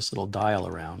bring this little dial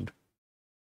around,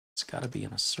 it's got to be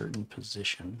in a certain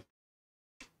position.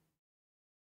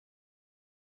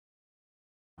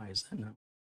 Why is that not?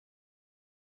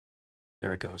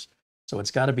 There it goes. So it's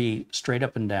got to be straight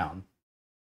up and down,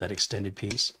 that extended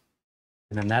piece.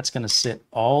 And then that's going to sit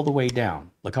all the way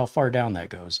down. Look how far down that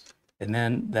goes. And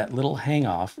then that little hang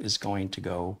off is going to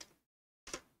go,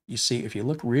 you see, if you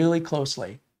look really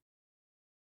closely,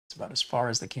 it's about as far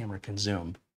as the camera can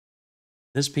zoom.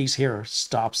 This piece here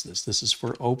stops this. This is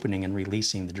for opening and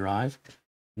releasing the drive.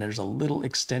 And there's a little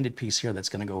extended piece here that's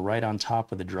going to go right on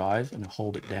top of the drive and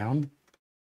hold it down,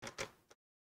 which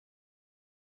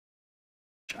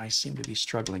I seem to be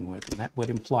struggling with. And that would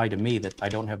imply to me that I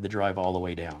don't have the drive all the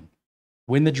way down.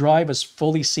 When the drive is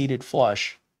fully seated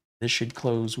flush, this should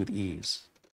close with ease.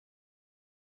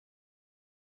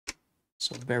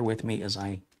 So bear with me as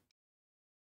I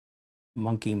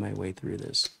monkey my way through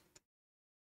this.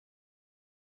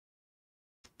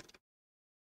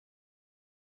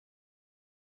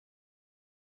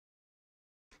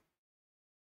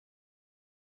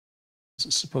 This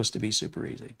is supposed to be super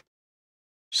easy.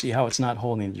 See how it's not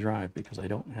holding the drive because I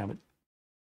don't have it.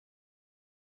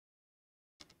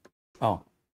 Oh,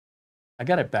 I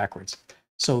got it backwards.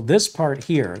 So this part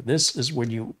here, this is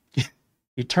when you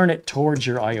turn it towards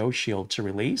your I/O shield to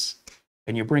release,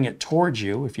 and you bring it towards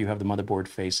you if you have the motherboard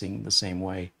facing the same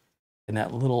way. And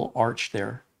that little arch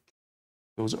there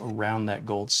goes around that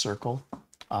gold circle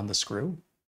on the screw.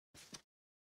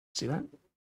 See that?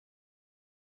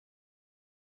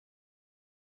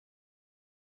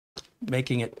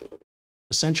 Making it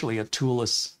essentially a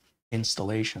toolless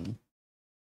installation.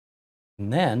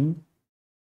 And then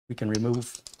we can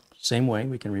remove, same way,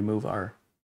 we can remove our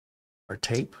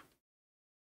tape.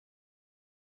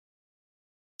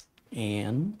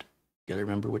 And you gotta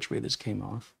remember which way this came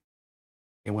off.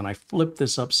 And when I flipped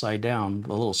this upside down, the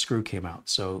little screw came out.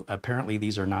 So apparently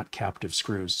these are not captive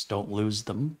screws. Don't lose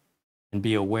them, and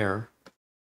be aware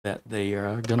that they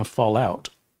are gonna fall out.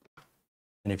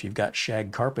 And if you've got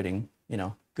shag carpeting, you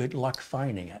know, good luck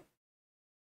finding it.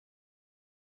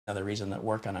 Another reason that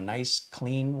work on a nice,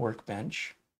 clean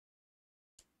workbench.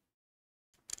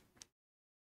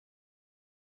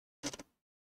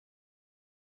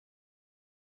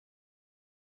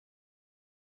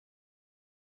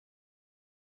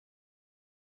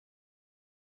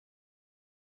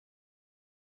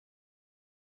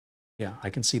 Yeah,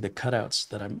 I can see the cutouts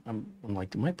that I'm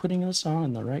like, am I putting this on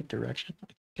in the right direction?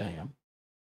 I think I am.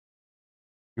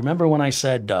 You remember when I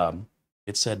said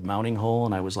it said mounting hole,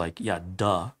 and I was like, yeah,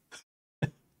 duh.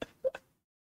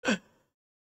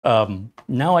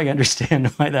 Now I understand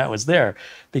why that was there,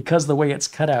 because the way it's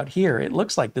cut out here, it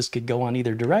looks like this could go on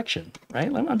either direction,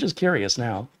 right? I'm just curious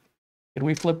now. Can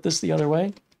we flip this the other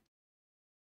way?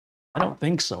 I don't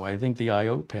think so. I think the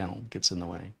I/O panel gets in the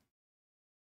way.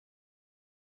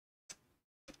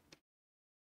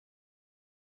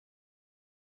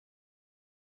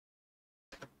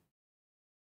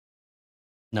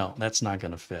 No, that's not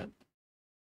going to fit.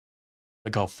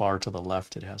 Look how far to the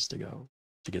left it has to go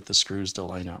to get the screws to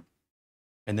line up.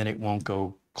 And then it won't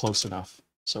go close enough.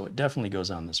 So it definitely goes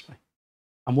on this way.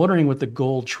 I'm wondering what the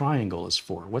gold triangle is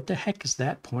for. What the heck is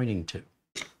that pointing to?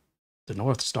 The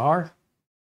North Star?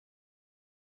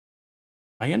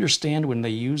 I understand when they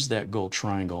use that gold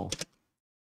triangle,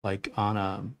 like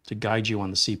on to guide you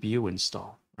on the CPU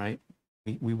install, right?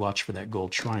 We watch for that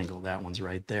gold triangle. That one's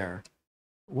right there.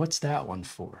 What's that one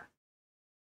for?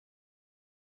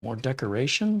 More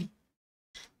decoration?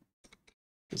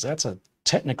 Because that's a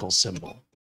technical symbol.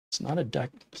 It's not a deck.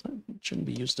 It shouldn't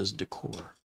be used as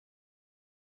decor.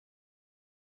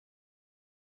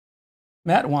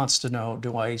 Matt wants to know,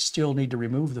 do I still need to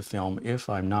remove the film if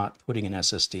I'm not putting an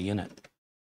SSD in it?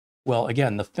 Well,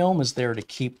 again, the film is there to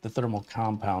keep the thermal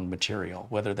compound material,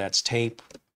 whether that's tape,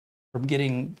 from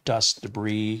getting dust,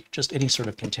 debris, just any sort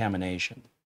of contamination.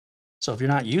 So if you're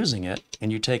not using it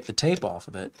and you take the tape off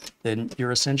of it, then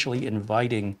you're essentially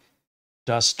inviting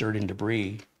dust, dirt, and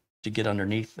debris to get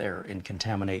underneath there and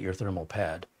contaminate your thermal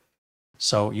pad.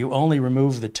 So you only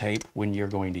remove the tape when you're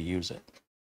going to use it.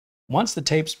 Once the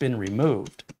tape's been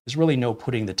removed, there's really no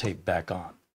putting the tape back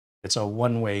on. It's a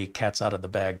one-way cat's out of the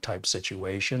bag type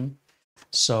situation.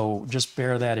 So just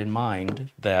bear that in mind,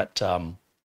 that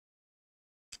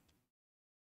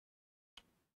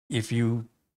if you,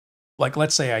 like,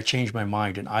 let's say I change my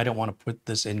mind and I don't want to put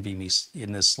this NVMe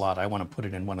in this slot. I want to put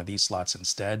it in one of these slots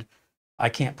instead. I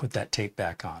can't put that tape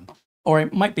back on. Or I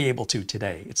might be able to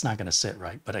today. It's not going to sit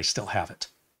right, but I still have it.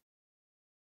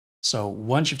 So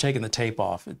once you've taken the tape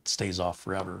off, it stays off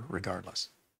forever regardless.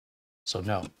 So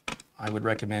no, I would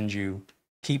recommend you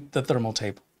keep the thermal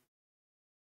tape,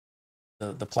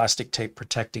 the plastic tape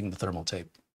protecting the thermal tape.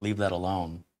 Leave that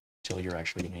alone until you're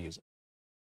actually going to use it.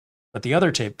 But the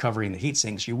other tape covering the heat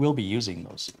sinks, you will be using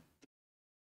those.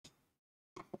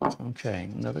 Okay,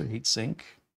 another heat sink.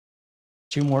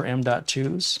 2 more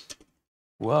M.2s.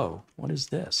 Whoa, what is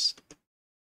this?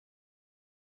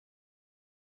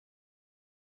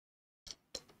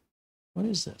 What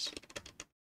is this?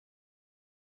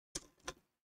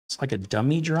 It's like a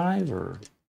dummy drive, or...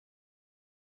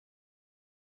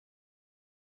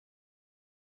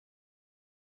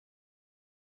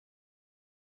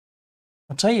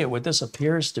 I'll tell you what this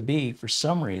appears to be for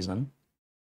some reason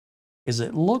is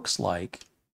it looks like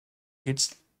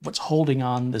it's what's holding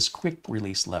on this quick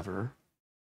release lever.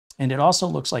 And it also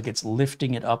looks like it's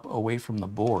lifting it up away from the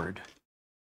board.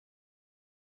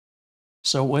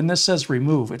 So when this says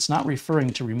remove, it's not referring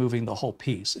to removing the whole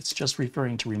piece. It's just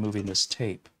referring to removing this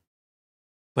tape.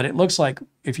 But it looks like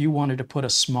if you wanted to put a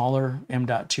smaller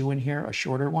M.2 in here, a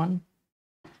shorter one,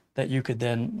 that you could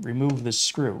then remove this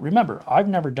screw. Remember, I've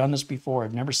never done this before.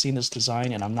 I've never seen this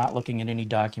design, and I'm not looking at any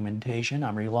documentation.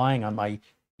 I'm relying on my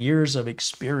years of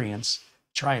experience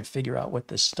to try and figure out what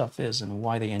this stuff is and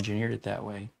why they engineered it that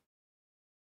way.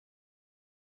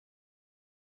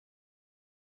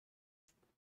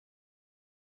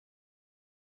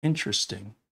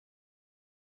 Interesting.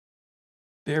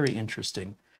 Very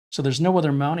interesting. So there's no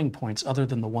other mounting points other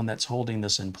than the one that's holding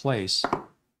this in place.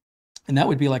 And that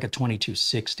would be like a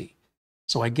 2260.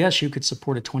 So I guess you could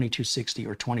support a 2260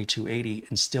 or 2280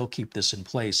 and still keep this in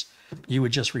place. You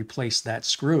would just replace that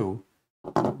screw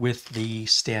with the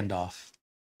standoff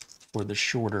for the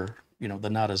shorter, you know, the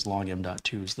not as long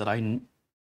M.2s that I've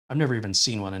never even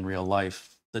seen one in real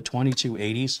life. The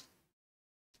 2280s,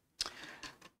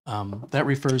 that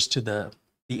refers to the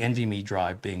NVMe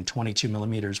drive being 22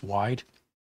 millimeters wide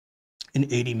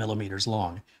and 80 millimeters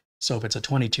long. So if it's a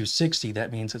 2260,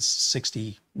 that means it's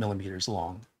 60 millimeters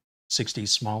long. 60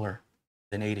 is smaller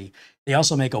than 80. They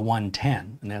also make a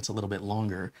 110, and that's a little bit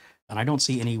longer. And I don't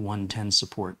see any 110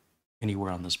 support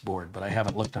anywhere on this board, but I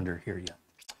haven't looked under here yet.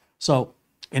 So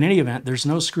in any event, there's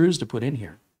no screws to put in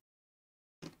here.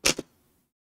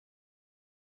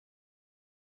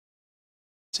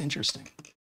 It's interesting.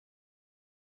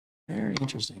 Very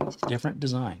interesting. Different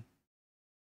design.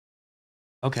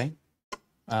 Okay.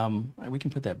 We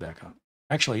can put that back on.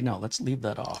 Actually, no, let's leave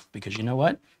that off, because you know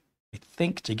what? I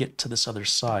think to get to this other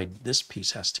side, this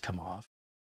piece has to come off.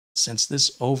 Since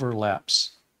this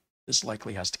overlaps, this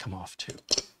likely has to come off too.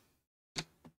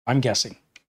 I'm guessing.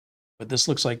 But this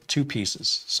looks like two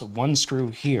pieces. So one screw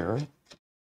here.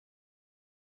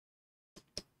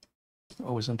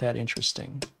 Oh, isn't that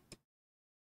interesting?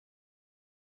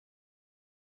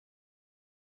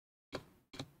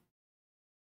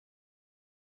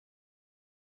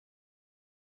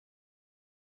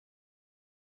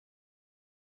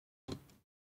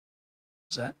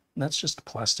 That's just a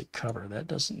plastic cover. That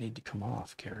doesn't need to come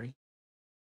off, Carey.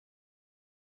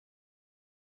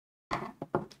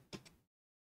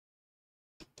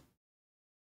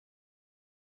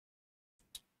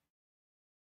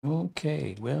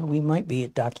 Okay, well, we might be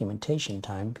at documentation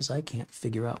time because I can't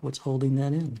figure out what's holding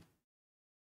that in.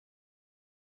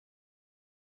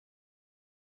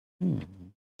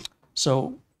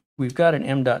 So we've got an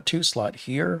M.2 slot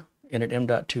here and an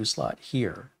M.2 slot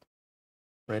here,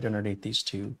 right underneath these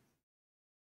two.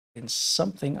 And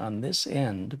something on this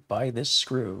end by this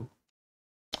screw.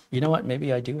 You know what?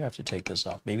 Maybe I do have to take this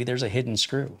off. Maybe there's a hidden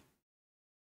screw.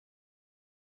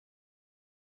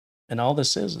 And all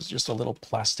this is just a little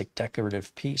plastic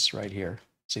decorative piece right here.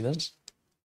 See this?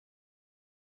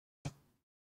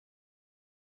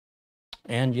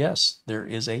 And yes, there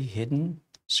is a hidden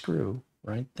screw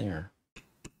right there.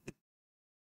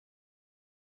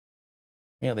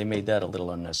 Yeah, they made that a little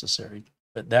unnecessary.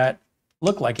 But that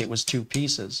looked like it was two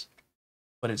pieces,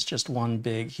 but it's just one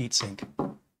big heatsink.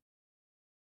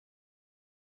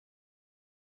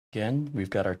 Again, we've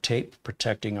got our tape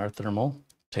protecting our thermal,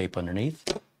 tape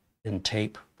underneath, and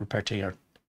tape protecting our,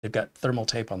 they've got thermal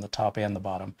tape on the top and the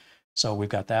bottom. So we've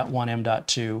got that one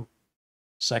M.2,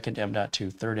 second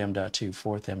M.2, third M.2,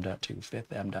 fourth M.2,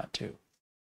 fifth M.2.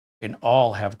 And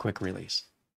all have quick release.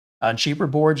 On cheaper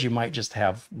boards, you might just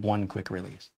have one quick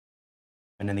release.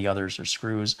 And then the others are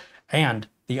screws, and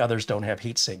the others don't have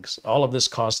heat sinks. All of this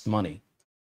costs money.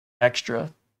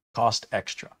 Extra, cost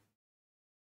extra.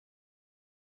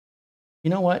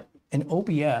 You know what? An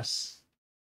OBS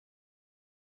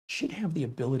should have the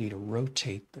ability to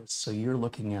rotate this so you're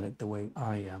looking at it the way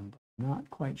I am, but I'm not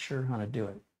quite sure how to do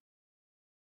it.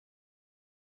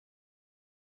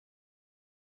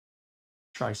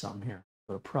 Try something here.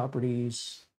 Go to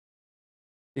Properties,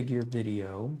 Figure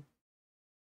Video.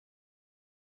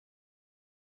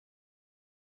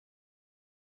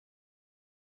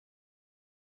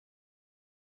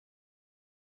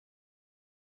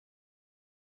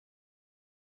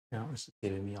 Now it's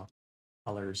giving me all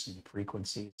colors and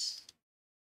frequencies.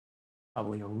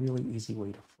 Probably a really easy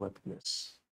way to flip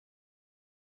this.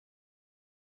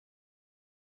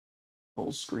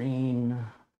 Full screen.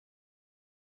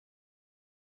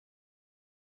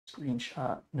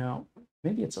 Screenshot. No,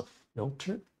 maybe it's a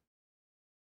filter.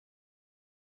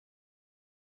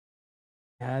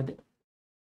 Add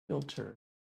filter.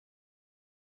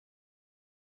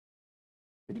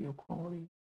 Video quality.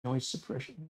 Noise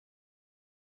suppression.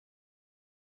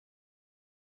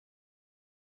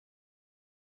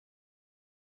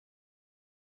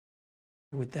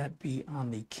 Would that be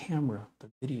on the camera, the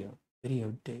video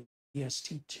data,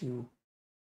 EST2?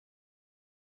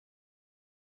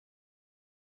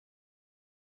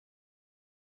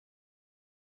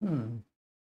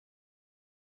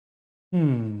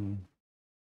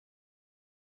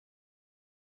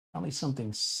 Probably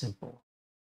something simple.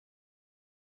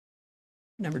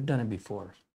 Never done it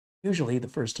before. Usually the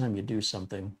first time you do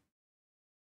something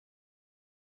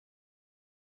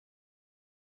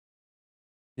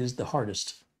is the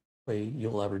hardest way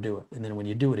you'll ever do it. And then when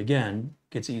you do it again,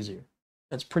 it gets easier.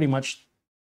 That's pretty much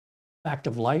fact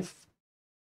of life,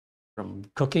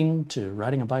 from cooking to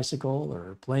riding a bicycle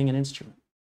or playing an instrument.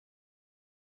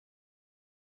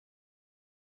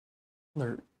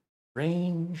 Color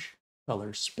range,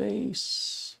 color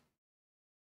space,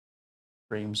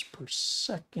 frames per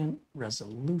second,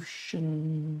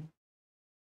 resolution.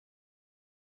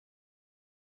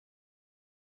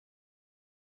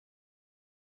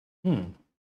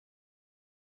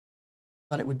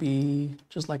 Thought it would be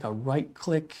just like a right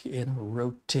click and a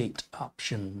rotate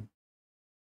option.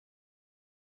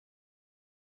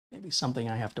 Maybe something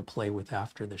I have to play with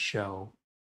after the show.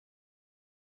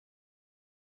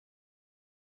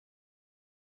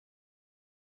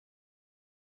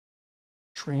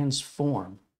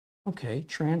 Transform. Okay,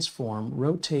 transform,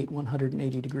 rotate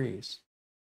 180 degrees.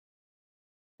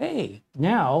 Hey,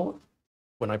 now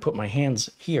when I put my hands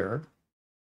here,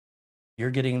 you're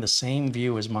getting the same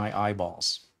view as my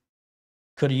eyeballs.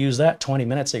 Could have used that 20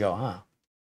 minutes ago, huh?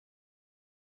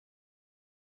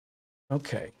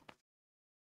 Okay.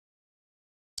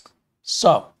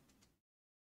 So,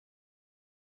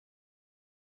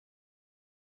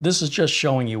 this is just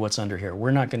showing you what's under here.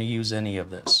 We're not going to use any of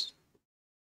this,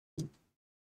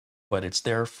 but it's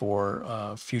there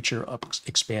for future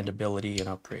expandability and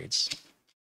upgrades.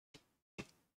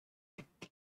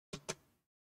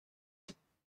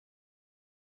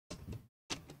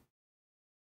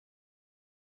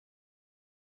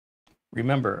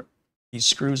 Remember, these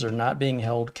screws are not being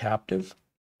held captive.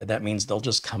 That means they'll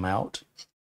just come out.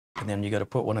 And then you got to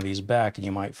put one of these back and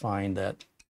you might find that,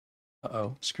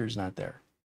 uh-oh, screw's not there.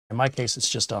 In my case, it's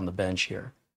just on the bench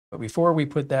here. But before we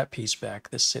put that piece back,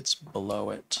 this sits below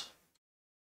it.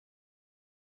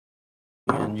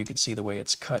 And you can see the way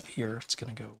it's cut here. It's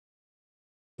going to go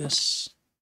this.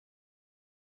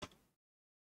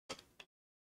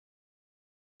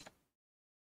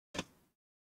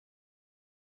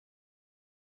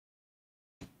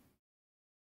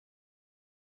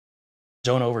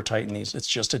 Don't over tighten these. It's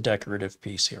just a decorative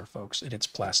piece here, folks, and it's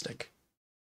plastic.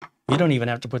 You don't even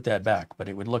have to put that back, but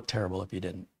it would look terrible if you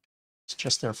didn't. It's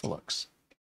just there for looks.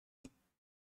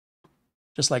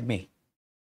 Just like me.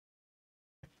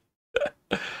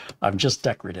 I'm just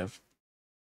decorative.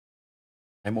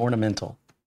 I'm ornamental.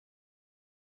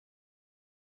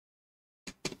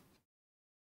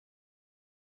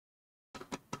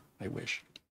 I wish.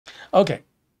 Okay.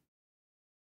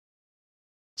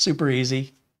 Super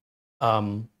easy.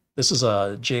 This is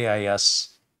a JIS,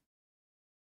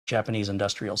 Japanese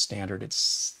Industrial Standard.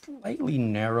 It's slightly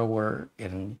narrower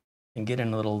and get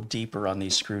in a little deeper on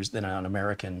these screws than on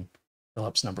American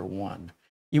Phillips #1.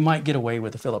 You might get away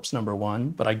with the Phillips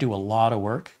 #1, but I do a lot of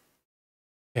work,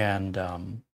 and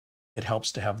it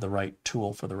helps to have the right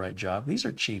tool for the right job. These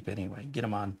are cheap anyway. You get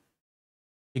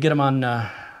them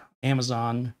on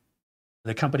Amazon.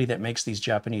 The company that makes these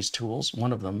Japanese tools,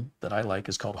 one of them that I like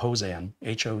is called Hozan,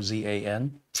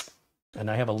 H-O-Z-A-N. And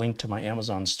I have a link to my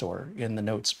Amazon store in the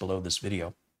notes below this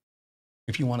video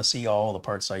if you want to see all the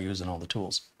parts I use and all the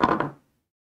tools.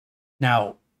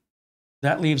 Now,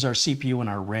 that leaves our CPU and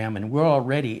our RAM, and we're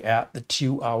already at the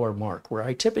 2-hour mark where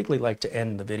I typically like to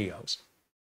end the videos.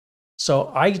 So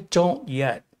I don't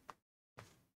yet,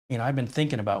 I've been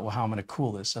thinking about, well, how I'm going to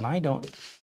cool this, and I don't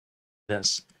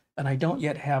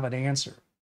yet have an answer.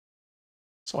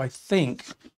 So I think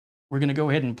we're going to go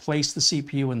ahead and place the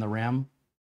CPU and the RAM.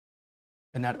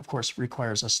 And that, of course,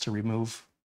 requires us to remove,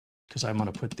 because I'm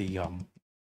going to put the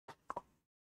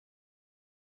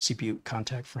CPU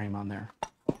contact frame on there.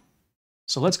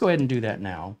 So let's go ahead and do that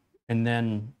now. And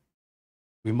then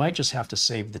we might just have to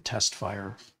save the test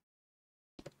fire,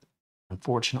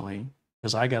 unfortunately,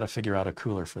 because I got to figure out a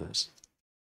cooler for this.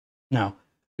 Now,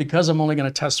 because I'm only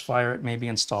going to test fire it, maybe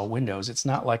install Windows, it's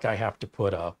not like I have to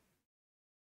put a,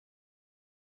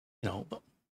 you know,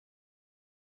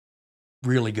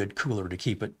 really good cooler to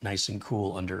keep it nice and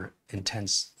cool under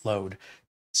intense load.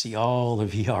 See all the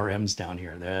VRMs down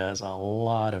here. There's a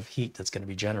lot of heat that's going to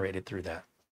be generated through that.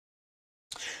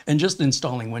 And just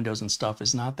installing Windows and stuff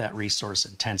is not that resource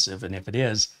intensive. And if it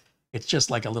is, it's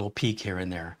just like a little peak here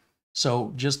and there.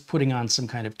 So just putting on some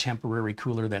kind of temporary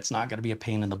cooler that's not going to be a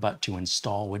pain in the butt to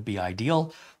install would be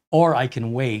ideal. Or I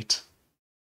can wait.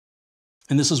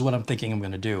 And this is what I'm thinking I'm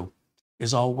going to do,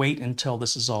 is I'll wait until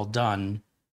this is all done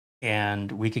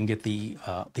and we can get the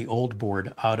old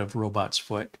board out of Robot's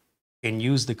Foot and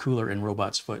use the cooler in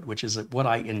Robot's Foot, which is what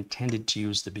I intended to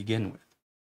use to begin with.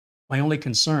 My only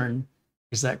concern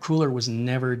is that cooler was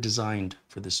never designed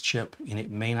for this chip, and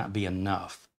it may not be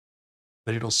enough,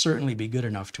 but it'll certainly be good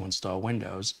enough to install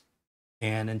Windows.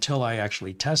 And until I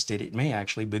actually test it, it may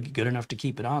actually be good enough to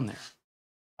keep it on there.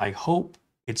 I hope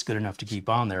it's good enough to keep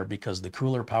on there because the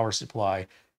cooler, power supply,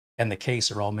 and the case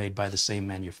are all made by the same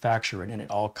manufacturer, and it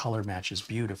all color matches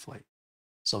beautifully.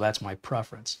 So that's my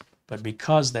preference. But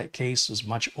because that case is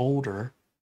much older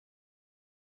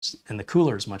and the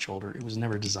cooler is much older, it was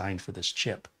never designed for this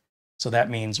chip. So that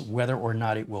means whether or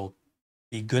not it will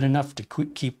be good enough to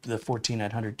keep the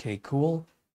 14900K cool,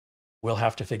 we'll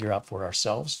have to figure out for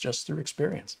ourselves just through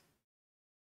experience.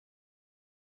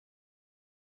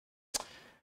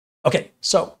 Okay,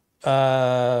 so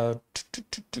you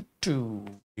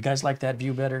guys like that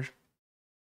view better?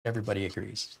 Everybody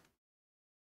agrees.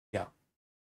 Yeah.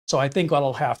 So I think what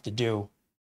I'll have to do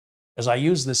is I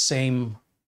use the same,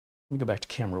 let me go back to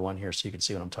camera 1 here so you can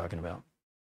see what I'm talking about.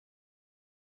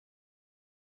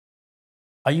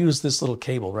 I use this little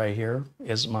cable right here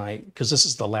as my, because this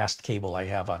is the last cable I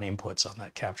have on inputs on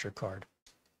that capture card.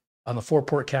 On the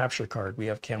 4-port capture card, we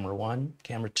have camera 1,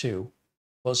 camera 2,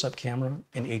 close-up camera,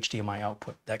 and HDMI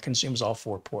output. That consumes all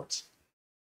 4 ports.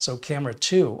 So camera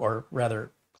 2, or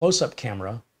rather close-up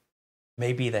camera,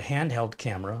 may be the handheld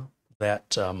camera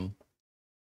that,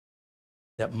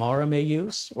 that Mara may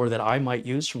use, or that I might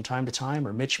use from time to time,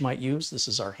 or Mitch might use. This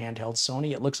is our handheld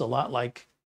Sony. It looks a lot like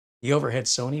the overhead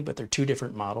Sony, but they're 2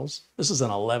 different models. This is an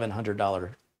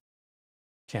 $1,100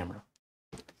 camera.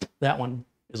 That one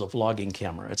is a vlogging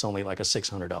camera. It's only like a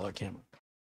 $600 camera.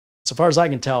 So far as I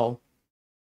can tell,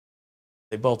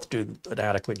 they both do an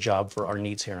adequate job for our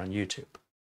needs here on YouTube.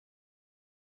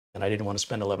 And I didn't want to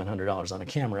spend $1,100 on a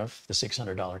camera if the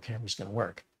 $600 camera is going to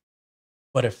work.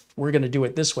 But if we're going to do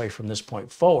it this way from this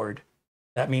point forward,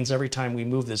 that means every time we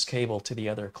move this cable to the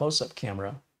other close-up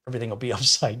camera, everything will be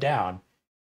upside down.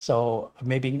 So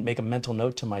maybe make a mental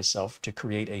note to myself to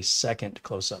create a second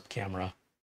close-up camera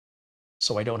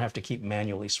so I don't have to keep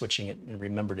manually switching it and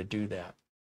remember to do that.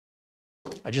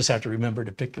 I just have to remember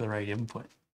to pick the right input.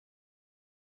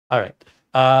 All right,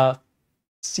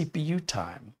 CPU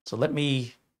time. So let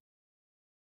me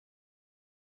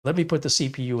put the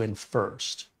CPU in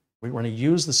first. We're going to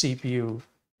use the CPU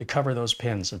to cover those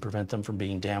pins and prevent them from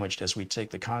being damaged as we take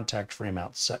the contact frame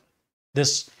out.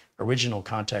 This original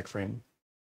contact frame,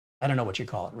 I don't know what you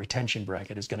call it, retention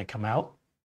bracket is going to come out,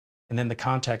 and then the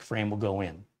contact frame will go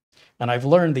in. And I've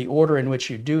learned the order in which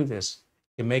you do this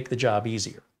can make the job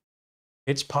easier.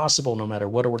 It's possible no matter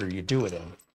what order you do it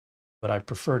in, but I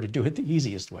prefer to do it the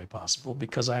easiest way possible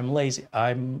because I'm lazy.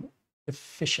 I'm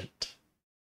efficient.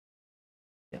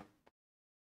 Yeah.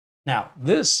 Now,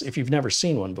 this, if you've never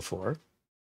seen one before,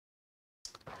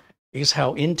 is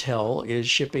how Intel is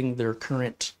shipping their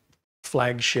current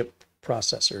flagship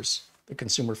processors, the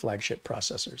consumer flagship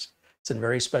processors. It's in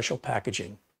very special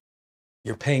packaging.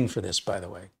 You're paying for this, by the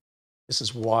way. This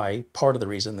is why, part of the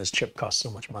reason this chip costs so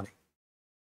much money.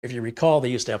 If you recall, they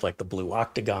used to have like the blue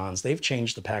octagons. They've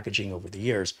changed the packaging over the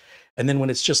years. And then when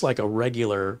it's just like a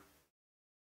regular,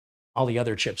 all the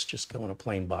other chips just go in a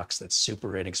plain box that's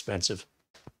super inexpensive.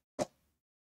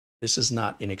 This is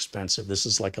not inexpensive. This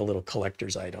is like a little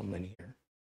collector's item in here.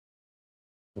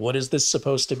 What is this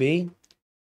supposed to be?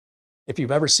 If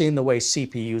you've ever seen the way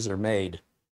CPUs are made,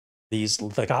 these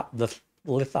the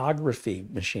lithography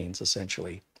machines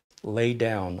essentially lay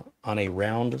down on a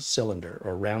round cylinder,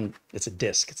 or round, it's a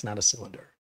disk, it's not a cylinder.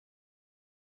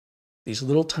 These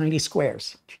little tiny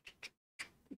squares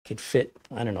could fit,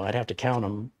 I don't know, I'd have to count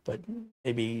them, but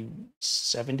maybe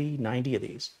 70, 90 of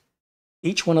these.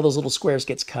 Each one of those little squares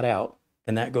gets cut out,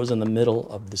 and that goes in the middle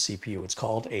of the CPU. It's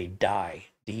called a die,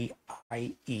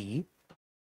 D-I-E,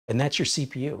 and that's your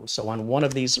CPU. So on one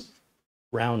of these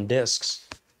round disks,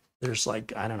 there's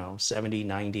like, I don't know, 70,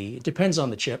 90, it depends on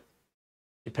the chip.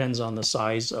 Depends on the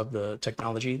size of the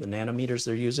technology, the nanometers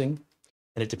they're using,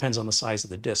 and it depends on the size of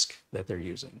the disk that they're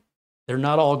using. They're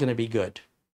not all going to be good.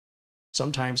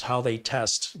 Sometimes how they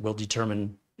test will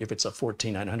determine if it's a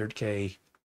 14900K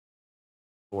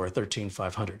or a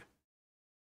 13500.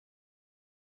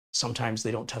 Sometimes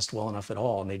they don't test well enough at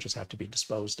all and they just have to be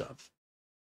disposed of.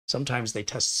 Sometimes they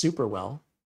test super well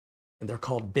and they're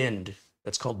called binned.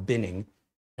 That's called binning.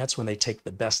 That's when they take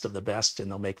the best of the best and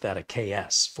they'll make that a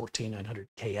KS, 14900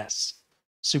 KS.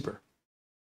 Super.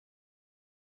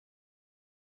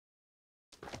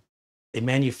 They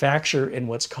manufacture in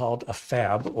what's called a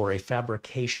fab or a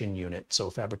fabrication unit. So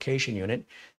a fabrication unit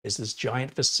is this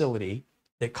giant facility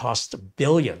that costs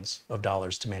billions of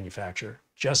dollars to manufacture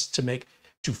just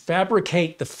to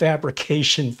fabricate the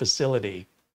fabrication facility.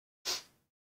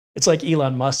 It's like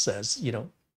Elon Musk says, you know,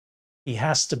 he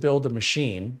has to build a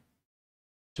machine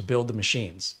to build the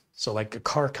machines. So like a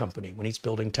car company, when he's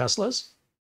building Teslas,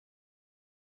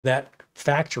 that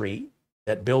factory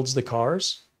that builds the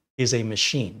cars is a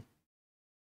machine.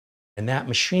 And that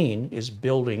machine is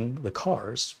building the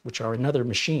cars, which are another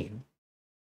machine.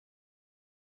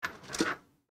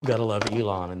 You gotta love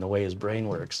Elon and the way his brain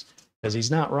works, because he's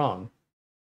not wrong.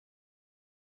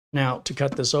 Now, to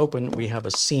cut this open, we have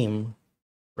a seam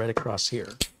right across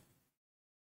here.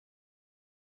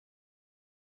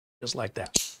 Just like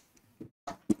that.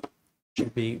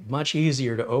 Should be much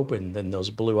easier to open than those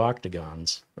blue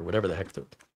octagons, or whatever the heck, the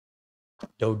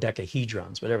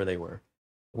dodecahedrons, whatever they were.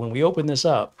 When we open this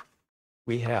up,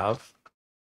 we have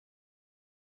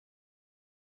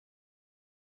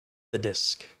the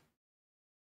disk.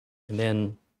 And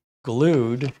then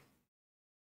glued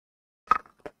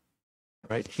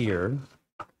right here,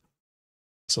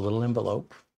 it's a little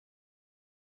envelope.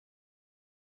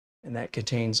 And that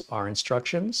contains our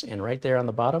instructions, and right there on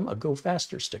the bottom, a Go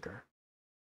Faster sticker.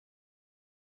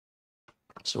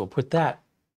 So we'll put that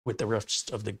with the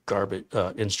rest of the garbage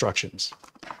instructions.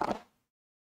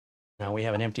 Now we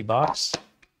have an empty box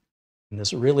and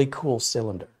this really cool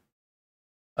cylinder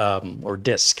or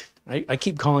disc. I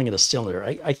keep calling it a cylinder.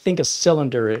 I think a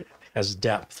cylinder has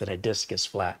depth and a disc is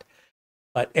flat.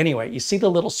 But anyway, you see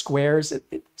the little squares?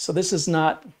 So this is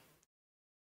not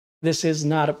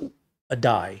a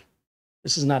die.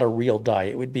 This is not a real die.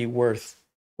 It would be worth,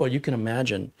 well, you can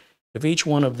imagine if each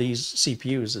one of these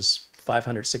CPUs is $500,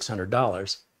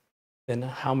 $600, then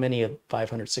how many of $500,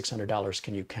 $600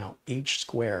 can you count? Each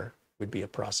square would be a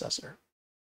processor.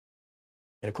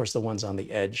 And of course, the ones on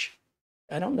the edge,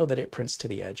 I don't know that it prints to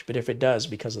the edge, but if it does,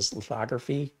 because it's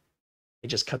lithography, they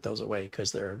just cut those away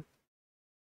because they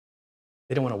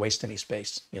don't want to waste any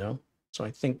space, you know? So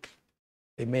I think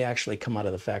they may actually come out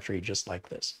of the factory just like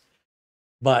this.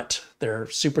 But they're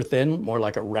super thin, more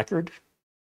like a record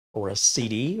or a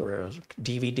CD or a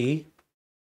DVD.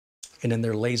 And then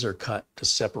they're laser cut to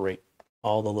separate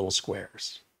all the little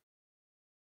squares.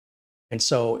 And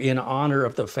so in honor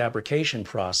of the fabrication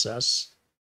process,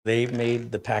 they've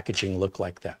made the packaging look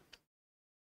like that.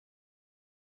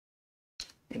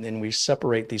 And then we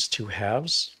separate these two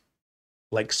halves,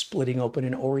 like splitting open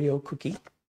an Oreo cookie.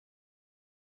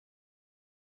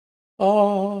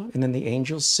 Oh, and then the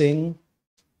angels sing.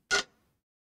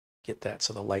 Get that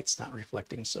so the light's not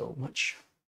reflecting so much.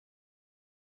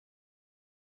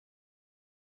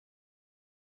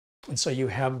 And so you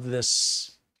have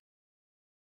this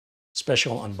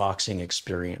special unboxing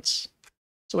experience.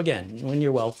 So again, when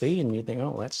you're wealthy and you think,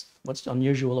 oh, what's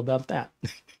unusual about that?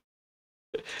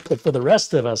 But for the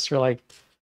rest of us, we're like,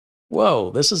 whoa,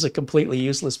 this is a completely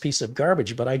useless piece of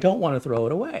garbage, but I don't want to throw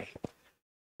it away.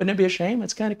 Wouldn't it be a shame?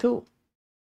 It's kind of cool.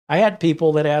 I had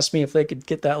people that asked me if they could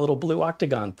get that little blue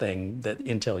octagon thing that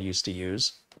Intel used to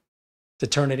use to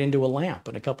turn it into a lamp.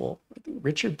 And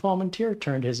Richard Palmentier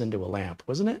turned his into a lamp,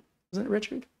 wasn't it? Wasn't it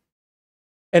Richard?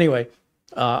 Anyway,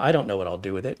 I don't know what I'll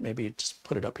do with it. Maybe just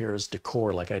put it up here as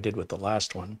decor like I did with the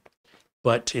last one.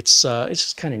 But it's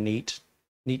just kind of neat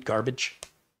garbage.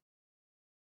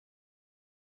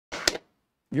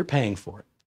 You're paying for it.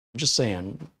 I'm just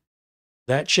saying,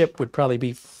 that chip would probably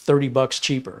be $30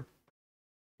 cheaper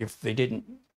if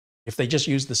they just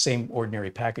used the same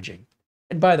ordinary packaging.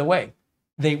 And by the way,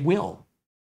 they will.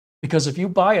 Because if you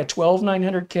buy a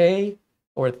 12900K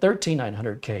or a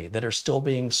 13900K that are still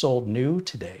being sold new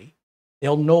today,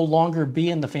 they'll no longer be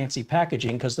in the fancy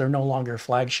packaging because they're no longer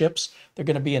flagships. They're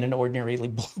going to be in an ordinarily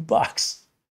blue box.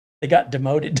 They got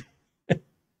demoted.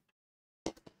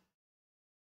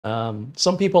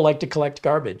 Some people like to collect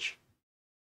garbage.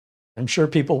 I'm sure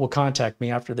people will contact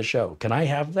me after the show. Can I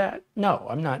have that? No,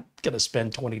 I'm not going to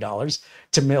spend $20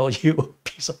 to mail you a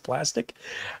piece of plastic.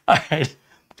 All right.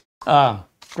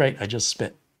 Great, I just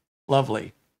spit.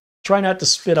 Lovely. Try not to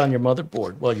spit on your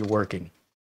motherboard while you're working.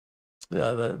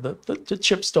 The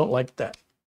chips don't like that.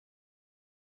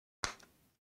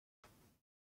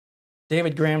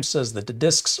 David Graham says that the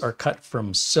discs are cut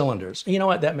from cylinders. You know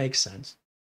what? That makes sense.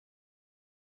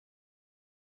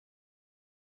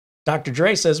 Dr.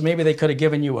 Dre says maybe they could have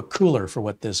given you a cooler for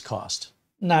what this cost.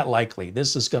 Not likely.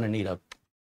 This is going to need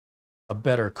a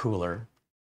better cooler.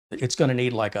 It's going to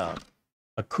need like a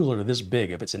cooler this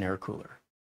big if it's an air cooler.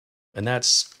 And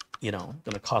that's, you know,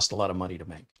 going to cost a lot of money to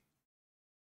make.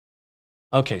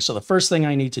 Okay, so the first thing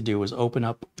I need to do is open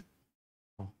up.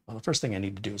 Well, the first thing I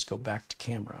need to do is go back to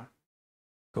camera.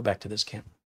 Go back to this camera.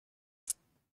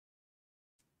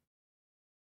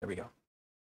 There we go.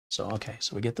 So, okay,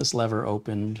 so we get this lever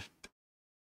opened.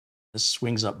 This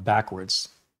swings up backwards,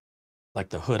 like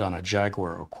the hood on a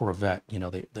Jaguar or Corvette. You know,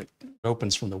 it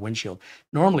opens from the windshield.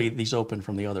 Normally, these open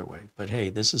from the other way. But hey,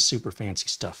 this is super fancy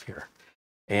stuff here.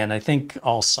 And I think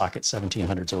all socket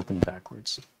 1700s open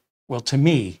backwards. Well, to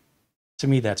me,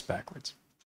 that's backwards.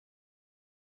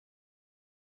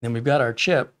 Then we've got our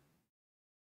chip,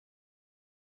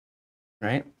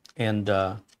 right? And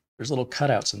there's little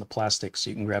cutouts in the plastic so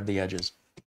you can grab the edges.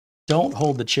 Don't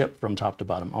hold the chip from top to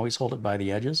bottom. Always hold it by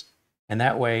the edges. And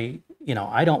that way, you know,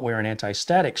 I don't wear an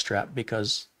anti-static strap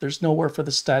because there's nowhere for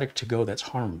the static to go that's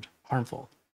harmful.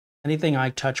 Anything I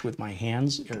touch with my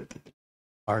hands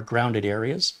are grounded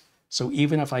areas. So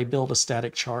even if I build a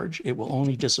static charge, it will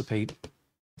only dissipate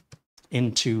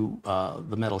into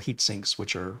the metal heat sinks,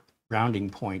 which are grounding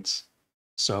points.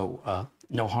 So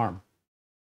no harm.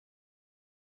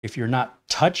 If you're not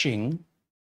touching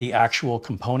the actual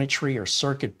componentry or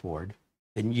circuit board,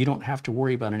 then you don't have to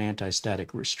worry about an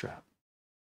anti-static wrist strap.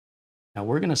 Now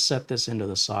we're going to set this into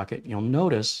the socket. You'll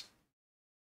notice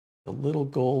the little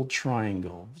gold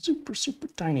triangle, super, super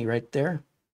tiny right there.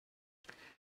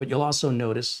 But you'll also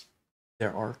notice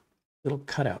there are little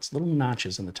cutouts, little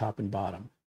notches in the top and bottom,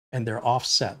 and they're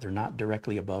offset. They're not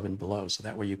directly above and below, so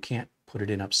that way you can't put it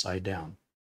in upside down.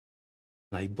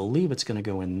 And I believe it's going to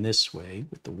go in this way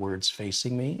with the words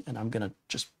facing me, and I'm going to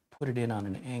just put it in on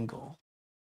an angle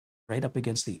right up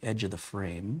against the edge of the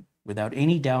frame without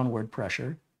any downward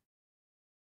pressure.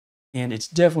 And it's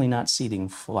definitely not seating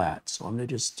flat, so I'm going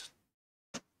to just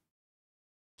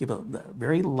give a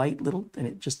very light little, and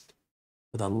it just,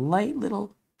 with a light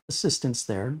little assistance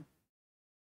there,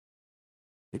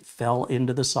 it fell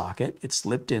into the socket, it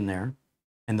slipped in there,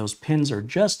 and those pins are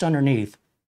just underneath,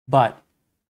 but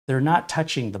they're not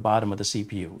touching the bottom of the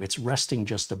CPU. It's resting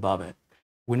just above it.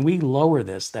 When we lower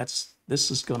this, this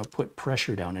is going to put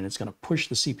pressure down, and it's going to push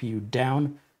the CPU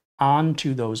down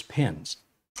onto those pins.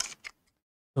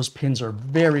 Those pins are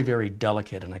very, very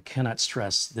delicate, and I cannot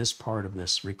stress this part of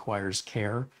this requires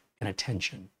care and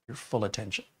attention, your full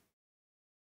attention.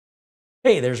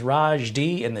 Hey, there's Raj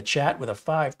D in the chat with a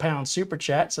 £5 super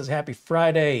chat. It says, happy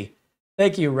Friday.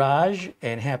 Thank you, Raj,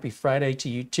 and happy Friday to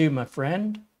you too, my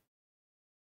friend.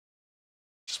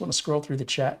 Just want to scroll through the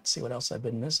chat and see what else I've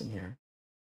been missing here.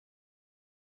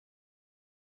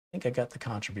 I think I got the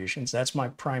contributions. That's my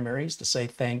primaries to say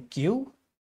thank you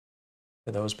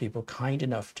to those people kind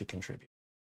enough to contribute.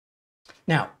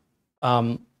 Now,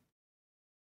 to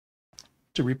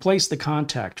replace the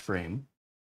contact frame,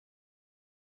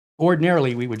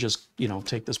 ordinarily we would just, you know,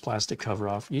 take this plastic cover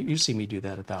off. You see me do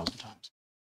that 1,000 times.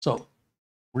 So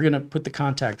we're going to put the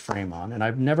contact frame on, and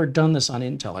I've never done this on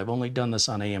Intel. I've only done this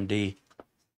on AMD,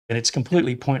 and it's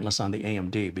completely pointless on the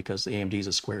AMD because the AMD is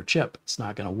a square chip. It's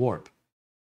not going to warp.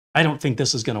 I don't think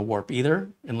this is going to warp either,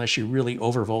 unless you really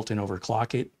overvolt and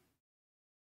overclock it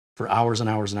for hours and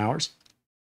hours and hours.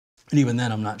 And even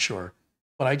then, I'm not sure.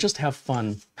 But I just have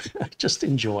fun. I just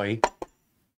enjoy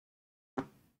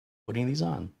putting these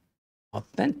on.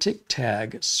 Authentic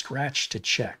tag, scratch to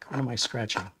check. What am I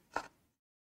scratching?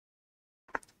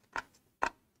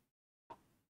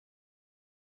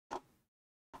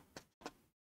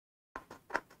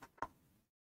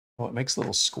 Oh, it makes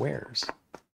little squares.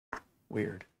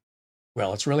 Weird.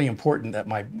 Well, it's really important that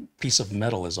my piece of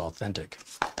metal is authentic.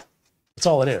 That's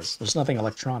all it is. There's nothing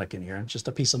electronic in here. It's just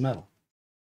a piece of metal.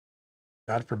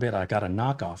 God forbid I got a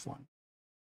knockoff one.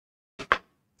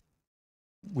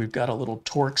 We've got a little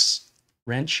Torx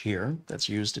wrench here that's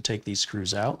used to take these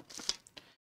screws out.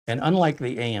 And unlike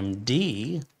the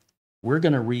AMD, we're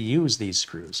going to reuse these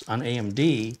screws. On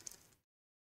AMD,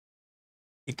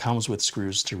 it comes with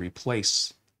screws to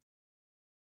replace.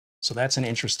 So that's an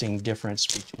interesting difference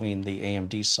between the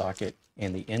AMD socket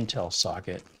and the Intel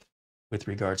socket with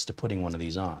regards to putting one of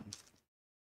these on.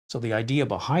 So the idea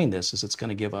behind this is it's going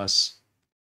to give us,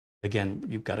 again,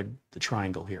 you've got the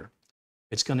triangle here.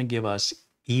 It's going to give us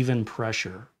even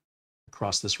pressure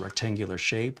across this rectangular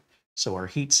shape, so our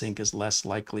heatsink is less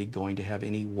likely going to have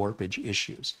any warpage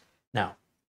issues. Now,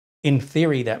 in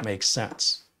theory, that makes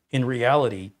sense. In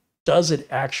reality, does it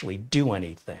actually do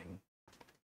anything?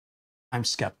 I'm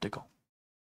skeptical.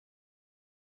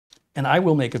 And I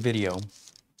will make a video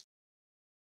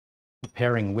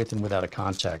comparing with and without a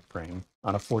contact frame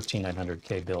on a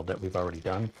 14900K build that we've already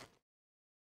done.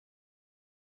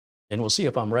 And we'll see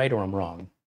if I'm right or I'm wrong.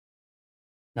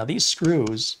 Now these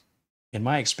screws, in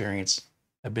my experience,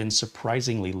 have been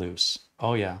surprisingly loose.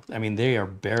 Oh yeah, I mean, they are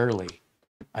barely,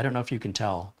 I don't know if you can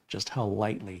tell just how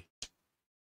lightly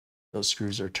those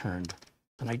screws are turned.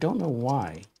 And I don't know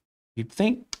why. You'd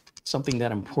think something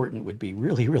that important would be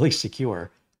really, really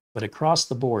secure, but across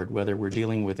the board, whether we're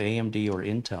dealing with AMD or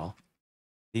Intel,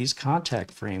 these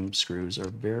contact frame screws are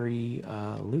very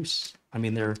loose. I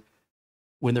mean,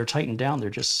 when they're tightened down, they're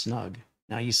just snug.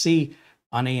 Now you see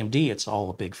on AMD, it's all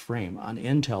a big frame. On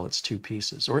Intel, it's two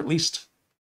pieces, or at least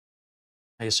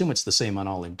I assume it's the same on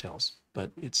all Intels,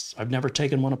 but I've never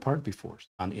taken one apart before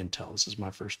on Intel. This is my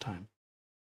first time.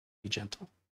 Be gentle.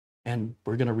 And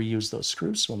we're going to reuse those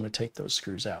screws, so I'm going to take those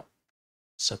screws out,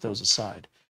 set those aside.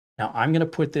 Now I'm going to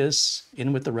put this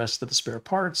in with the rest of the spare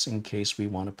parts in case we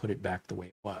want to put it back the way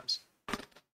it was.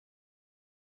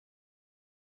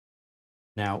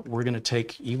 Now we're going to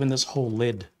take even this whole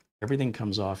lid, everything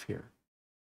comes off here.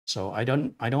 So I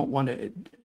don't want to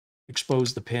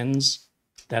expose the pins.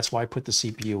 That's why I put the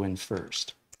CPU in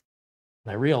first.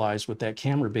 And I realized with that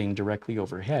camera being directly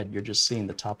overhead, you're just seeing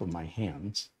the top of my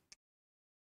hands.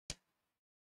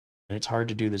 And it's hard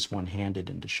to do this one-handed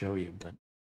and to show you, but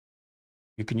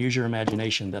you can use your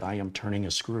imagination that I am turning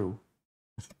a screw.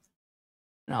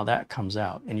 Now that comes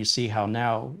out, and you see how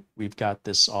now we've got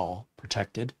this all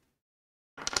protected.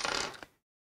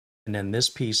 And then this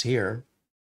piece here,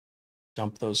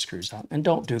 dump those screws out. And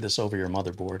don't do this over your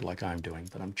motherboard like I'm doing,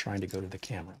 but I'm trying to go to the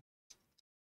camera.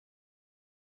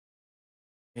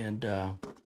 And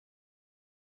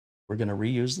we're going to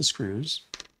reuse the screws.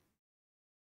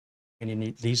 And you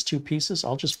need these two pieces.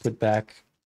 I'll just put back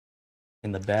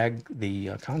in the bag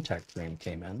the contact frame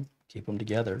came in. Keep them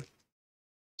together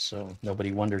so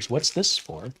nobody wonders, what's this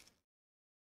for?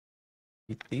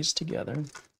 Keep these together.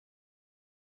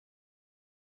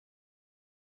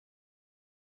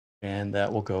 And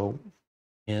that will go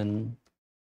in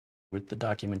with the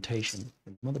documentation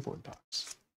in the motherboard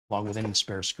box, along with any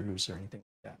spare screws or anything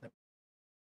like that.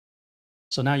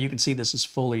 So now you can see this is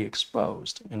fully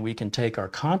exposed, and we can take our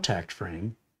contact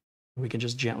frame, we can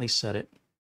just gently set it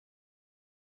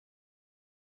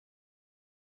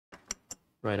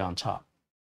right on top.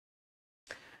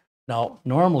 Now,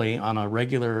 normally on a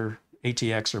regular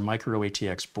ATX or micro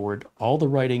ATX board, all the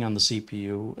writing on the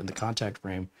CPU and the contact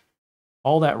frame,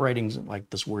 all that writing's like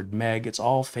this word MEG, it's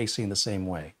all facing the same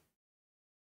way.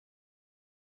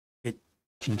 It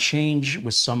can change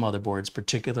with some motherboards,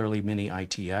 particularly Mini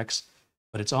ITX,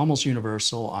 but it's almost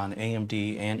universal on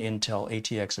AMD and Intel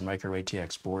ATX and micro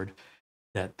ATX board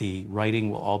that the writing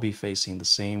will all be facing the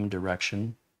same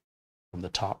direction from the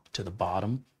top to the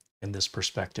bottom in this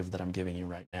perspective that I'm giving you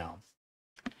right now.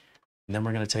 And then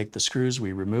we're going to take the screws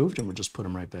we removed and we'll just put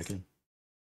them right back in.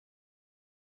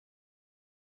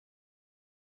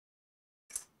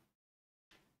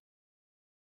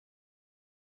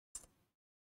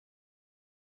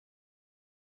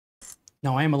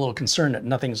 Now I am a little concerned that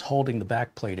nothing's holding the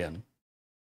back plate in.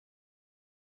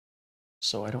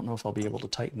 So I don't know if I'll be able to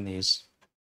tighten these.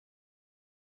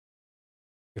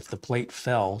 If the plate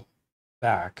fell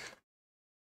back,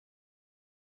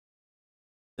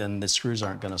 then the screws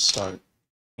aren't going to start.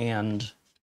 And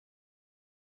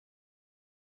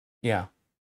yeah,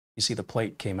 you see the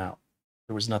plate came out.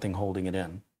 There was nothing holding it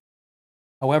in.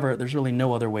 However, there's really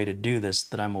no other way to do this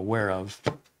that I'm aware of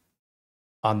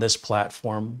on this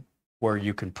platform where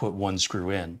you can put one screw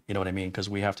in, you know what I mean? Because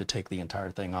we have to take the entire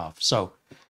thing off. So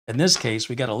in this case,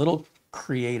 we got a little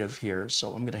creative here.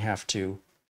 So I'm going to have to,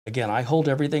 again, I hold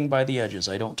everything by the edges.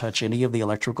 I don't touch any of the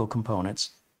electrical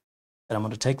components. And I'm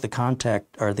going to take the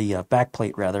contact, or the back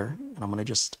plate rather, and I'm going to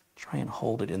just try and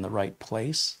hold it in the right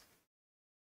place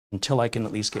until I can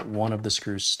at least get one of the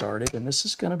screws started. And this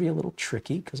is going to be a little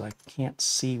tricky because I can't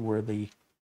see where the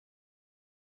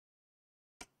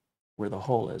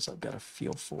hole is. I've got to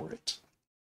feel for it.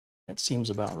 That seems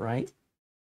about right.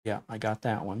 Yeah, I got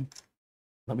that one.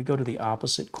 Let me go to the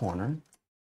opposite corner.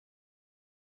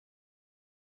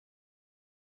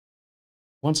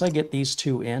 Once I get these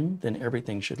two in, then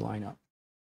everything should line up.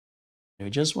 And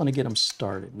we just want to get them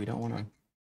started. We don't want to...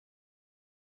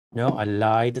 No, I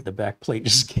lied. The back plate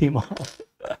just came off.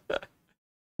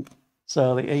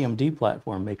 So the AMD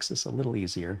platform makes this a little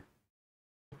easier.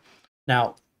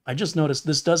 Now, I just noticed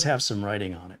this does have some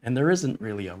writing on it, and there isn't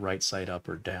really a right side up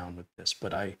or down with this,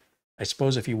 but I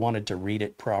suppose if you wanted to read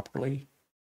it properly,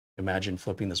 Imagine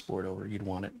flipping this board over, you'd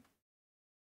want it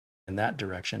in that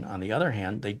direction. On the other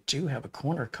hand, they do have a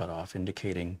corner cutoff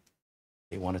indicating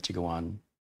they want it to go on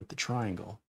with the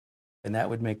triangle. And that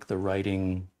would make the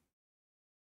writing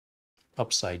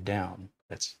upside down.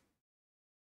 It's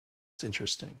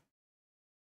interesting.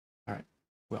 All right,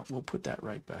 well, we'll put that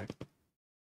right back.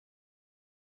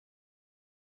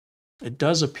 It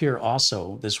does appear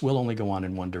also, this will only go on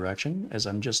in one direction, as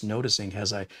I'm just noticing,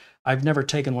 I've never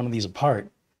taken one of these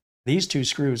apart. These two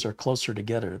screws are closer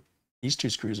together. These two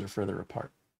screws are further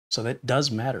apart. So that does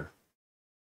matter.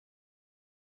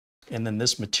 And then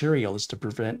this material is to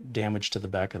prevent damage to the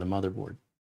back of the motherboard.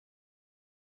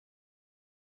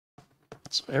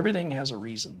 So everything has a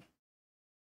reason.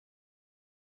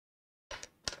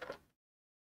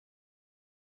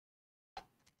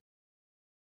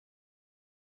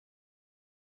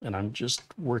 And I'm just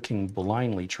working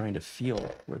blindly trying to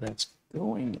feel where that's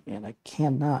going, and I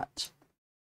cannot.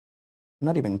 I'm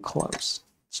not even close.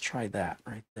 Let's try that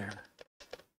right there.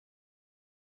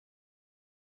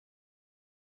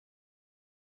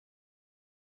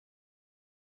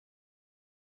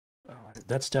 Oh,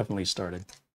 that's definitely started.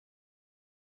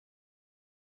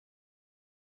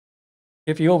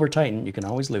 If you over tighten, you can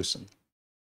always loosen.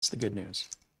 That's the good news.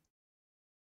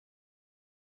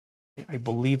 I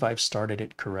believe I've started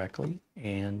it correctly,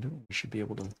 and we should be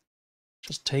able to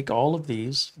just take all of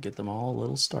these, get them all a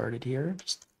little started here,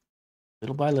 just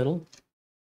little by little.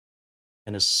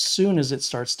 And as soon as it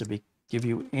starts to give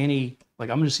you any, like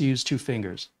I'm just going to use 2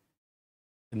 fingers.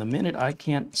 And the minute I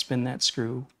can't spin that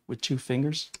screw with 2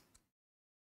 fingers,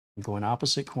 I'm going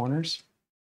opposite corners.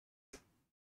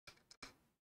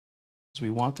 Because we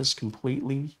want this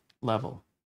completely level.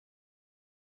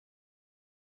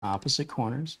 Opposite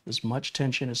corners, as much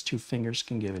tension as 2 fingers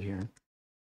can give it here.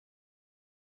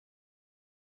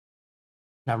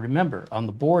 Now remember, on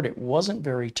the board it wasn't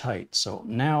very tight, so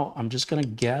now I'm just going to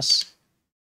guess,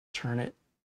 turn it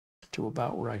to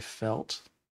about where I felt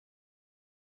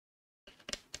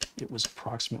it was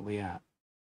approximately at.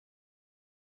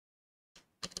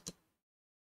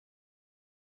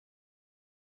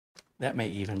 That may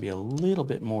even be a little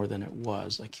bit more than it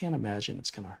was. I can't imagine it's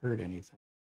going to hurt anything.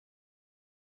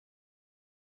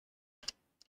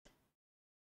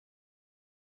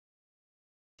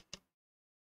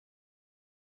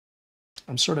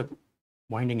 I'm sort of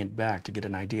winding it back to get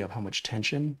an idea of how much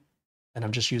tension, and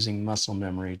I'm just using muscle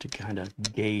memory to kind of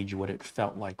gauge what it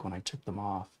felt like when I took them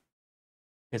off.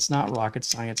 It's not rocket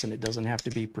science, and it doesn't have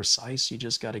to be precise. You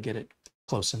just got to get it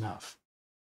close enough.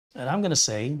 And I'm going to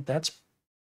say that's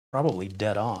probably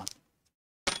dead on.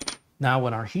 Now,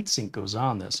 when our heatsink goes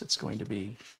on this, it's going to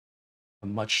be a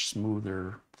much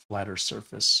smoother, flatter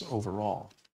surface overall.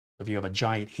 If you have a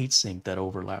giant heatsink that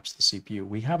overlaps the CPU,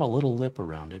 we have a little lip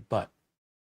around it, but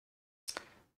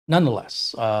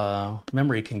nonetheless,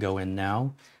 memory can go in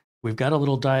now. We've got a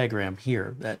little diagram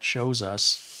here that shows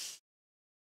us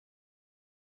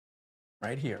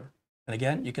right here. And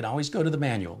again, you can always go to the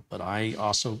manual, but I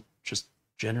also just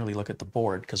generally look at the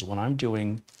board because when I'm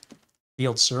doing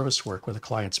field service work with a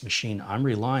client's machine, I'm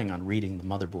relying on reading the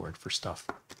motherboard for stuff.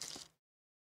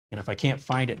 And if I can't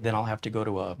find it, then I'll have to go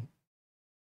to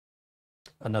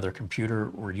another computer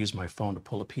or use my phone to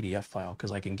pull a PDF file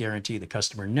because I can guarantee the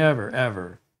customer never,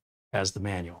 ever has the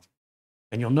manual.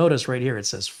 And you'll notice right here it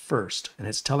says first, and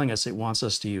it's telling us it wants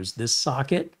us to use this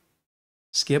socket,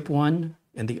 skip one,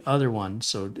 and the other one.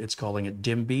 So it's calling it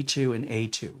DIMM B2 and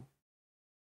A2.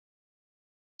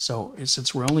 So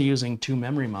since we're only using 2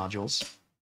 memory modules,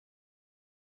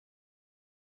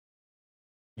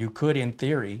 you could, in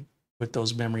theory, put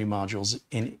those memory modules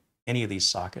in any of these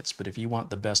sockets. But if you want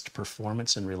the best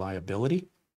performance and reliability,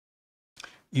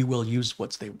 you will use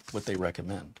what they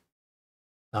recommend.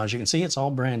 Now, as you can see, it's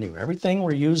all brand new. Everything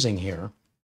we're using here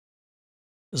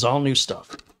is all new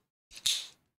stuff.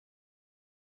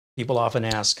 People often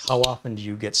ask, how often do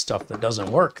you get stuff that doesn't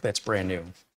work that's brand new?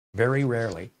 Very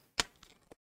rarely.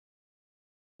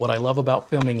 What I love about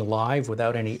filming live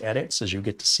without any edits is you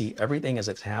get to see everything as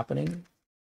it's happening,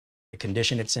 the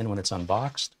condition it's in when it's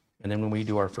unboxed, and then when we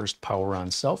do our first power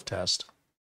on self-test.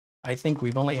 I think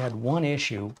we've only had one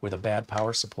issue with a bad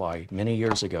power supply many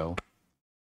years ago.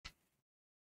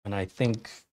 And I think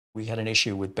we had an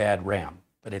issue with bad RAM,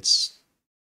 but it's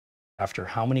after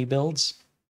how many builds?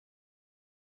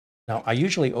 Now, I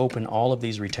usually open all of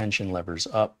these retention levers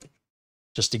up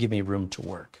just to give me room to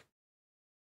work.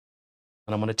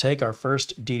 And I'm going to take our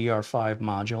first DDR5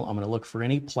 module. I'm going to look for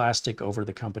any plastic over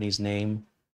the company's name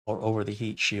or over the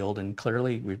heat shield. And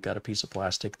clearly, we've got a piece of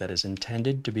plastic that is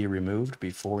intended to be removed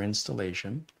before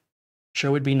installation. Sure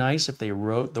would be nice if they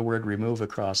wrote the word remove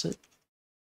across it.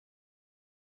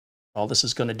 All this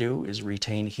is going to do is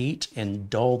retain heat and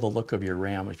dull the look of your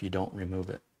RAM if you don't remove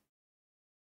it.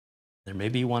 There may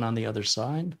be one on the other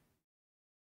side.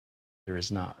 There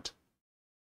is not.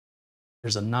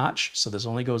 There's a notch, so this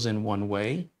only goes in one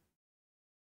way.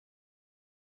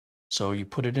 So you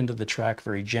put it into the track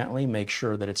very gently, make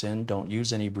sure that it's in, don't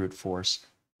use any brute force.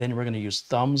 Then we're going to use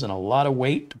thumbs and a lot of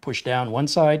weight to push down one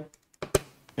side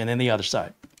and then the other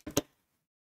side.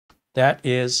 That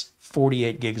is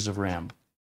 48 gigs of RAM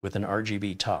with an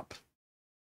RGB top.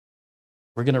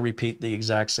 We're going to repeat the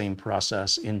exact same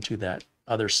process into that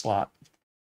other slot,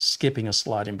 skipping a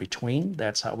slot in between.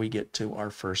 That's how we get to our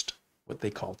first, what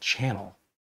they call channel,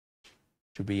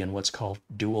 to be in what's called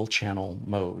dual channel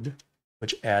mode,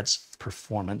 which adds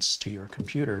performance to your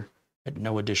computer at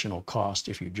no additional cost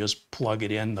if you just plug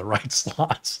it in the right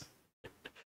slots.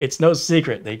 It's no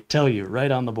secret. They tell you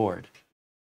right on the board.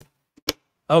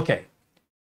 Okay.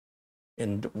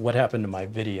 And what happened to my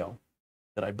video?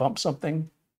 Did I bump something?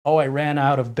 Oh, I ran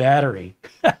out of battery.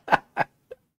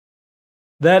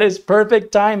 That is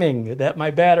perfect timing that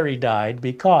my battery died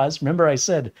because, remember I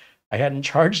said I hadn't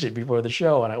charged it before the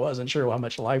show and I wasn't sure how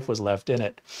much life was left in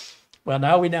it. Well,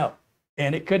 now we know.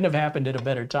 And it couldn't have happened at a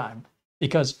better time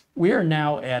because we are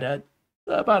now at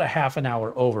about a half an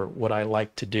hour over what I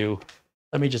like to do.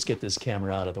 Let me just get this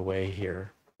camera out of the way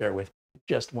here. Bear with me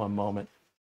just one moment.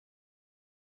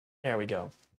 There we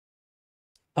go.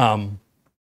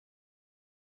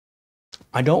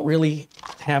 I don't really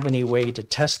have any way to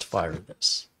test fire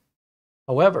this.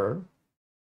 However,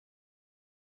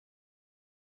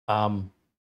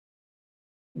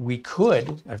 we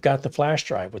could, I've got the flash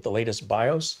drive with the latest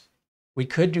BIOS. We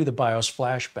could do the BIOS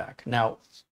flashback. Now,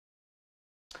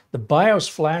 the BIOS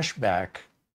flashback,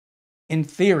 in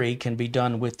theory, can be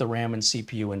done with the RAM and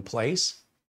CPU in place,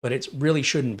 but it really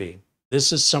shouldn't be.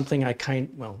 This is something I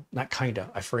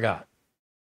I forgot.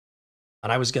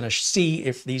 And I was going to see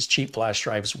if these cheap flash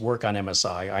drives work on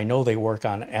MSI. I know they work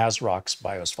on ASRock's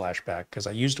BIOS flashback because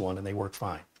I used one and they work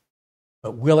fine.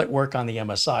 But will it work on the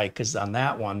MSI? Because on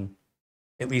that one,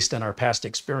 at least in our past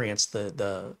experience,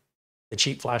 the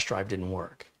cheap flash drive didn't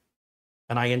work.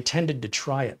 And I intended to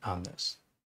try it on this.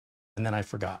 And then I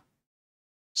forgot.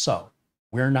 So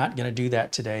we're not going to do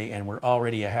that today. And we're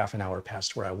already a half an hour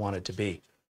past where I wanted to be.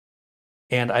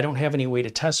 And I don't have any way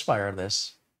to test fire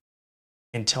this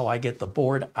until I get the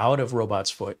board out of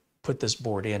Robot's Foot, put this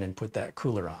board in and put that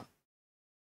cooler on.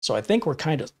 So I think we're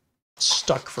kind of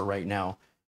stuck for right now.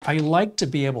 I like to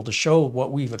be able to show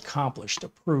what we've accomplished to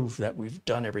prove that we've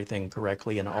done everything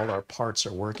correctly and all our parts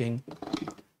are working.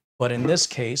 But in this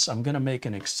case, I'm going to make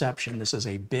an exception. This is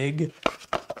a big,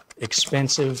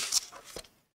 expensive,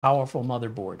 powerful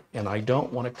motherboard, and I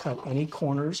don't want to cut any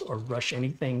corners or rush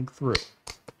anything through.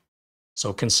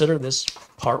 So consider this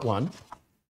part one.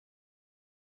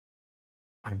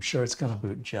 I'm sure it's going to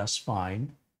boot just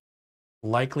fine.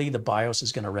 Likely the BIOS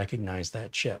is going to recognize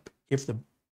that chip.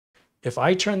 If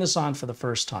I turn this on for the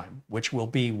first time, which will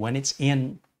be when it's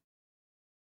in,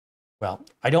 well,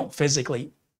 I don't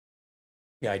physically,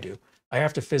 yeah, I do. I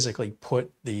have to physically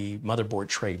put the motherboard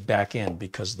tray back in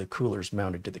because the cooler's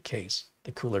mounted to the case.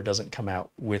 The cooler doesn't come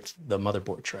out with the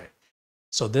motherboard tray.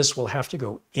 So this will have to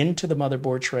go into the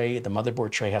motherboard tray. The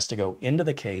motherboard tray has to go into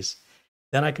the case.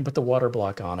 Then I can put the water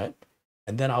block on it,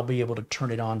 and then I'll be able to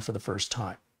turn it on for the first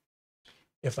time.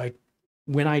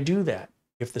 When I do that,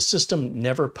 if the system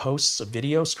never posts a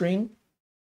video screen,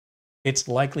 it's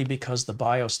likely because the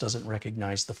BIOS doesn't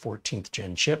recognize the 14th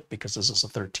gen chip because this is a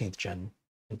 13th gen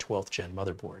and 12th gen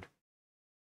motherboard.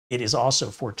 It is also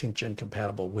 14th gen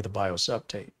compatible with a BIOS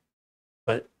update.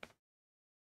 But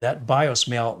that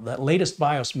latest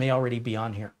BIOS may already be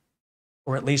on here,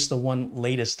 or at least the one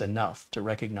latest enough to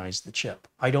recognize the chip.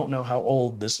 I don't know how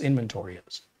old this inventory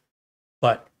is,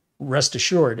 but rest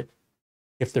assured,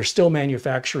 if they're still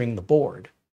manufacturing the board,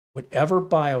 whatever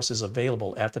BIOS is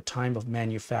available at the time of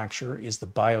manufacture is the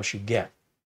BIOS you get.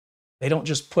 They don't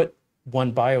just put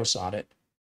one BIOS on it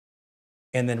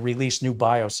and then release new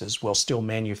BIOSes while still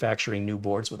manufacturing new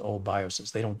boards with old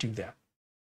BIOSes. They don't do that.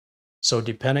 So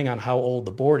depending on how old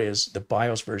the board is, the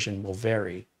BIOS version will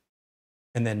vary.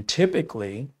 And then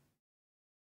typically,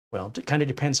 well, it kind of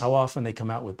depends how often they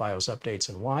come out with BIOS updates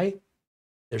and why.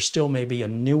 There still may be a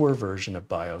newer version of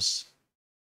BIOS.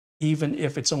 Even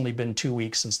if it's only been 2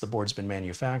 weeks since the board's been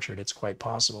manufactured, it's quite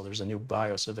possible there's a new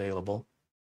BIOS available.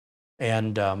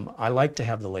 And I like to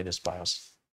have the latest BIOS.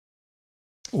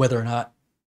 Whether or not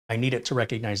I need it to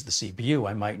recognize the CPU,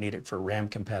 I might need it for RAM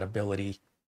compatibility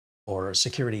or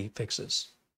security fixes.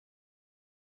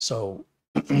 So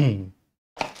it'll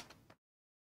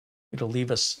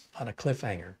leave us on a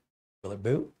cliffhanger. Will it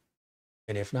boot?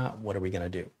 And if not, what are we going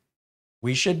to do?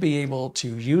 we should be able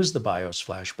to use the BIOS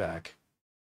flashback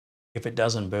if it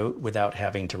doesn't boot without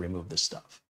having to remove this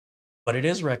stuff. But it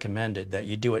is recommended that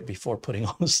you do it before putting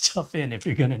all this stuff in if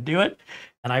you're going to do it.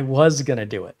 And I was going to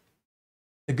do it.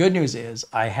 The good news is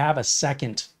I have a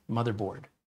second motherboard.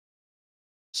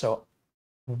 So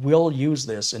we'll use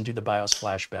this and do the BIOS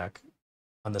flashback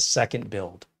on the second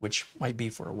build, which might be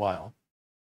for a while.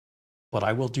 But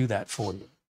I will do that for you.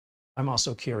 I'm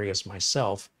also curious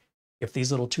myself if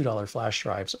these little $2 flash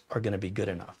drives are going to be good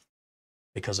enough.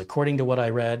 Because according to what I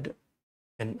read,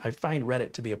 and I find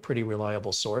Reddit to be a pretty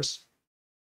reliable source,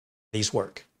 these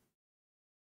work.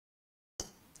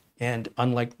 And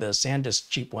unlike the SanDisk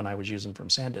cheap one I was using from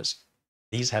SanDisk,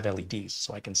 these have LEDs,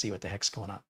 so I can see what the heck's going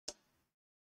on.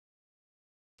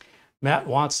 Matt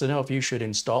wants to know if you should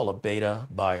install a beta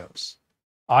BIOS.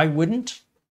 I wouldn't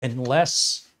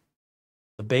unless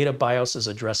the beta BIOS is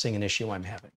addressing an issue I'm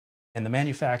having. And the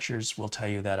manufacturers will tell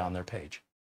you that on their page.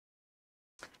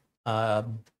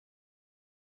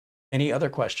 Any other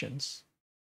questions?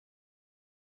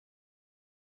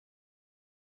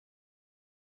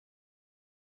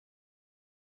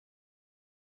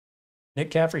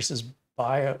 Nick Caffrey says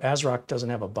ASRock doesn't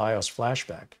have a BIOS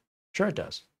flashback. Sure it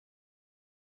does.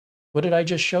 What did I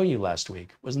just show you last week?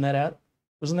 Wasn't that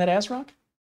ASRock?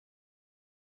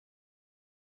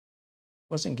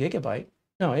 Wasn't Gigabyte.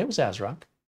 No, it was ASRock.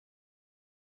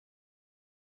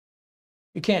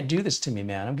 You can't do this to me,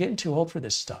 man. I'm getting too old for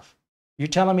this stuff. You're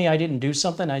telling me I didn't do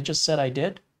something I just said I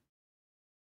did?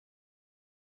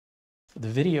 The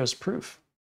video's proof.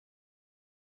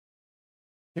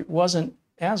 It wasn't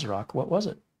ASRock. What was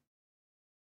it?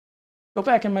 Go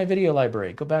back in my video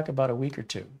library. Go back about a week or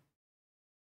two.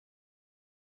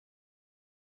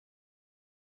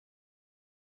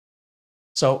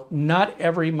 So not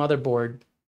every motherboard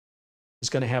is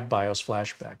going to have BIOS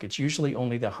flashback. It's usually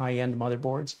only the high-end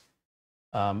motherboards.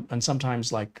 And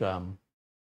sometimes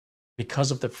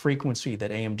because of the frequency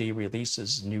that AMD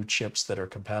releases new chips that are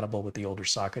compatible with the older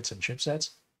sockets and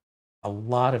chipsets, a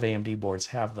lot of AMD boards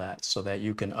have that so that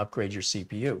you can upgrade your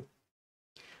CPU.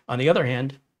 On the other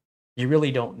hand, you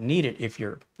really don't need it if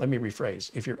you're, let me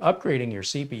rephrase, if you're upgrading your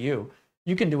CPU,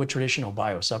 you can do a traditional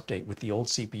BIOS update with the old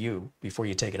CPU before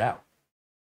you take it out.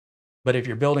 But if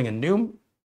you're building a new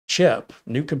chip,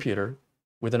 new computer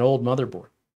with an old motherboard,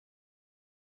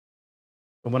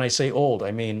 and when I say old,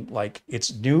 I mean like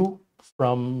it's new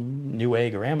from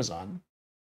Newegg or Amazon,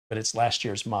 but it's last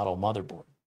year's model motherboard,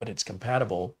 but it's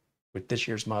compatible with this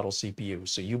year's model CPU.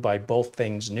 So you buy both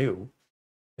things new,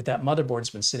 but that motherboard's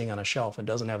been sitting on a shelf and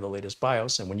doesn't have the latest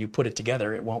BIOS. And when you put it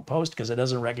together, it won't post because it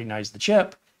doesn't recognize the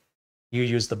chip. You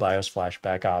use the BIOS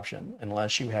flashback option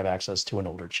unless you have access to an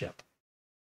older chip.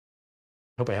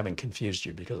 I hope I haven't confused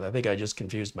you because I think I just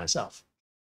confused myself.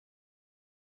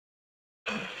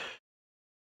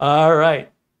 All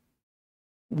right.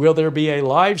 Will there be a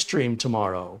live stream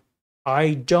tomorrow?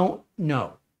 I don't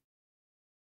know.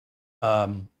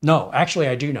 No, actually,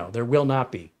 I do know. There will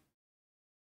not be.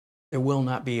 There will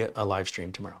not be a live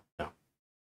stream tomorrow. No.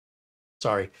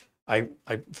 Sorry. I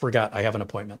forgot I have an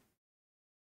appointment.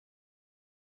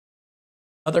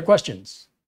 Other questions?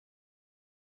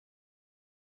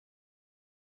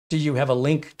 Do you have a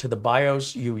link to the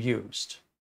BIOS you used?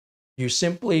 You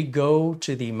simply go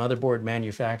to the motherboard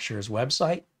manufacturer's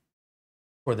website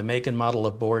for the make and model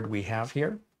of board we have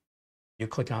here. You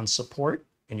click on support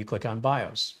and you click on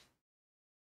BIOS.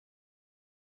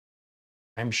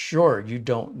 I'm sure you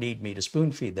don't need me to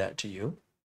spoon feed that to you.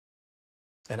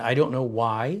 And I don't know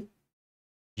why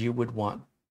you would want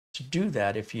to do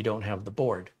that if you don't have the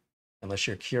board, unless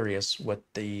you're curious what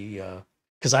the,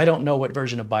 because I don't know what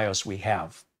version of BIOS we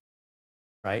have,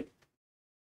 right?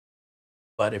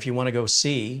 But if you want to go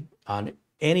see on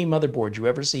any motherboard you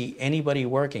ever see anybody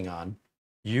working on,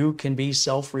 you can be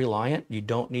self-reliant. You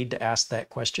don't need to ask that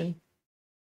question.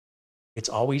 It's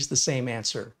always the same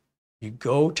answer. You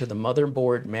go to the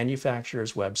motherboard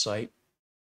manufacturer's website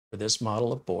for this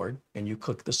model of board, and you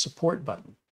click the support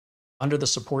button. Under the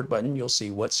support button, you'll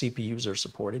see what CPUs are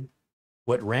supported,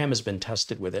 what RAM has been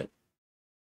tested with it,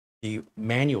 the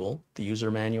manual, the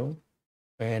user manual,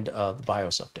 and the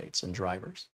BIOS updates and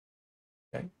drivers.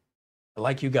 Okay. I'd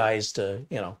like you guys to,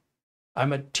 you know,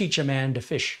 I'm a teach a man to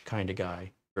fish kind of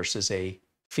guy versus a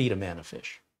feed a man a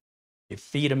fish. You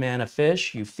feed a man a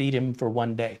fish, you feed him for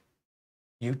one day.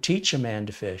 You teach a man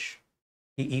to fish,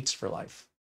 he eats for life.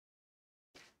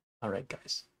 All right,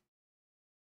 guys.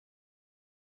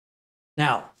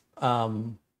 Now,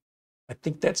 I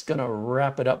think that's going to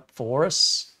wrap it up for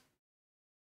us.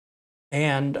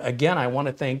 And again, I want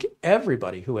to thank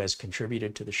everybody who has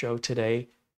contributed to the show today.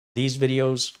 These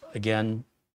videos, again,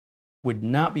 would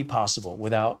not be possible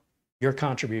without your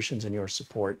contributions and your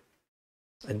support.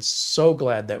 And so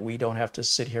glad that we don't have to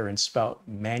sit here and spout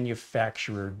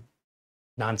manufacturer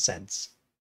nonsense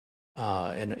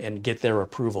and get their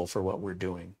approval for what we're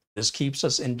doing. This keeps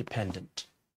us independent.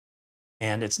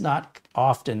 And it's not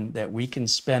often that we can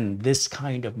spend this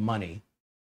kind of money,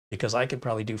 because I could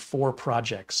probably do 4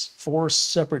 projects, 4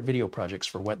 separate video projects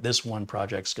for what this one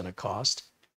project's going to cost.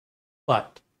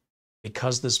 But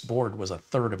because this board was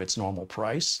 1/3 of its normal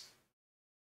price,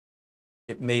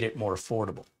 it made it more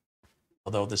affordable.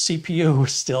 Although the CPU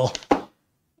still,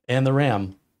 and the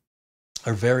RAM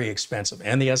are very expensive,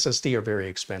 and the SSD are very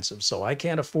expensive. So I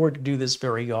can't afford to do this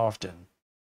very often.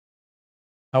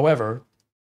 However,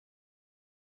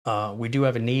 we do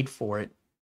have a need for it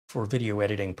for video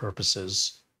editing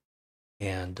purposes.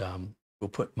 And we'll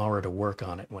put Mara to work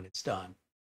on it when it's done.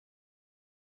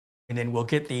 And then we'll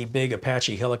get the big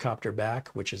Apache helicopter back,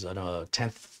 which is a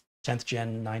 10th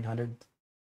Gen 900.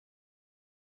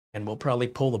 And we'll probably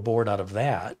pull the board out of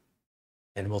that.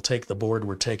 And we'll take the board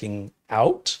we're taking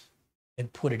out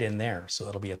and put it in there. So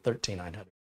that'll be a 13900.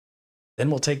 Then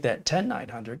we'll take that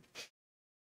 10900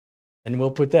 and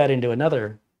we'll put that into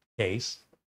another case.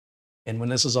 And when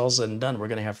this is all said and done, we're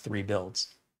going to have 3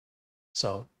 builds.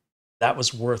 So that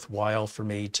was worthwhile for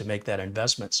me to make that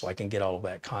investment so I can get all of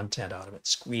that content out of it.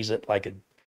 Squeeze it like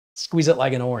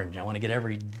an orange. I want to get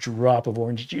every drop of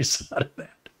orange juice out of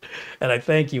that. And I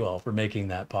thank you all for making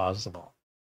that possible.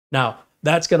 Now,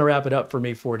 that's going to wrap it up for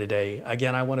me for today.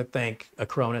 Again, I want to thank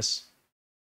Acronis,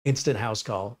 Instant House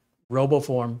Call,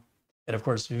 RoboForm, and of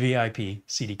course, VIP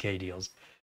CDK deals.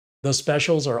 Those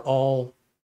specials are all,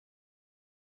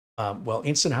 well,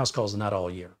 Instant House Call is not all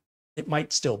year. It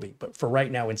might still be, but for right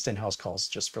now, Instant House Calls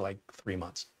just for like 3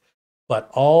 months.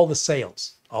 But all the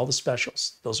sales, all the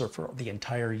specials, those are for the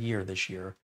entire year this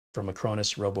year from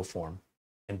Acronis, RoboForm,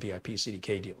 and VIP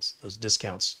CDK deals. Those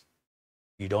discounts,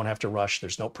 you don't have to rush.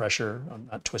 There's no pressure. I'm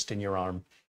not twisting your arm.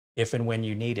 If and when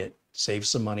you need it, save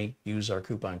some money, use our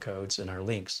coupon codes and our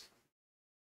links.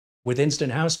 With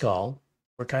Instant House Call,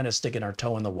 we're kind of sticking our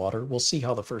toe in the water. We'll see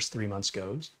how the first 3 months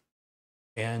goes.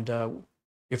 And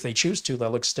if they choose to,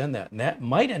 they'll extend that. And that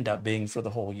might end up being for the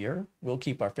whole year. We'll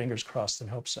keep our fingers crossed and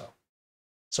hope so.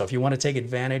 So if you want to take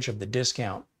advantage of the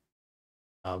discount,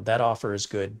 that offer is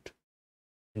good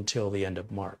until the end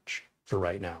of March for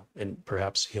right now. And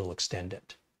perhaps he'll extend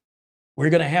it. We're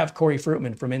going to have Corey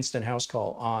Fruitman from Instant House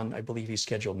Call on. I believe he's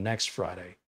scheduled next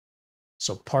Friday.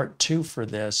 So part 2 for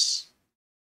this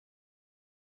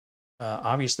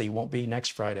obviously won't be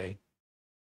next Friday.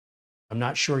 I'm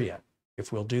not sure yet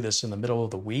if we'll do this in the middle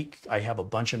of the week. I have a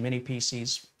bunch of mini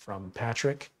PCs from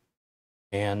Patrick,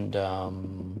 and I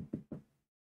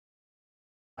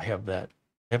have a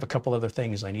couple other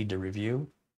things I need to review,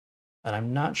 and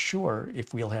I'm not sure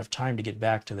if we'll have time to get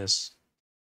back to this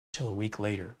till a week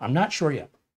later. I'm not sure yet.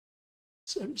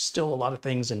 So still a lot of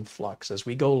things in flux as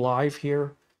we go live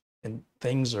here, and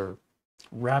things are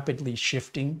rapidly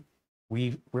shifting.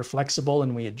 We're flexible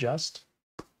and we adjust.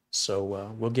 So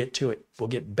we'll get to it. We'll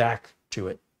get back to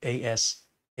it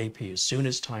ASAP as soon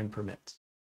as time permits.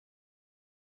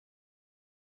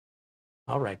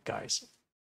 All right, guys.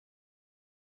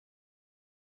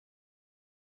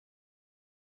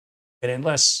 And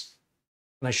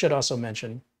I should also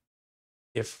mention,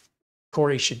 if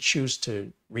Corey should choose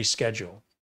to reschedule,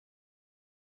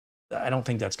 I don't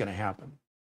think that's going to happen.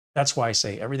 That's why I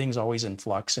say everything's always in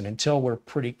flux, and until we're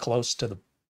pretty close to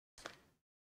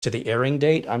the airing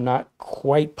date, I'm not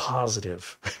quite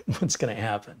positive what's going to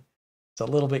happen. It's a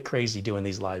little bit crazy doing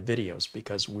these live videos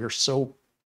because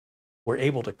we're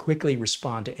able to quickly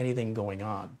respond to anything going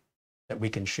on that we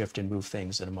can shift and move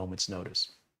things at a moment's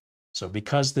notice. So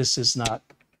because this is not,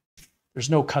 there's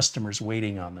no customers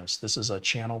waiting on this. This is a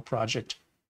channel project.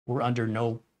 We're under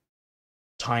no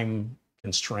time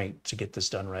constraint to get this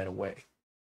done right away.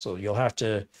 So you'll have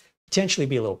to potentially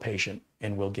be a little patient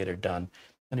and we'll get it done.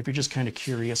 And if you're just kind of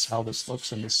curious how this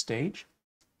looks in this stage,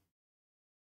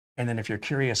 and then if you're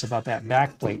curious about that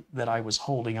backplate that I was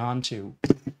holding on to,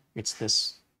 it's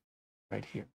this right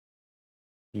here.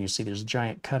 You see there's a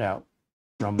giant cutout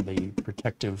from the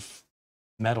protective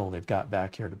metal they've got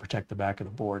back here to protect the back of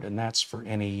the board. And that's for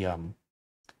any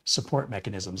support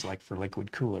mechanisms like for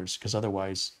liquid coolers, because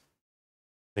otherwise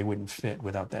they wouldn't fit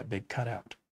without that big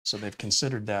cutout. So they've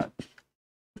considered that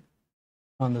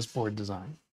on this board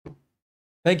design.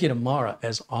 Thank you to Mara,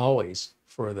 as always,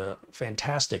 for the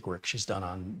fantastic work she's done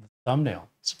on the thumbnail.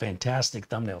 It's a fantastic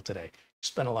thumbnail today. She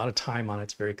spent a lot of time on it.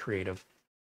 It's very creative.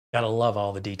 Gotta love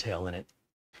all the detail in it.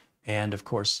 And of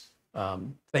course,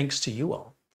 thanks to you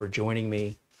all for joining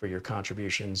me, for your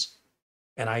contributions.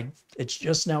 And it's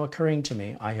just now occurring to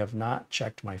me, I have not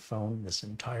checked my phone this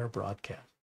entire broadcast.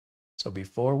 So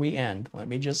before we end, let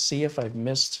me just see if I've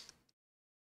missed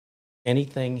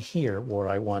anything here where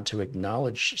I want to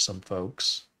acknowledge some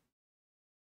folks.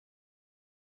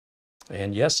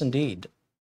 And yes, indeed,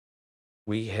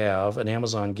 we have an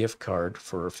Amazon gift card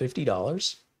for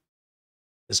 $50.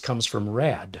 This comes from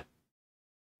Rad.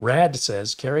 Rad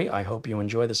says, Carey, I hope you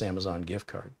enjoy this Amazon gift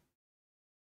card.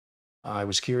 I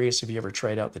was curious if you ever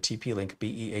tried out the TP-Link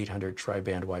BE800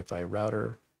 tri-band Wi-Fi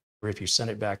router, or if you sent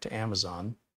it back to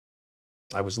Amazon.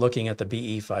 I was looking at the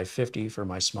BE550 for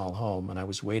my small home, and I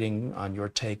was waiting on your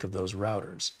take of those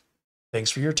routers. Thanks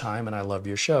for your time, and I love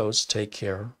your shows. Take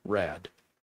care, Rad.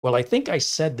 Well, I think I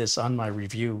said this on my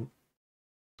review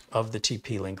of the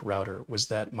TP-Link router, was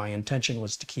that my intention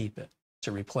was to keep it,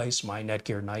 to replace my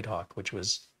Netgear Nighthawk, which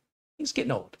was, he's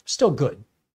getting old, still good,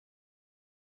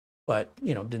 but,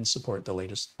 you know, didn't support the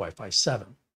latest Wi-Fi 7.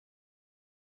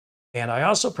 And I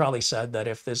also probably said that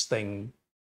if this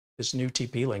new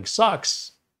TP-Link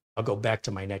sucks, I'll go back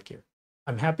to my Netgear.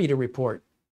 I'm happy to report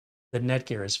that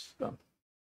Netgear is, well,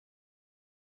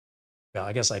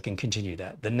 I guess I can continue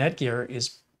that. The Netgear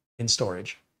is in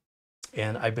storage,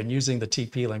 and I've been using the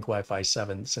TP-Link Wi-Fi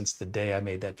 7 since the day I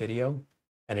made that video,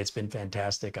 and it's been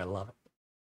fantastic. I love it.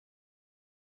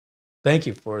 Thank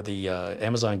you for the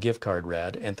Amazon gift card,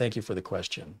 Rad, and thank you for the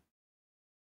question.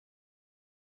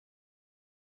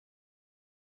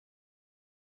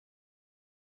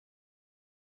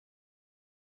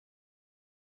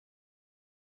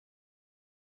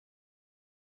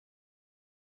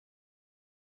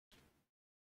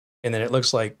 And then it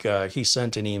looks like he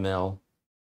sent an email,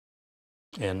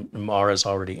 and Mara's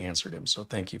already answered him, so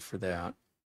thank you for that.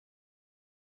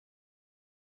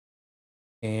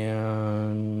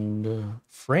 And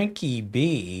Frankie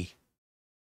B,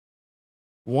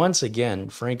 once again,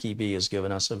 Frankie B has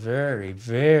given us a very,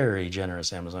 very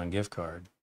generous Amazon gift card.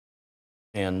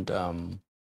 And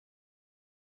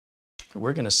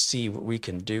we're going to see what we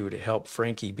can do to help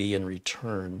Frankie B in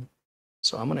return.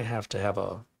 So I'm going to have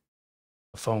a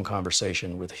phone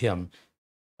conversation with him.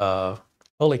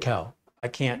 Holy cow, I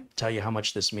can't tell you how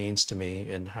much this means to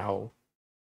me and how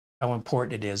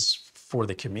important it is for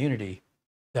the community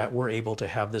that we're able to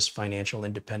have this financial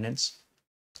independence.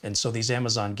 And so these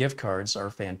Amazon gift cards are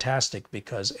fantastic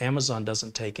because Amazon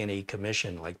doesn't take any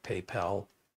commission like PayPal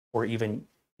or even,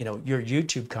 you know, your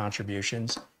YouTube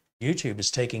contributions. YouTube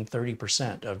is taking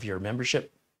 30% of your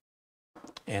membership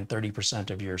and 30%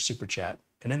 of your super chat.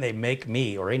 And then they make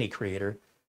me or any creator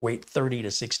wait 30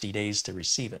 to 60 days to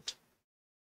receive it.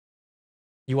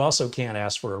 You also can't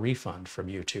ask for a refund from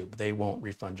YouTube. They won't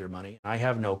refund your money. I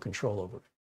have no control over it.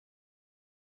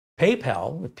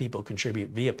 PayPal, if people contribute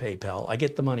via PayPal, I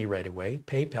get the money right away.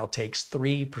 PayPal takes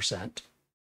 3%.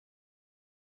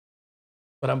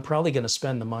 But I'm probably going to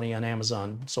spend the money on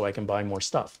Amazon so I can buy more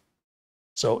stuff.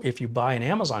 So if you buy an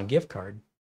Amazon gift card,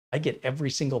 I get every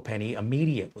single penny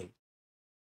immediately.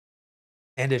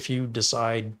 And if you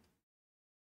decide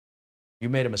you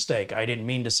made a mistake, I didn't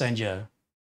mean to send you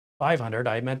 500,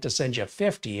 I meant to send you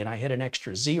 50 and I hit an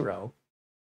extra 0,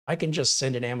 I can just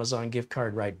send an Amazon gift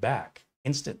card right back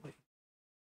instantly.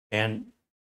 And,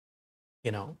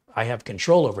 you know, I have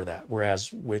control over that.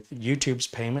 Whereas with YouTube's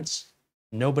payments,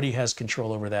 nobody has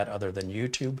control over that other than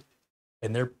YouTube.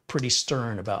 And they're pretty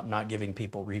stern about not giving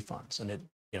people refunds. And it,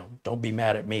 you know, don't be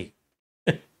mad at me.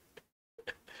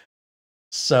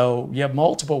 So you have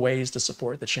multiple ways to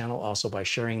support the channel, also by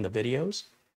sharing the videos,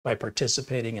 by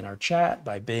participating in our chat,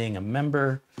 by being a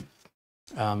member,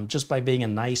 just by being a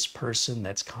nice person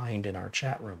that's kind in our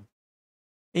chat room.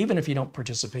 Even if you don't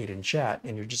participate in chat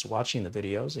and you're just watching the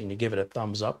videos and you give it a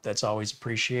thumbs up, that's always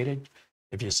appreciated.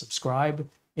 If you subscribe,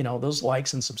 you know, those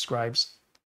likes and subscribes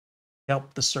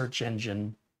help the search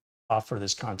engine offer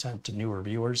this content to newer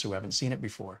viewers who haven't seen it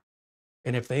before.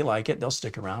 And if they like it, they'll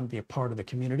stick around, be a part of the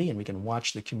community, and we can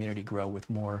watch the community grow with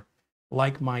more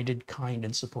like-minded, kind,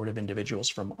 and supportive individuals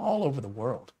from all over the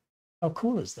world. How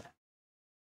cool is that?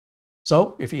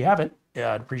 So if you haven't,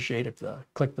 I'd appreciate if you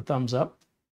click the thumbs up.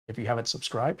 If you haven't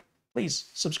subscribed, please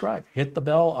subscribe. Hit the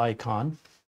bell icon.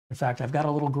 In fact, I've got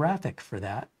a little graphic for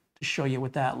that to show you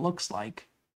what that looks like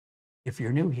if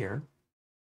you're new here.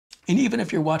 And even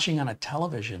if you're watching on a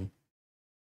television,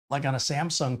 like on a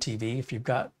Samsung TV, if you've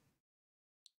got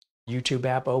YouTube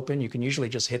app open, you can usually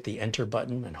just hit the enter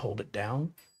button and hold it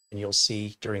down, and you'll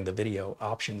see during the video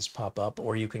options pop up,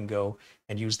 or you can go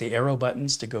and use the arrow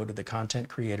buttons to go to the content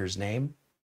creator's name,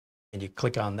 and you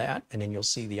click on that, and then you'll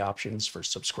see the options for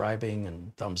subscribing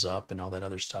and thumbs up and all that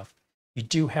other stuff. You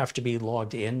do have to be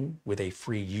logged in with a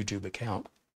free YouTube account,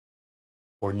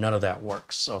 or none of that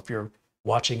works. So if you're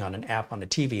watching on an app on the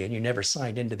TV and you never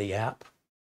signed into the app,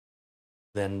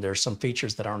 then there's some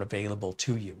features that aren't available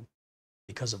to you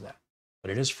because of that.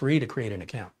 But it is free to create an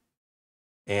account.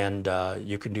 And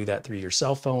you can do that through your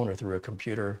cell phone or through a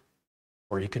computer,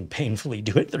 or you can painfully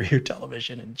do it through your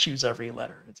television and choose every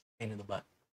letter. It's a pain in the butt.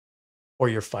 Or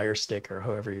your Fire Stick, or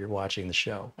however you're watching the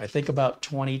show. I think about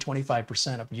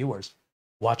 20-25% of viewers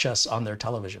watch us on their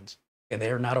televisions, and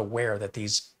they are not aware that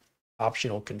these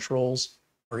optional controls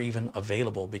are even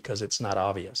available because it's not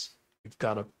obvious. You've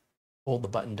got to hold the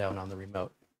button down on the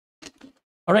remote.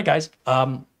 All right, guys.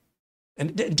 And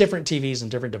different TVs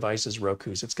and different devices,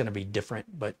 Roku's, it's going to be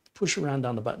different, but push around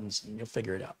on the buttons and you'll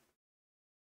figure it out.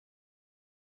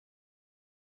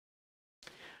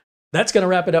 That's going to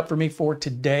wrap it up for me for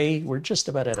today. We're just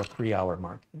about at a 3-hour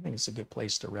mark. I think it's a good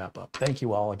place to wrap up. Thank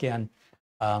you all again.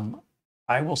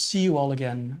 I will see you all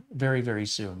again very, very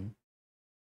soon.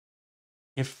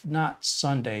 If not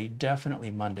Sunday,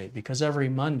 definitely Monday, because every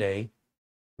Monday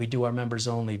we do our members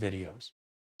only videos.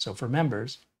 So for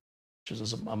members, which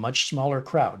is a much smaller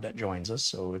crowd that joins us,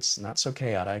 so it's not so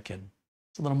chaotic and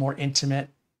it's a little more intimate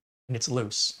and it's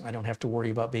loose. I don't have to worry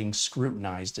about being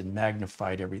scrutinized and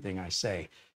magnified everything I say,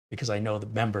 because I know the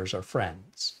members are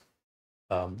friends.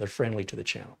 They're friendly to the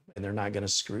channel and they're not going to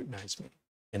scrutinize me.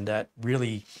 And that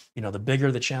really, you know, the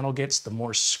bigger the channel gets, the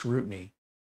more scrutiny.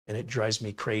 And it drives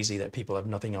me crazy that people have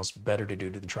nothing else better to do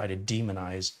than try to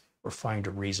demonize or find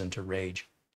a reason to rage.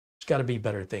 There's got to be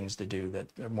better things to do that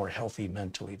are more healthy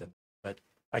mentally than, but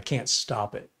I can't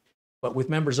stop it. But with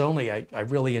members only, I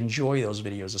really enjoy those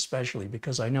videos, especially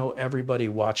because I know everybody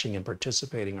watching and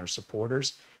participating are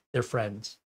supporters. They're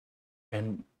friends.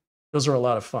 And those are a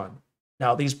lot of fun.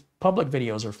 Now, these public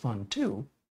videos are fun too,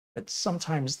 but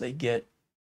sometimes they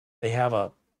have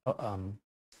a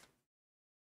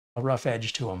rough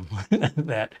edge to them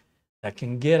that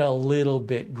can get a little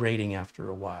bit grating after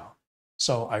a while.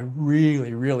 So I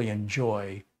really, really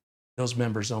enjoy those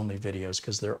members only videos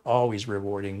because they're always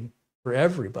rewarding for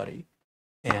everybody.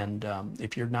 And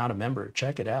if you're not a member,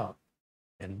 check it out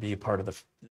and be a part of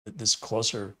this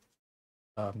closer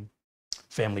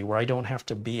family where I don't have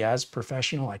to be as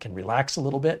professional. I can relax a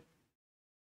little bit.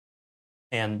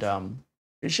 And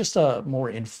it's just a more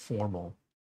informal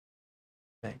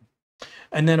thing.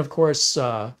 And then, of course,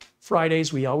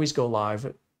 Fridays, we always go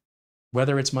live.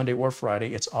 Whether it's Monday or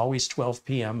Friday, it's always 12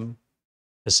 p.m.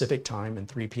 Pacific time and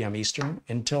 3 p.m. Eastern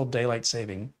until daylight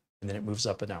saving, and then it moves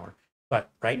up an hour. But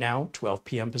right now, 12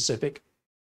 p.m. Pacific,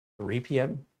 3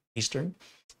 p.m. Eastern,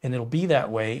 and it'll be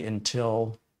that way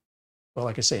until, well,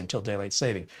 like I say, until daylight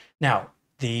saving. Now,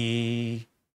 the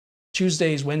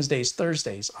Tuesdays, Wednesdays,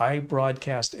 Thursdays, I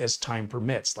broadcast as time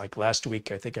permits. Like last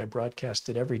week, I think I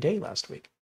broadcasted every day last week.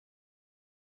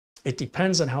 It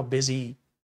depends on how busy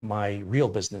my real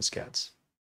business gets.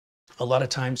 A lot of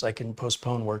times I can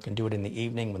postpone work and do it in the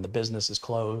evening when the business is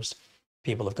closed.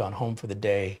 People have gone home for the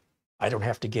day. I don't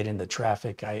have to get in the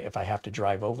traffic. If I have to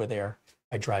drive over there,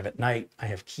 I drive at night. I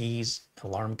have keys,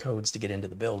 alarm codes to get into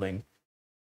the building.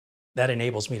 That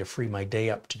enables me to free my day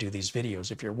up to do these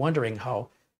videos. If you're wondering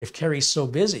if Carey's so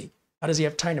busy, how does he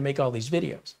have time to make all these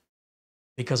videos?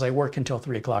 Because I work until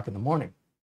 3 o'clock in the morning.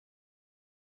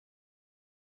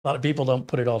 A lot of people don't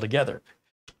put it all together,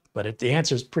 but the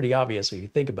answer is pretty obvious if you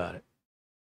think about it.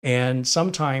 And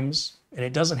sometimes, and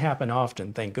it doesn't happen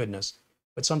often, thank goodness,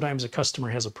 but sometimes a customer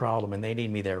has a problem and they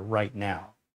need me there right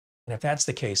now. And if that's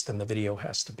the case, then the video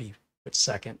has to be put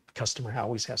second. The customer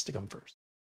always has to come first.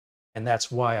 And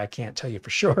that's why I can't tell you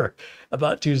for sure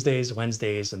about Tuesdays,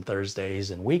 Wednesdays, and Thursdays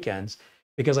and weekends,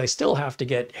 because I still have to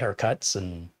get haircuts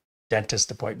and dentist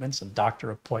appointments and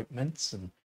doctor appointments and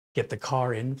get the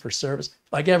car in for service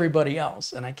like everybody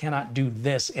else. And I cannot do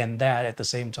this and that at the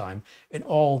same time. And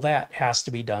all that has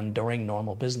to be done during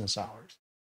normal business hours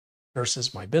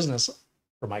versus my business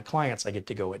for my clients. I get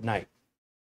to go at night,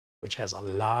 which has a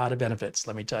lot of benefits,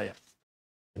 let me tell you.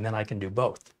 And then I can do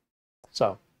both.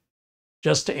 So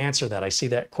just to answer that, I see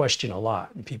that question a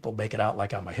lot, and people make it out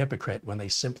like I'm a hypocrite when they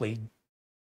simply,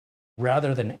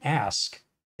 rather than ask,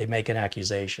 they make an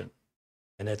accusation.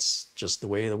 And it's just the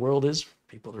way the world is.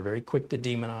 People are very quick to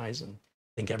demonize and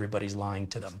think everybody's lying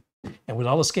to them. And with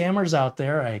all the scammers out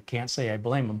there, I can't say I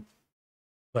blame them.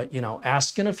 But, you know,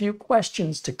 asking a few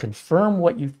questions to confirm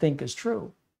what you think is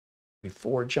true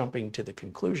before jumping to the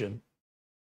conclusion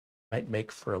might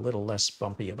make for a little less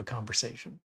bumpy of a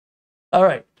conversation. All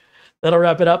right, that'll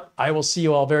wrap it up. I will see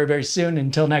you all very, very soon.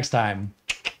 Until next time,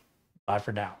 bye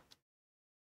for now.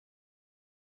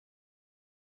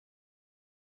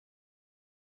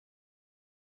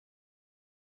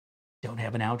 Don't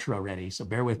have an outro ready, so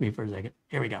bear with me for a second.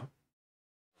 Here we go.